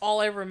 And that's all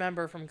I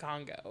remember from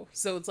Congo.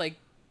 So it's like,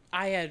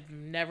 I had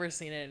never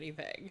seen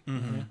anything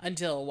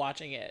until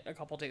watching it a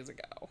couple days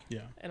ago.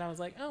 Yeah. And I was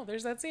like, oh,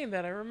 there's that scene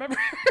that I remember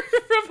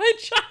from my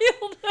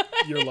childhood.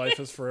 Your life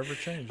has forever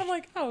changed. I'm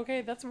like, oh,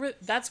 okay, that's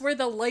where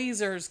the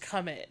lasers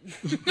come in.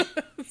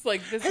 It's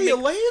like this. Hey, a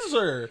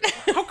laser!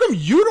 How come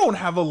you don't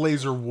have a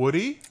laser,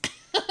 Woody?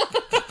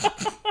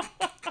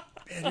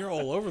 Man, you're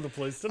all over the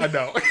place today. I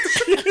know.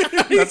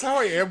 That's how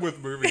I am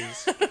with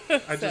movies.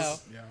 I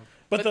just, yeah.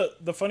 But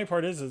the funny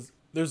part is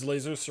there's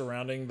lasers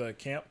surrounding the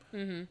camp.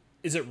 Mm-hmm.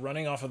 Is it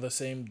running off of the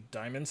same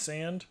diamond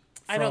sand?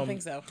 I don't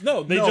think so.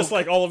 No, they No. just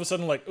like all of a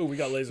sudden like, oh, we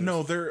got lasers.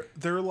 No, they're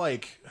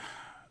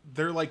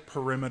like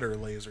perimeter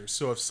lasers.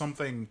 So if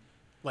something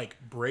like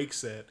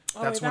breaks it,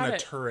 that's I when thought a it-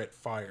 turret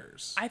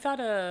fires. I thought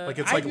Like,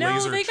 it's like no,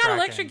 laser they got tracking.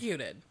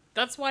 electrocuted.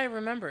 That's why I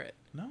remember it.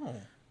 No.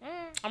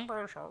 I'm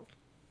pretty sure.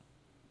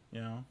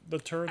 You know? The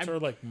turrets are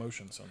like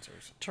motion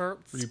sensors.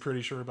 Terps. Are you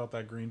pretty sure about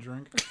that green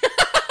drink?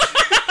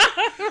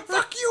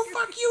 Fuck you,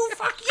 fuck you,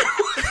 fuck you!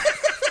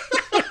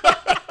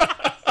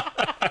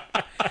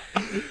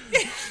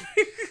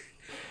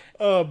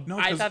 No,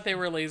 I thought they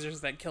were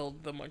lasers that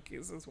killed the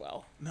monkeys as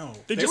well. no.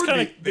 They just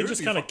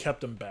kind of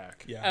kept them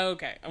back. Yeah. Oh,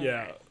 okay.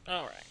 Yeah.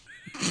 All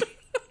right.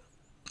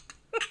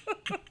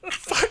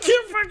 Fuck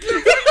you, fuck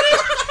you.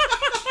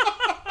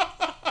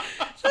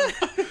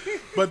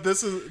 But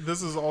this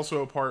is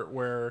also a part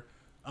where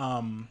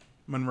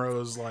Monroe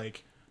is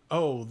like,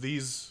 oh,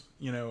 these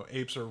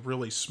apes are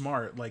really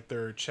smart. Like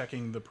they're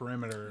checking the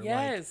perimeter, like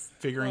Yes.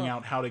 figuring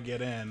out how to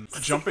get in.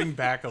 Jumping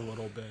back a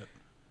little bit,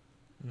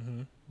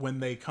 when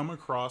they come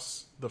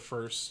across the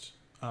first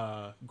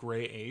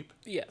gray ape,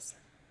 Yes.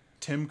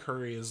 Tim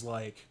Curry is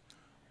like,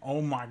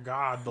 oh my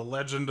god, the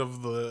legend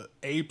of the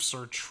apes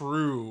are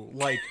true.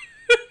 Like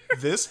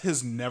this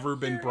has never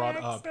been brought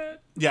up.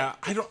 Yeah,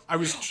 I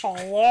was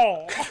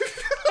Hello.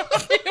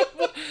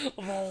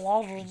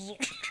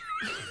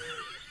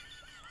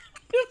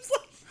 It's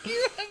like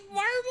you have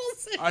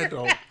marbles in I your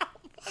don't. mouth.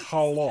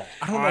 Hello.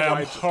 I don't know am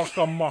why-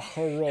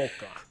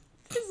 Hakamaharoka.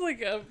 It's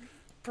like a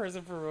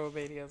person from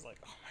Romania is like,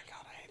 oh my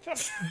god, I hate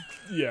that.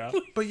 Yeah.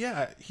 But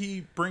yeah,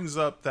 he brings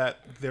up that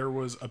there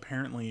was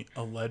apparently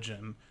a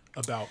legend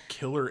about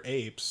killer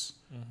apes,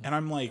 and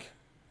I'm like,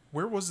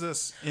 where was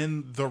this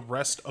in the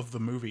rest of the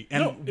movie?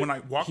 And when I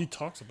walk he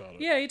talks about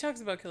it. Yeah, he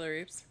talks about killer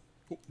apes.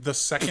 the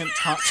second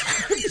time,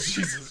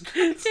 Jesus,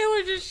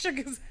 Taylor just shook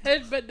his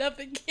head, but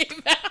nothing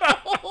came out.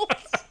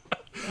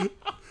 Oh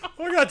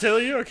my god, Taylor,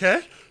 you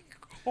okay?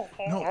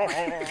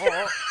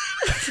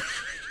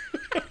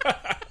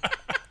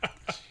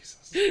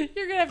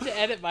 You're gonna have to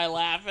edit my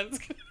laugh. It's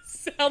gonna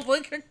sound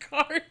like a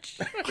car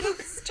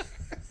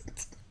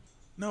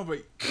no, but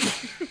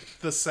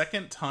the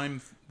second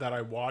time that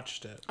I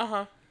watched it,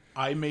 Uh-huh.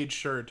 I made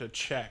sure to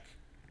check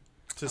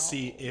to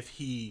see if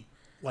he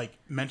like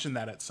mentioned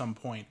that at some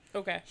point.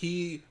 Okay.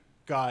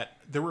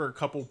 There were a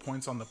couple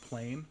points on the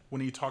plane when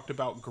he talked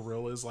about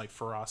gorillas, like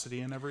ferocity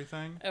and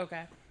everything.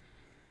 Okay.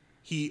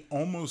 He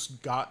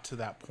almost got to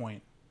that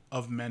point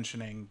of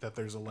mentioning that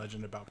there's a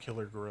legend about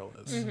killer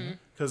gorillas.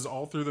 Because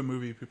all through the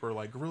movie, people are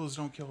like, gorillas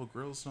don't kill,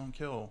 gorillas don't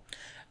kill.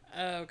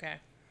 Okay.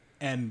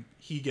 And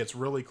he gets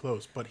really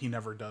close, but he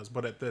never does.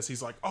 But at this,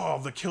 he's like,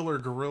 oh, the killer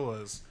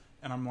gorillas.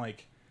 And I'm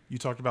like, you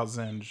talked about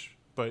Zinj,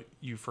 but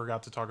you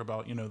forgot to talk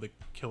about, the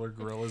killer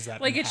gorillas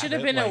that Like it should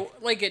have been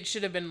inhabit, it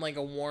should have been like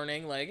a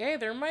warning, like, hey,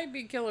 there might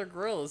be killer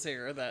gorillas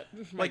here that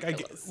might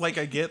kill us.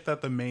 I get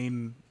that the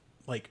main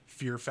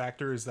fear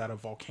factor is that a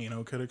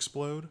volcano could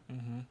explode,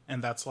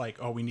 and that's like,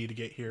 oh, we need to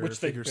get here, Which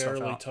they figure stuff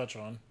barely out. touch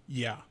on.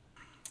 Yeah,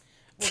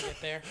 We'll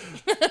get there.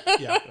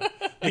 yeah.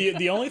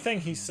 The only thing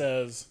he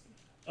says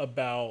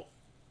about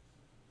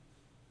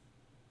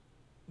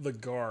the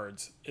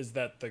guards is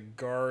that the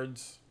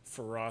guards'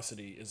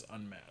 ferocity is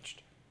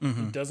unmatched. He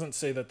doesn't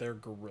say that they're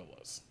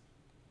gorillas.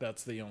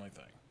 That's the only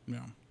thing.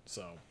 Yeah.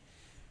 So,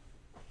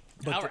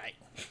 All right.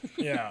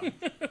 yeah.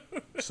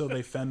 So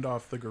they fend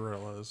off the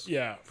gorillas.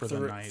 Yeah, For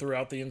the night.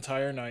 throughout the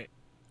entire night.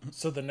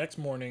 So the next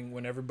morning,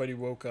 when everybody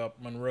woke up,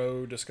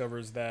 Monroe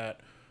discovers that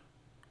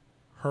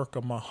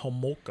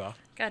Herkimer-Homolka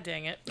God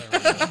dang it.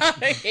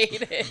 I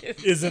hate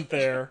it. isn't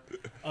there,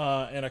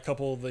 and a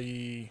couple of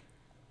the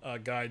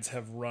guides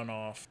have run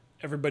off.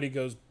 Everybody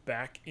goes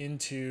back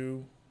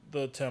into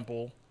the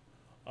temple,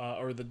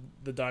 or the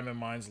diamond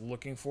mines,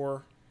 looking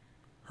for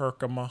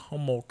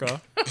Herkimer-Homolka.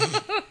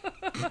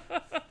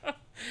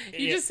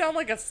 You just sound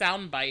like a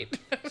soundbite.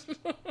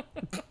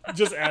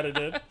 Just added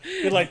it.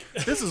 You're like,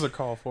 This is a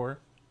call for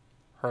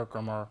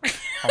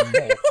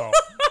Herkimer-Homolka.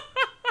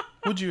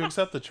 Would you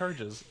accept the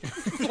charges?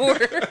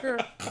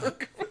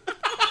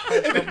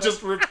 it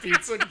just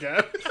repeats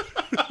again.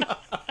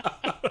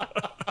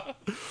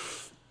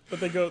 But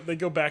they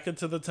go back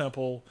into the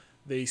temple.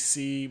 They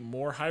see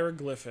more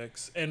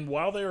hieroglyphics, and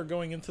while they are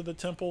going into the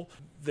temple,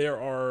 there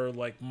are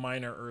like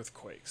minor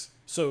earthquakes.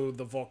 So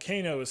the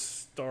volcano is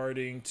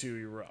starting to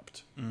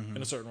erupt in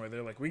a certain way.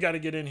 They're like, we got to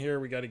get in here,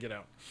 we got to get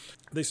out.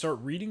 They start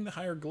reading the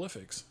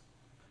hieroglyphics.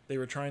 They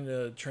were trying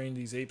to train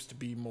these apes to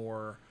be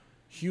more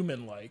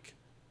human-like,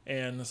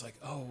 and it's like,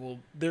 oh well,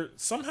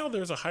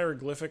 there's a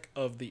hieroglyphic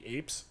of the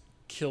apes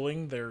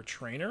killing their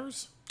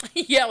trainers.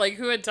 Yeah, like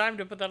who had time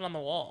to put that on the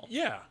wall?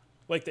 Yeah.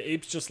 Like the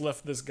apes just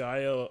left this guy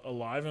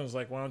alive and was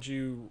like, why don't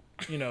you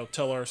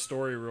tell our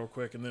story real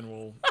quick and then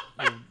we'll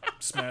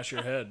smash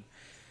your head.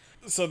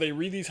 So they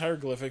read these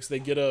hieroglyphics. They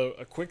get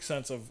a quick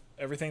sense of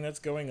everything that's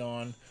going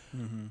on.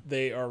 Mm-hmm.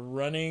 They are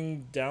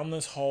running down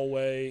this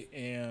hallway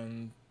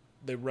and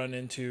they run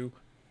into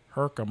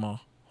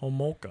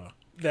Herkimer-Homolka.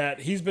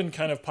 That he's been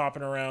kind of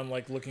popping around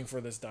like looking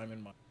for this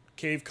diamond mine.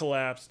 Cave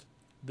collapsed.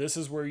 This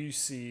is where you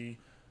see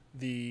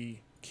the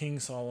King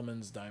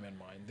Solomon's diamond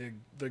mine.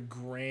 The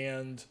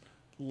grand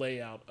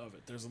layout of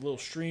it. There's a little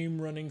stream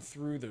running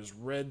through. There's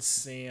red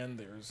sand.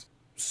 There's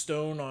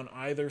stone on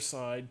either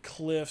side,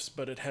 cliffs,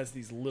 but it has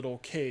these little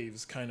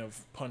caves kind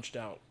of punched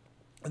out.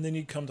 And then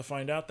you come to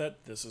find out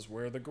that this is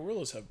where the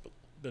gorillas have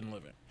been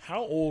living.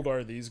 How old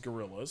are these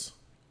gorillas?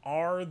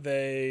 Are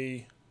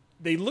they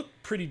look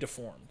pretty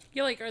deformed.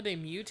 Yeah, like, are they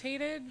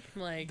mutated?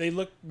 Like, They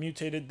look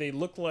mutated. They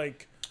look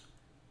like...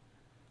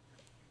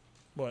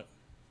 What?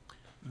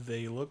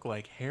 They look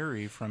like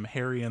Harry from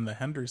Harry and the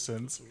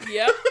Hendersons.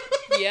 Yep.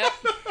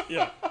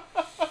 Yeah.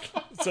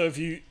 So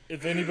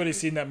if anybody's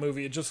seen that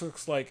movie, it just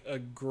looks like a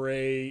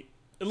gray...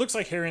 It looks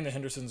like Harry and the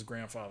Hendersons'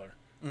 grandfather.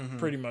 Mm-hmm.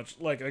 Pretty much.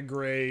 Like a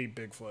gray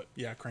Bigfoot.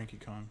 Yeah, Cranky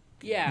Kong.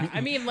 Yeah,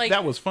 I mean, like...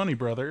 That was funny,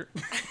 brother.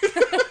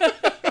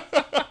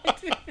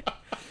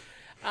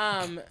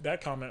 That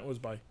comment was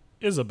by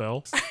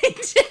Isabel. I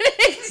didn't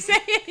say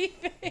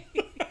anything.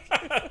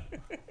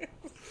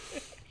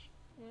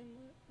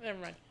 Never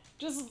mind.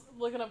 Just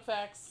looking up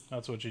facts.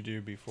 That's what you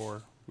do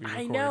before we record.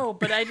 I know,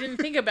 but I didn't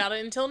think about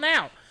it until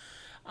now.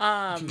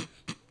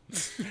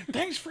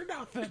 Thanks for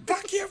nothing.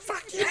 Fuck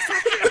you.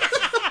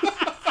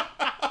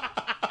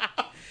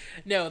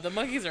 No, the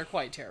monkeys are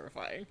quite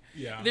terrifying.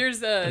 Yeah. They're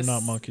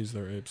not monkeys,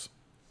 they're apes.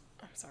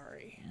 I'm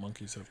sorry.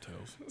 Monkeys have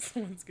tails.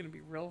 Someone's going to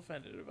be real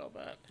offended about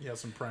that. Yeah,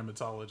 some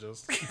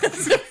primatologists.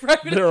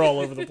 They're all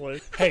over the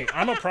place. Hey,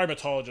 I'm a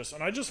primatologist,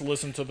 and I just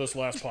listened to this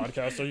last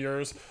podcast of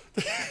yours.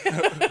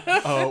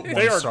 Oh,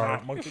 They are star.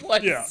 not monkeys.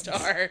 One Yeah.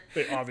 star.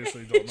 They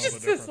obviously don't know the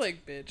Just difference. this,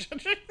 like, bitch.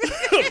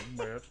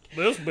 Bitch.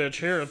 This bitch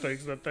here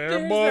thinks that they're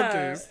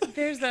monkeys.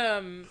 There's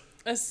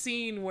a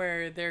scene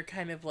where they're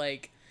kind of,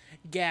 like,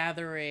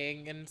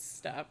 gathering and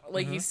stuff.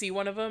 Like, you see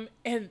one of them,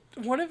 and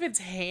one of its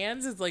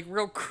hands is, like,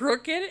 real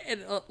crooked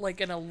and, like,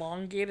 an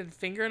elongated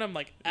finger, and I'm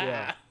like,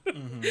 ah. Yeah.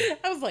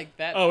 I was like,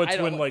 that. Oh, it's I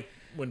don't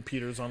when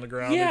Peter's on the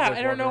ground. Yeah, he's, like,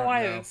 I don't know walking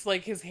why. around. It's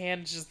like his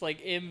hand's just like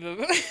in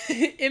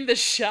the in the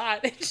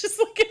shot. It's just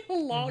like an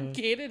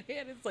elongated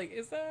hand. It's like,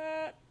 is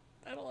that?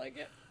 I don't like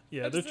it.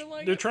 Yeah, I just didn't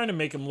like they're it. trying to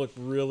make him look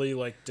really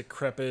like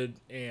decrepit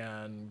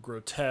and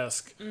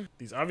grotesque. Mm.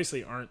 These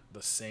obviously aren't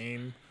the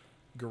same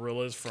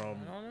gorillas from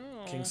I don't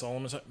know. King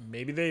Solomon's.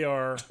 Maybe they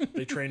are.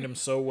 They trained them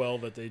so well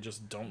that they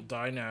just don't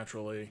die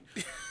naturally.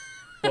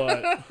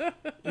 But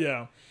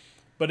yeah.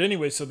 But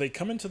anyway, so they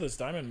come into this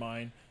diamond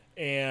mine,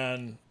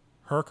 and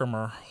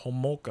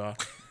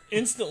Herkimer-Homolka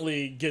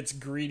instantly gets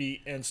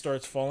greedy and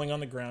starts falling on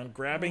the ground,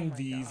 grabbing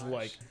these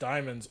like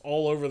diamonds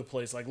all over the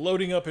place, like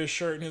loading up his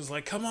shirt, and is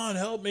like, "Come on,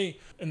 help me!"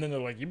 And then they're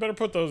like, "You better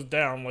put those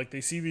down." Like they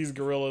see these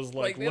gorillas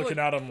like they looking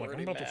look at him, like, "I'm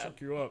pretty about to bad.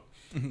 fuck you up."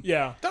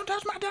 Yeah. Don't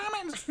touch my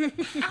diamonds.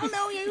 I don't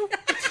know you.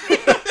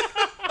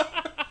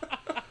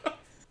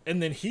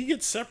 And then he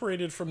gets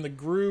separated from the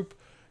group,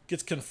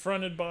 gets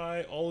confronted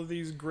by all of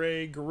these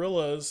gray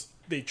gorillas.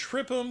 They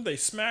trip him, they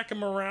smack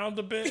him around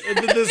a bit, and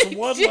then this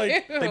one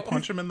like, They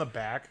punch him in the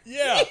back.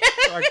 yeah.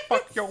 Like,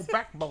 fuck your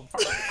backbone.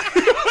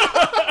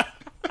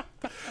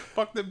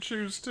 Fuck them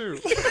shoes, too.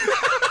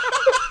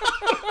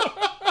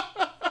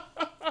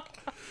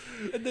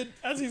 And then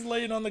as he's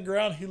laying on the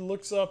ground, he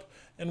looks up,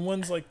 and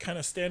one's like kind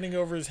of standing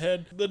over his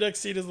head. The next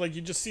scene is like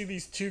you just see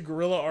these two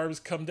gorilla arms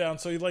come down,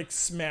 so he like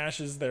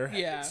smashes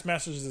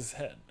smashes his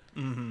head.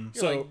 You're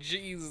So like,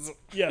 Jesus.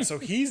 yeah, so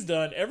he's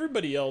done.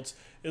 Everybody else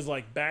is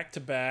like back to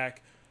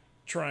back,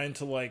 trying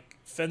to like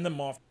fend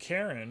them off.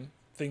 Karen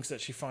thinks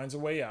that she finds a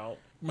way out.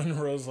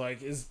 Monroe's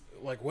like,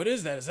 what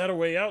is that? Is that a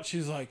way out?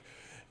 She's like,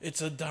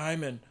 it's a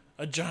diamond,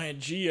 a giant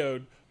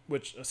geode,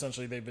 which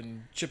essentially they've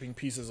been chipping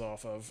pieces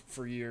off of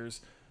for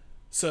years.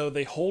 So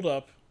they hold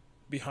up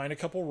behind a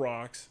couple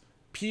rocks.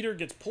 Peter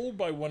gets pulled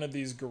by one of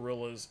these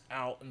gorillas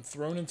out and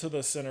thrown into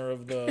the center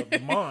of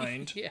the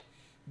mine. Yeah.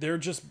 They're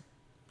just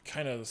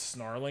kind of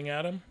snarling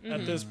at him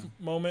at this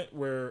moment,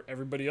 where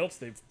everybody else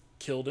they've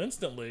killed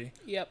instantly.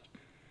 Yep.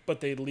 But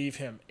they leave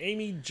him.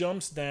 Amy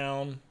jumps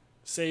down,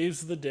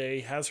 saves the day,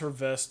 has her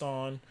vest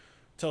on,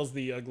 tells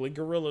the ugly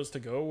gorillas to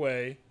go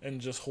away,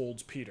 and just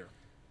holds Peter.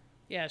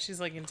 Yeah, she's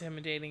like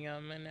intimidating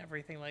him and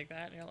everything like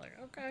that. And you're like,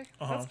 okay,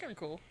 that's kind of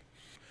cool.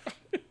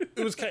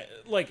 It was kind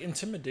of, like,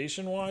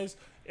 intimidation-wise,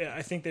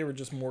 I think they were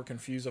just more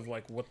confused of,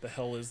 like, what the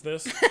hell is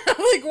this?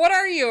 Like, what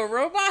are you, a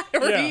robot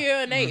or Yeah. are you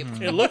an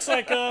ape? It looks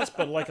like us,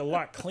 but, like, a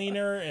lot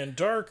cleaner and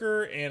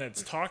darker, and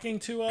it's talking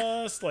to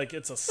us. Like,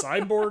 it's a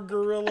cyborg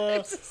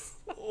gorilla.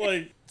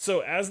 Like, so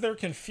as they're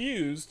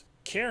confused,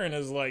 Karen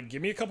is like,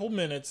 give me a couple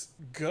minutes,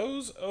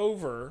 goes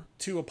over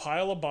to a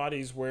pile of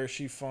bodies where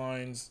she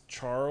finds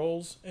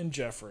Charles and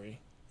Jeffrey.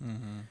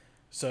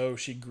 So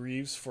she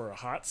grieves for a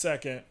hot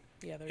second.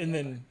 Yeah, and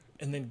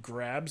then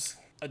grabs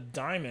a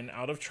diamond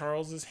out of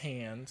Charles's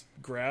hand,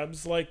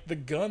 grabs like the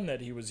gun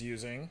that he was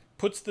using,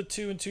 puts the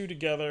 2 and 2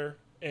 together,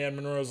 and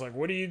Monroe's like,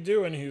 what are you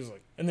doing? He's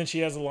like, and then she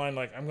has a line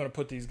like, I'm going to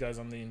put these guys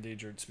on the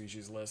endangered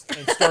species list,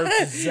 and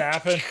starts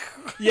zapping.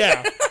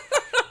 Yeah.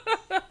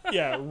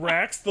 Yeah,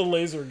 racks the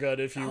laser gun,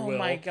 if you will. Oh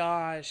my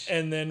gosh.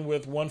 And then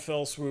with one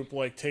fell swoop,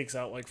 like, takes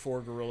out like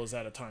 4 gorillas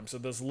at a time. So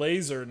this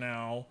laser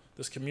now,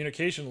 this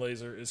communication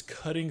laser, is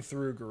cutting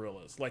through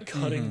gorillas, like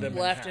cutting them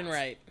left in and half.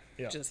 right.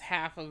 Yeah. Just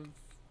half of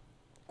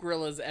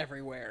gorillas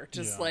everywhere.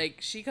 Just Yeah. like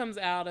she comes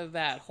out of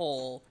that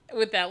hole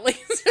with that laser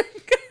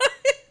gun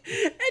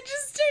and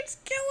just starts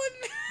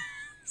killing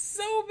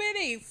so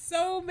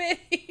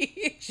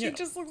many. She Yeah.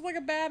 just looks like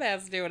a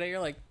badass doing it. You're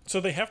like, So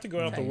they have to go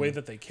out the way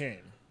that they came.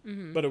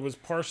 But it was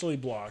partially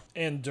blocked.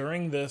 And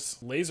during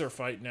this laser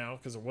fight now,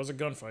 because it was a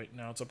gunfight,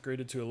 now it's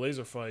upgraded to a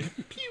laser fight,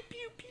 pew,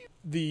 pew, pew,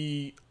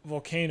 the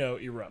volcano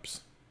erupts.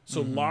 So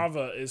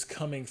lava is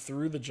coming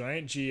through the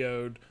giant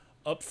geode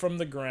up from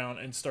the ground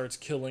and starts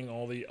killing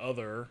all the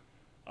other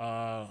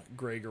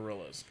gray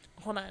gorillas.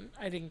 hold on,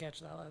 I didn't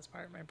catch that last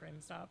part. My brain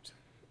stopped.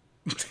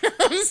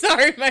 I'm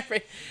sorry, my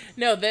brain.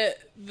 No,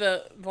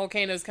 the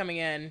volcano's coming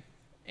in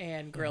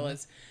and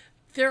gorillas.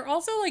 They're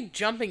also like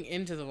jumping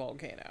into the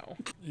volcano.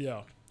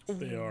 Yeah,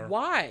 they are.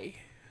 Why?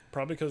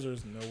 Probably because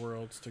there's nowhere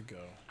else to go.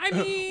 I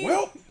mean,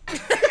 Well,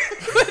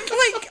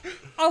 like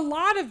a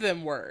lot of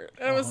them were.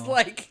 I was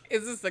like,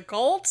 is this a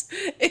cult?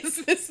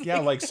 Is this Yeah,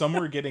 like some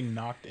were getting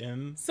knocked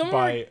in Some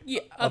by were- yeah,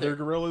 other other-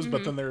 gorillas,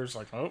 but then there's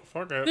like, oh,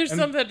 fuck it. There's And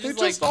some that they just,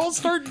 just like- all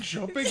start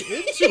jumping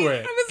into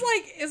it. I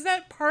was like, is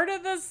that part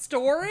of the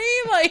story?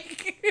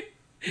 Like,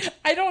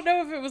 I don't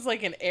know if it was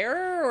like an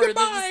error or they're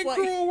Bye, just like,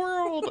 cruel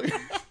world.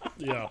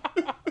 yeah.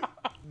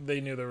 They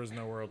knew there was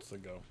nowhere else to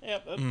go. yeah,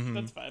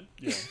 that's fine.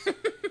 Yeah.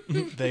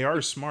 They are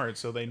smart,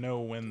 so they know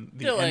when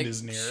the They're end like,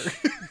 is near.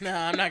 No,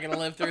 I'm not gonna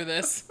live through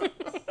this.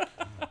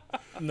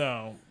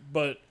 No,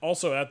 but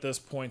also at this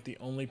point, the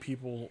only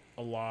people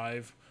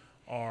alive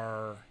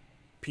are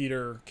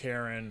Peter,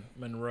 Karen,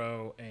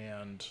 Monroe,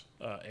 and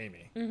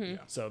Amy. Yeah.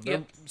 So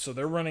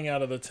they're running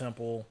out of the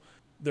temple.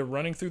 They're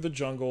running through the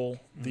jungle.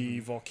 The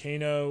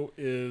volcano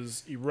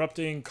is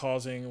erupting,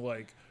 causing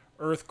like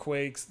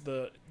earthquakes.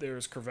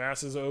 There's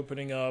crevasses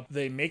opening up.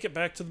 They make it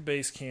back to the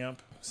base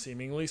camp,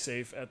 seemingly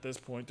safe at this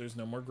point. There's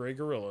no more gray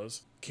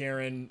gorillas.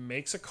 Karen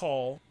makes a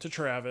call to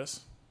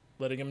Travis,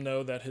 letting him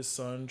know that his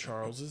son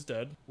Charles is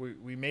dead.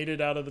 We made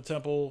it out of the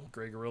temple.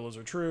 Gray gorillas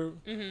are true.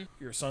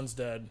 Your son's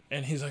dead.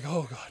 And he's like,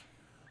 oh God.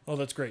 Oh,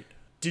 that's great.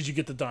 Did you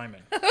get the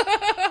diamond?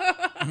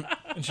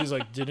 And she's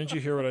like, didn't you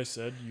hear what I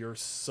said? Your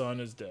son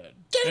is dead.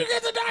 Did you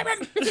get the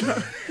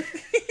diamond?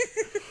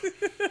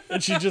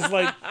 And she just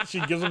like, she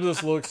gives him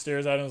this look,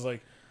 stares at him, and is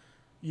like,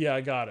 yeah,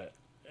 I got it.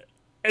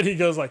 And he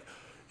goes like,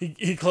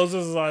 he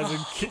closes his eyes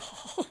and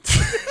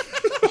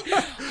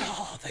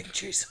Oh, thank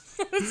Jesus.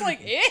 It's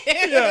like,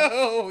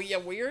 ew, you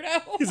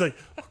weirdo. he's like,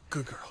 oh,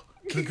 good girl,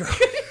 good girl.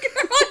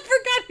 I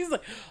forgot. He's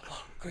like,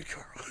 oh, good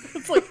girl.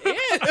 It's like,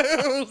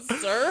 ew,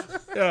 sir.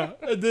 Yeah,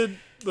 and then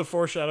the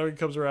foreshadowing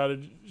comes around,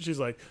 and she's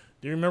like,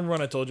 do you remember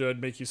when I told you I'd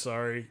make you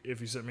sorry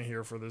if you sent me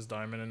here for this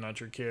diamond and not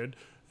your kid?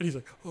 And he's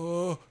like,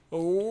 oh,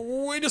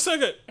 wait a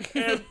second.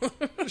 And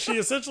she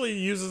essentially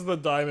uses the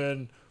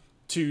diamond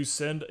to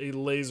send a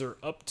laser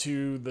up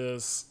to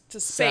this To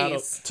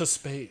space. to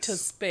space. To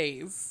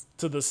space.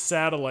 To the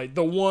satellite,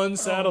 the one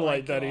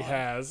satellite that he God.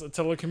 has, a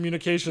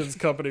telecommunications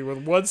company with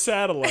one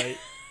satellite.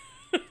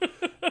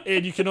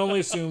 And you can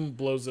only assume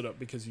blows it up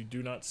because you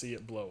do not see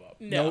it blow up.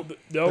 No.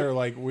 They're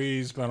like,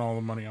 we spent all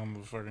the money on the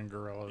fucking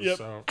gorillas, Yep.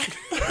 so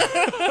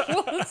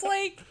Well, it's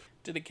like,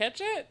 did it catch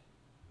it?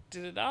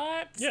 Did it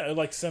not? Yeah, it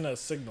like sent a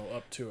signal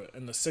up to it,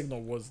 and the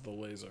signal was the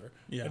laser.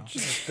 Yeah.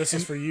 This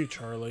is for you,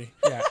 Charlie.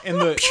 Yeah, and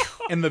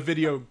the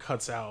video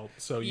cuts out,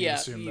 so you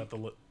assume that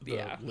the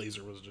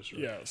laser was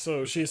destroyed. Yeah,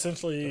 so she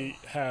essentially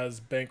has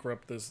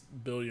bankrupt this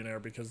billionaire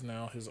because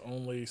now his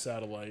only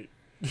satellite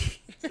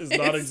is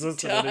not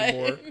existent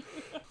anymore.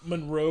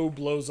 Monroe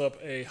blows up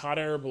a hot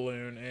air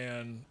balloon,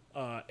 and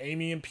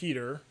Amy and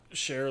Peter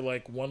share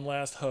like one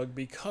last hug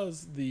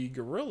because the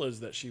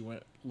gorillas that she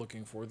went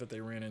looking for that they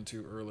ran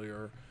into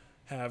earlier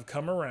have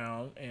come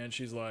around, and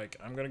she's like,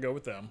 I'm gonna go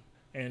with them.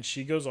 And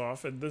she goes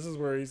off, and this is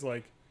where he's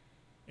like,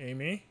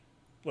 Amy,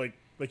 like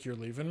you're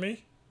leaving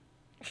me?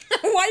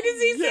 Why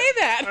does he say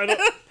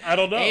that? I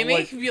don't know.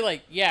 Amy could be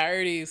like, yeah, I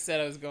already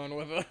said I was going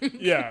with him.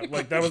 Yeah,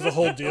 like that was the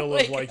whole deal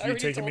Like, of like I you already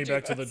taking me told you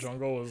back to the this.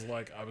 jungle was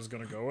like I was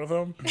gonna go with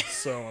him,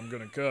 so I'm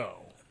gonna go.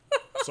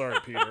 Sorry,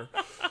 Peter.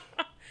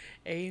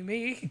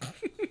 Amy.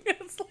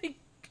 It's like,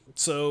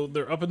 So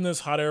they're up in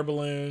this hot air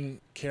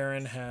balloon.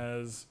 Karen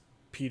has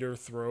Peter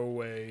throw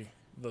away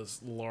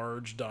this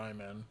large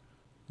diamond.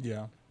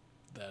 Yeah.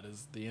 That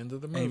is the end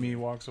of the movie. Amy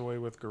walks away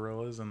with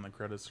gorillas, and the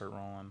credits start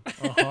rolling.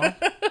 Uh-huh.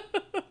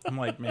 I'm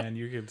like, man,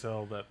 you could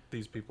tell that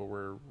these people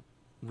were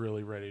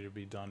really ready to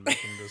be done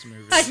making this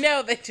movie. I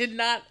know, they did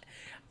not.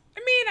 I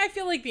mean, I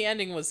feel like the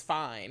ending was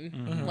fine.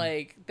 Mm-hmm.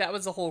 Like, that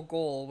was the whole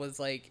goal, was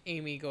like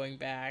Amy going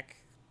back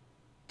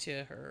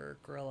to her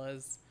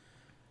gorillas.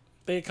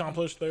 They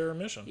accomplished their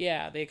mission.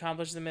 Yeah, they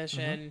accomplished the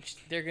mission. Mm-hmm.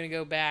 They're going to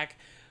go back.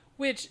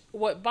 Which,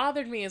 what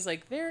bothered me is,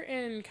 like, they're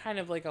in kind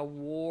of like a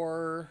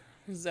war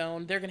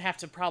zone. They're going to have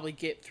to probably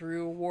get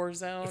through a war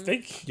zone. If they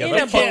In a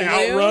can't balloon?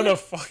 outrun a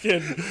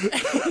fucking...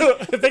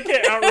 if they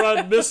can't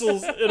outrun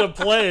missiles in a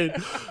plane,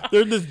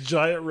 they're in this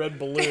giant red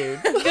balloon.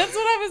 That's what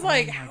I was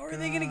like, how are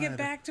they going to get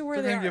back to where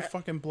They're they gonna are? get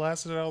fucking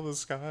blasted out of the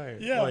sky.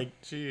 Yeah.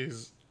 Like,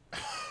 jeez.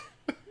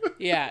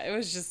 Yeah, it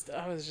was just,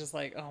 I was just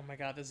like, oh my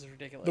god, this is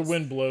ridiculous. The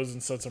wind blows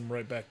and sets them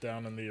right back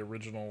down in the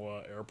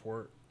original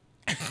airport.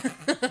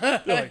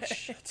 They're like,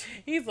 shit.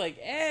 He's like,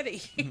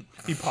 Eddie.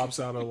 He pops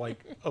out of like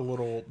a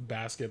little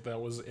basket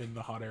that was in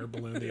the hot air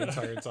balloon the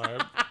entire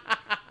time.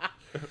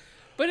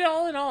 But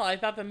all in all, I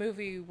thought the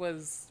movie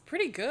was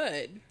pretty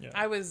good. Yeah.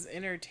 I was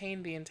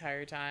entertained the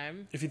entire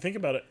time. If you think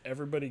about it,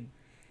 everybody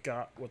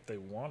got what they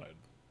wanted.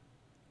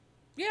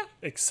 Yeah.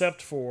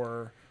 Except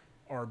for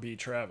R.B.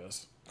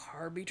 Travis.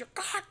 Harbinger.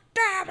 God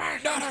damn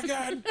it! Not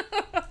again!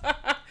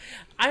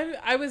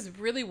 I was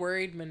really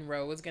worried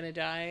Monroe was gonna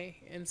die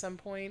in some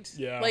point.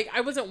 Yeah. Like,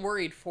 I wasn't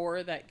worried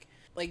for that.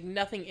 Like,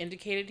 nothing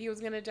indicated he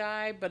was gonna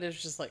die, but it's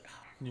just like,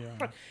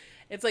 Yeah.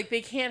 it's like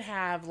they can't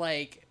have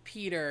like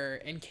Peter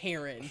and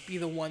Karen be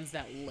the ones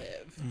that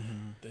live.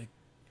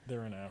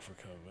 They're in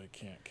Africa. They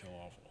can't kill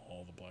off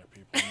all the black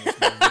people in this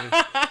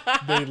movie.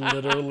 They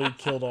literally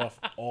killed off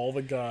all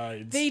the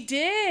guides. They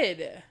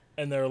did.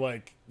 And they're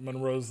like,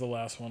 Monroe's the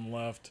last one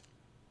left.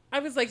 I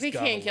was like, they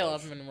gotta can't kill live.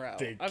 off Monroe.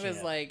 They I was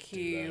can't like, do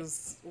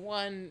he's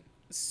one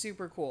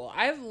super cool.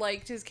 I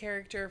liked his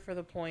character for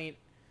the point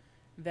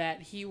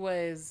that he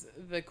was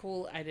the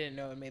cool. I didn't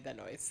know it made that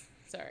noise.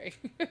 Sorry.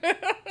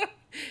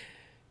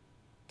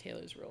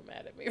 Taylor's real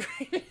mad at me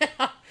right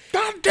now.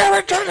 God damn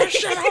it, turn this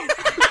shit off!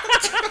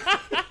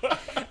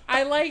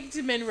 I liked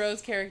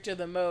Monroe's character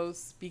the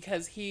most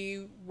because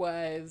he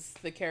was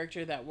the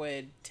character that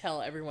would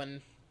tell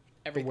everyone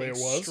everything way it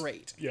was?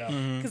 straight. Yeah.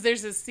 Because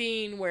there's a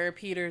scene where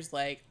Peter's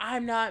like,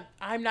 I'm not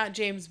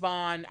James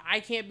Bond.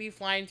 I can't be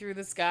flying through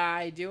the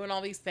sky doing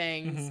all these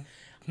things.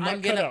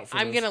 Not cut out for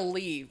I'm this. gonna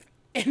leave.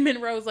 And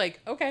Monroe's like,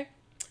 okay.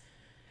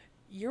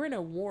 You're in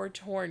a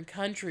war-torn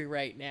country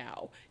right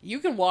now. You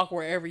can walk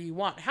wherever you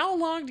want. How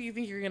long do you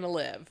think you're gonna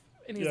live?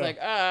 And he's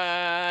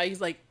Yeah.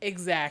 like,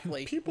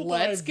 exactly. People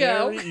Let's die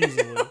go. very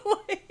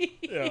easily.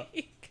 Yeah.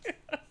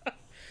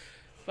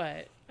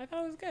 But I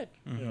thought it was good.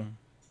 Yeah.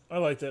 I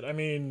liked it. I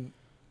mean,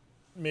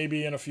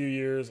 maybe in a few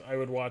years I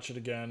would watch it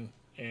again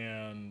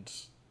and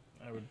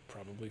I would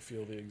probably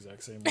feel the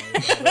exact same way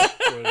about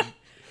it. When,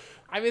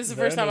 I mean, it's the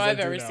Then first time as I I've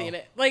do ever now. seen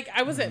it. Like,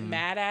 I wasn't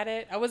mad at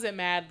it. I wasn't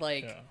mad,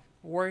 like, Yeah.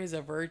 Warriors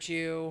of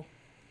Virtue.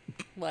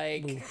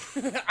 Like,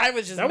 I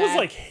was just that mad. was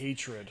like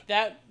hatred.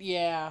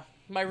 Yeah.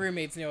 My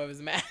roommates knew I was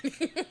mad.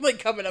 Like,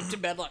 coming up to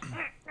bed, like,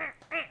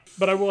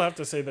 But I will have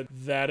to say that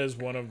that is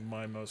one of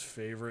my most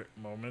favorite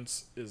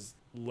moments is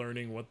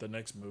learning what the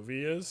next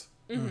movie is.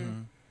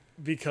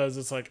 Because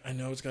it's like, I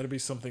know it's got to be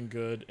something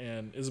good.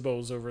 And Isabel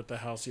was over at the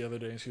house the other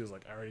day and she was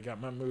like, I already got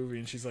my movie.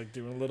 And she's like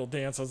doing a little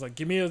dance. I was like,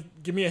 give me a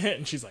hint.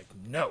 And she's like,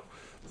 no.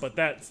 But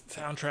that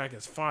soundtrack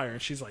is fire.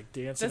 And she's like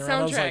the dancing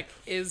around. soundtrack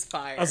is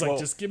fire. I was like, Well-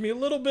 just give me a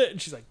little bit.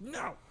 And she's like,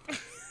 no.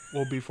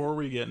 Well, before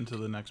we get into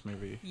the next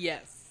movie,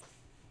 yes.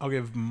 I'll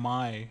give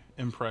my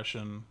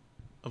impression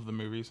of the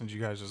movie since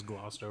you guys just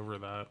glossed over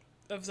that.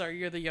 I'm sorry,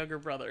 you're the younger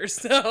brother,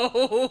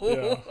 so.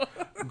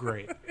 Yeah.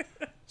 Great.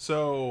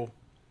 So,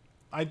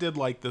 I did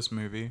like this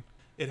movie.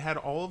 It had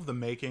all of the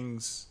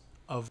makings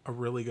of a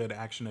really good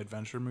action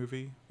adventure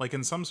movie. Like,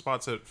 in some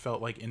spots, it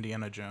felt like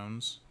Indiana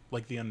Jones,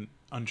 like the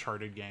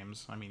Uncharted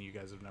games. I mean, you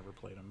guys have never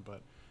played them,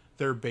 but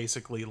they're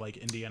basically like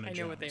Indiana I Jones.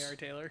 know what they are,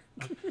 Taylor.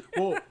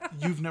 Well,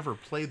 you've never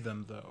played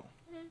them though.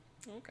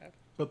 Okay.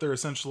 But they're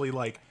essentially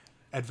like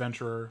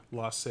Adventurer,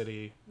 Lost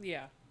City,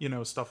 Yeah.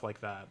 Stuff like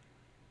that.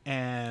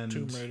 And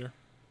Tomb Raider.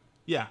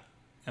 Yeah,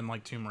 and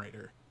like Tomb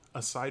Raider.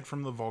 Aside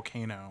from the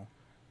volcano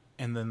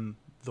and then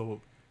the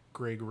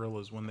gray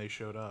gorillas when they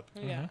showed up,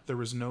 Yeah. there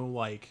was no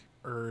like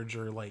urge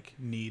or like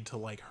need to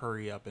like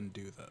hurry up and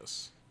do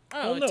this.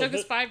 Oh, Well, no, it took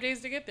us 5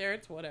 days to get there.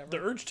 It's whatever. The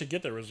urge to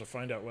get there was to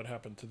find out what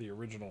happened to the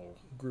original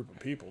group of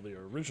people, the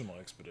original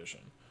expedition.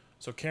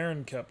 So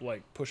Karen kept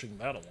like pushing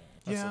that along.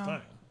 That's the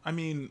thing. I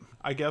mean,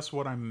 I guess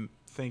what I'm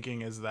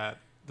thinking is that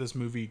this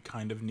movie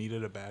kind of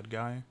needed a bad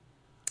guy.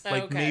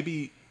 Like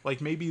okay.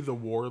 maybe the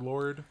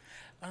warlord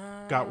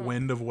got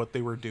wind of what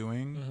they were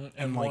doing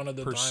and like wanted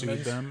the pursued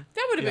diamonds. them.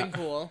 That would have been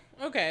cool.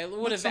 Okay, it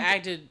would have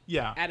added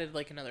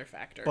like another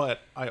factor. But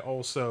I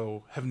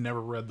also have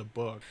never read the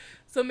book.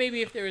 So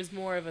maybe if there was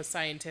more of a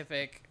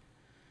scientific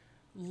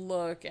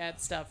look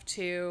at stuff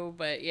too,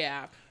 but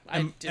yeah,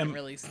 I didn't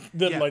really.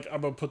 Then like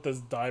I'm gonna put this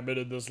diamond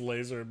in this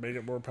laser and make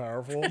it more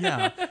powerful.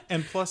 Yeah,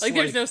 and plus like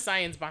there's no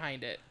science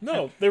behind it.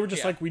 No, they were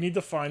just like, we need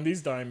to find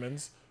these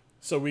diamonds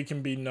so we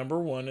can be number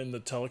one in the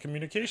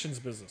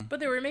telecommunications business. But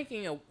they were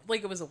making it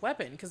was a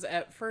weapon because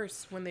at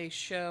first when they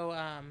show,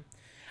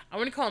 I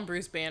want to call him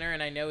Bruce Banner,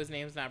 and I know his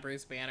name's not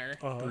Bruce Banner.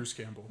 Bruce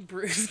Campbell.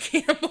 Bruce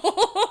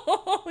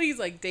Campbell. He's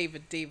like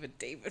David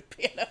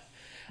Banner.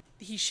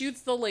 He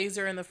shoots the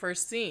laser in the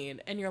first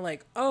scene, and you're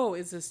like, oh,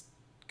 is this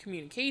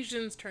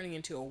communications turning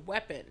into a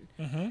weapon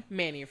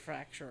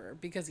manufacturer?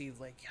 Because he's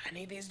like, I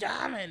need these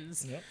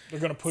diamonds. Yep. They're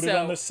gonna put it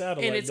on the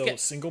satellite. They'll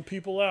single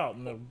people out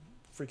and they'll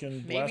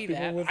freaking blast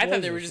people with lasers. I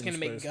thought they were just gonna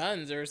make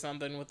guns or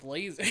something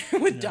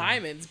with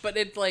diamonds, but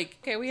it's like,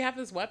 okay, we have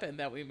this weapon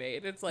that we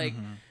made. It's like,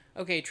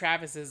 okay,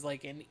 Travis is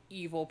like an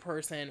evil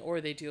person,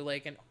 or they do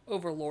like an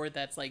overlord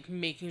that's like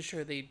making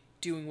sure they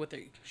doing what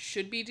they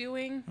should be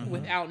doing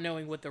without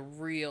knowing what the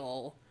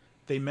real.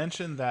 They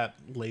mentioned that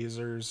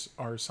lasers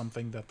are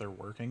something that they're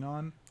working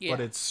on, but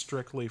it's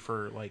strictly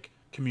for like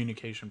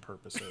communication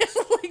purposes.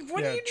 Like,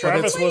 what are you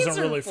Travis doing wasn't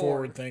laser really for?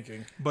 forward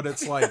thinking. But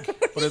it's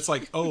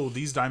like, oh,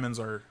 these diamonds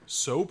are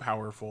so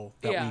powerful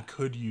that we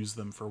could use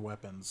them for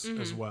weapons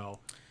as well.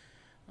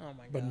 Oh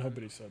my god! But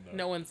nobody said that.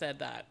 No one said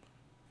that.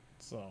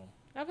 So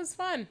That was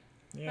fun.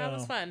 yeah, That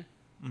was fun.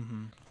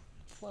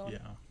 Yeah.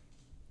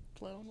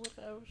 Flowing with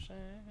the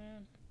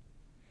ocean.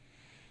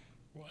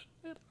 What?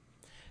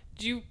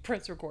 Did you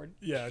press record?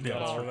 Yeah, I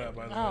got us for that,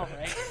 by the All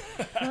way.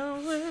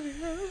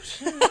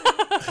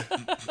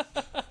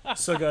 right.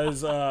 So,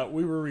 guys,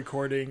 we were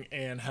recording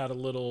and had a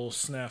little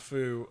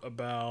snafu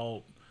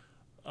about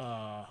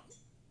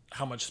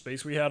how much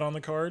space we had on the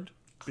card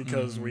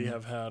because we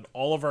have had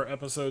all of our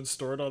episodes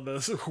stored on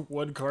this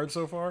one card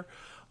so far.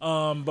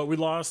 But we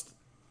lost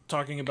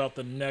talking about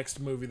the next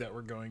movie that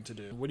we're going to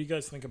do. What do you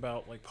guys think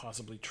about like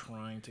possibly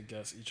trying to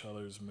guess each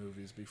other's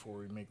movies before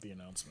we make the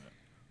announcement,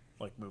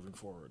 like moving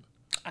forward?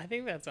 I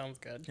think that sounds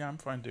good. Yeah, I'm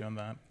fine doing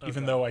that.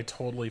 Even though I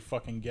totally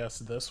fucking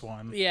guessed this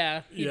one.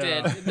 Yeah, you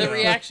Yeah. did. The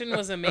reaction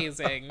was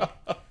amazing.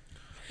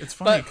 It's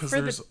funny But because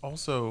for there's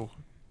also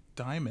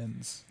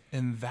diamonds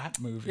in that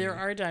movie. There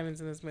are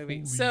diamonds in this movie.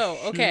 Holy So,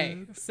 okay.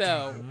 shit.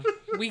 So,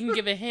 we can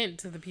give a hint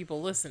to the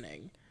people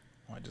listening.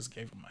 Well, I just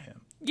gave him a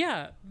hint.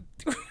 Yeah.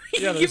 We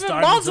Yeah, can there's give them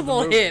diamonds in the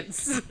multiple movie.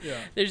 hints. Yeah.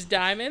 There's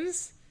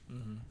diamonds.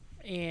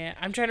 And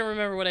I'm trying to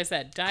remember what I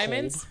said.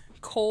 Diamonds,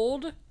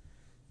 cold,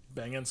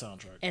 Bangin'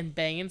 soundtrack. and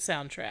banging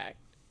soundtrack.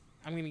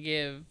 I'm going to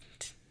give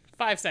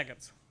 5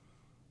 seconds.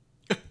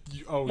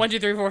 Oh, 1, 2,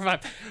 3, 4,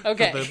 5.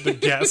 Okay. the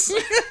guess.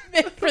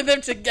 For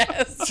them to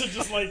guess. To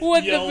just like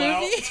What, the yell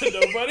out movie? to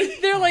nobody.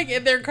 They're like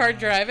in their car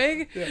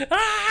driving.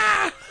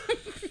 Ah!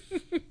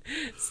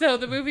 So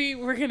the movie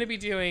we're going to be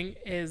doing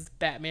is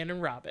Batman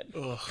and Robin.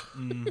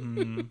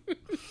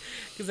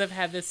 Because I've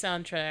had this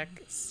soundtrack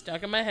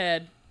stuck in my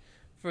head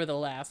for the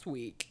last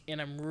week. And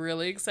I'm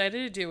really excited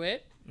to do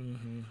it.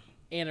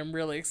 And I'm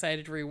really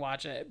excited to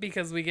rewatch it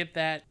because we get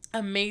that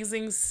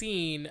amazing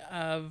scene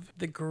of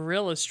the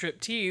gorilla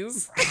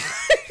striptease.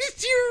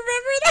 Do you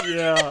remember that?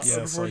 Yeah.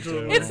 Yes, I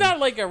do. It's not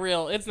like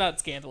it's not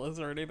scandalous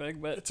or anything,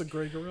 but It's a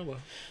gray gorilla.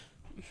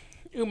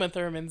 Uma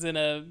Thurman's in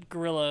a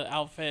gorilla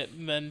outfit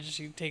and then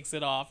she takes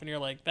it off and you're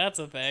like, that's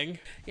a thing.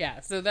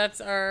 Yeah, so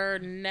that's our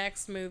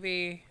next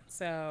movie.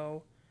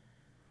 So,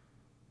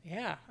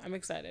 yeah, I'm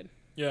excited.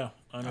 Yeah,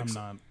 I'm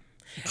not.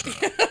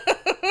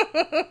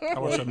 I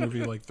watched that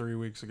movie like 3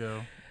 weeks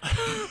ago.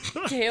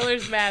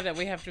 Taylor's mad that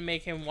we have to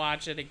make him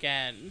watch it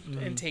again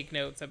and take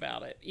notes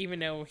about it, even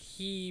though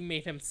he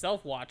made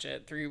himself watch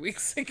it 3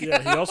 weeks ago.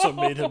 Yeah, he also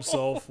made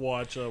himself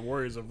watch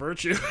Warriors of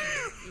Virtue.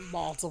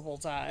 multiple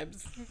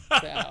times.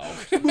 So,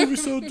 The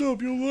movie's so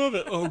dope, you'll love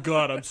it. Oh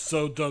god, I'm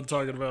so done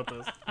talking about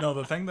this. No,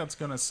 the thing that's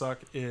gonna suck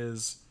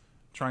is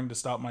trying to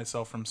stop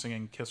myself from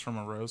singing "Kiss from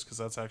a Rose" because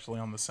that's actually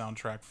on the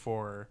soundtrack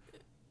for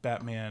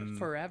Batman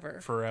Forever.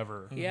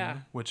 Forever. Yeah.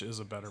 Which is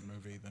a better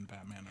movie than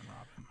Batman and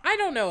Robin. I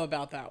don't know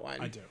about that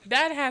one. I do.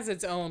 That has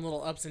its own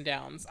little ups and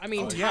downs. I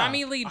mean, yeah.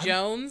 Tommy Lee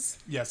Jones.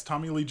 Yes,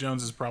 Tommy Lee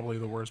Jones is probably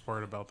the worst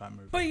part about that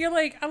movie. But you're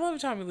like, I love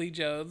Tommy Lee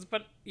Jones,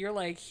 but you're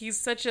like, he's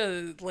such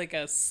a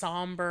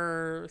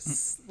somber,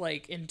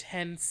 like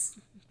intense,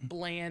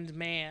 bland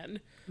man,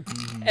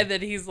 and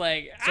then he's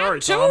like, Sorry, I'm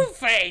Tom.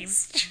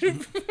 two-faced.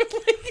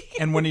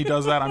 And when he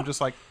does that, I'm just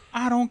like,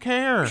 I don't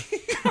care.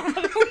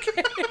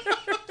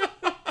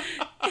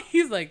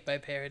 He's like, my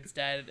parents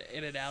died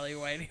in an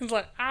alleyway, and he's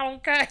like, I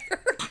don't care.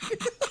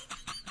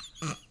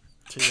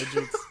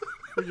 Tangents.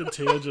 Freaking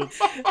tangents.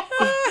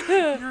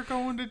 You're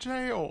going to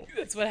jail.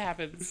 That's what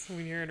happens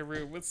when you're in a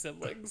room with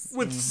siblings.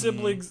 With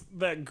siblings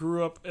that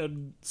grew up,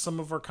 and some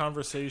of our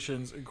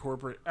conversations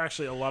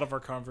actually a lot of our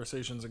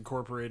conversations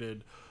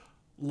incorporated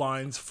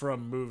lines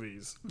from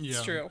movies. Yeah.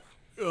 It's true.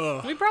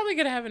 Ugh. We probably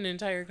could have an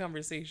entire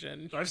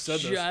conversation I've said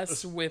this.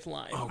 just with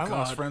lines. Oh, I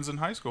lost God. friends in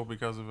high school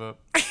because of it.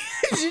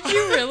 Did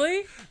you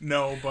really?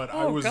 No, but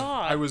Oh,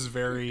 God. I was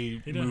very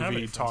didn't have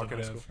any movie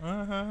friends in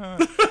high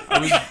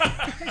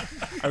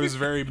talkative. I was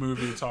very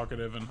movie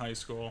talkative in high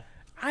school.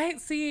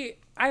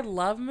 I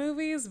love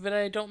movies, but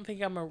I don't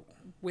think I'm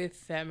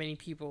with that many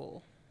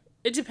people.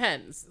 It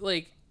depends.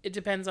 Like, it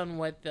depends on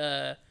what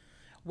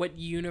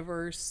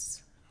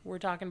universe we're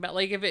talking about.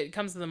 Like, if it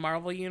comes to the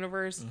Marvel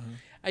universe,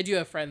 I do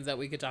have friends that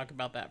we could talk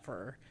about that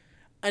for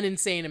an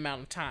insane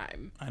amount of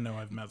time. I know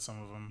I've met some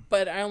of them.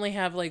 But I only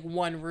have like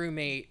one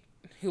roommate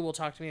who will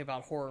talk to me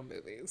about horror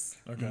movies.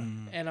 Okay.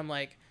 And I'm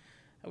like,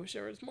 I wish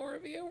there was more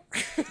of you.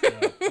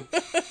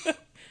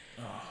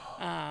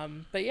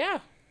 But yeah.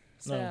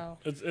 So No,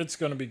 it's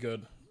going to be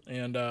good.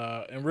 And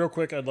real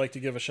quick, I'd like to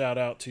give a shout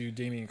out to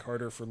Damian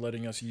Carter for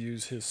letting us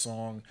use his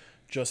song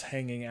Just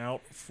Hanging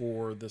Out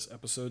for this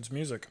episode's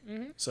music.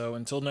 So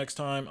until next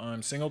time,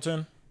 I'm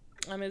Singleton.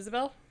 I'm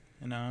Isabel.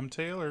 And I'm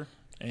Taylor.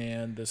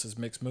 And this is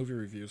Mixed Movie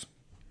Reviews.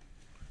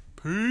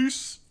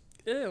 Peace.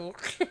 Ew.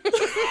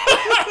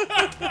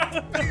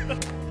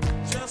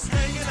 Just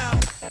hanging out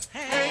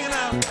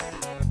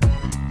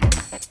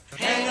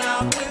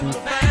with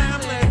the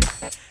family,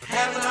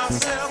 having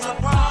ourselves a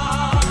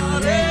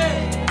party.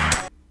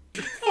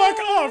 Fuck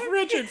off,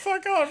 Richard!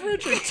 Fuck off,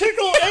 Richard!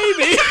 Tickle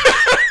Amy!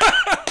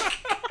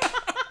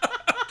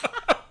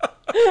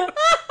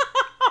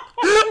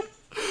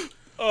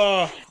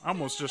 I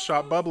almost just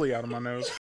shot bubbly out of my nose.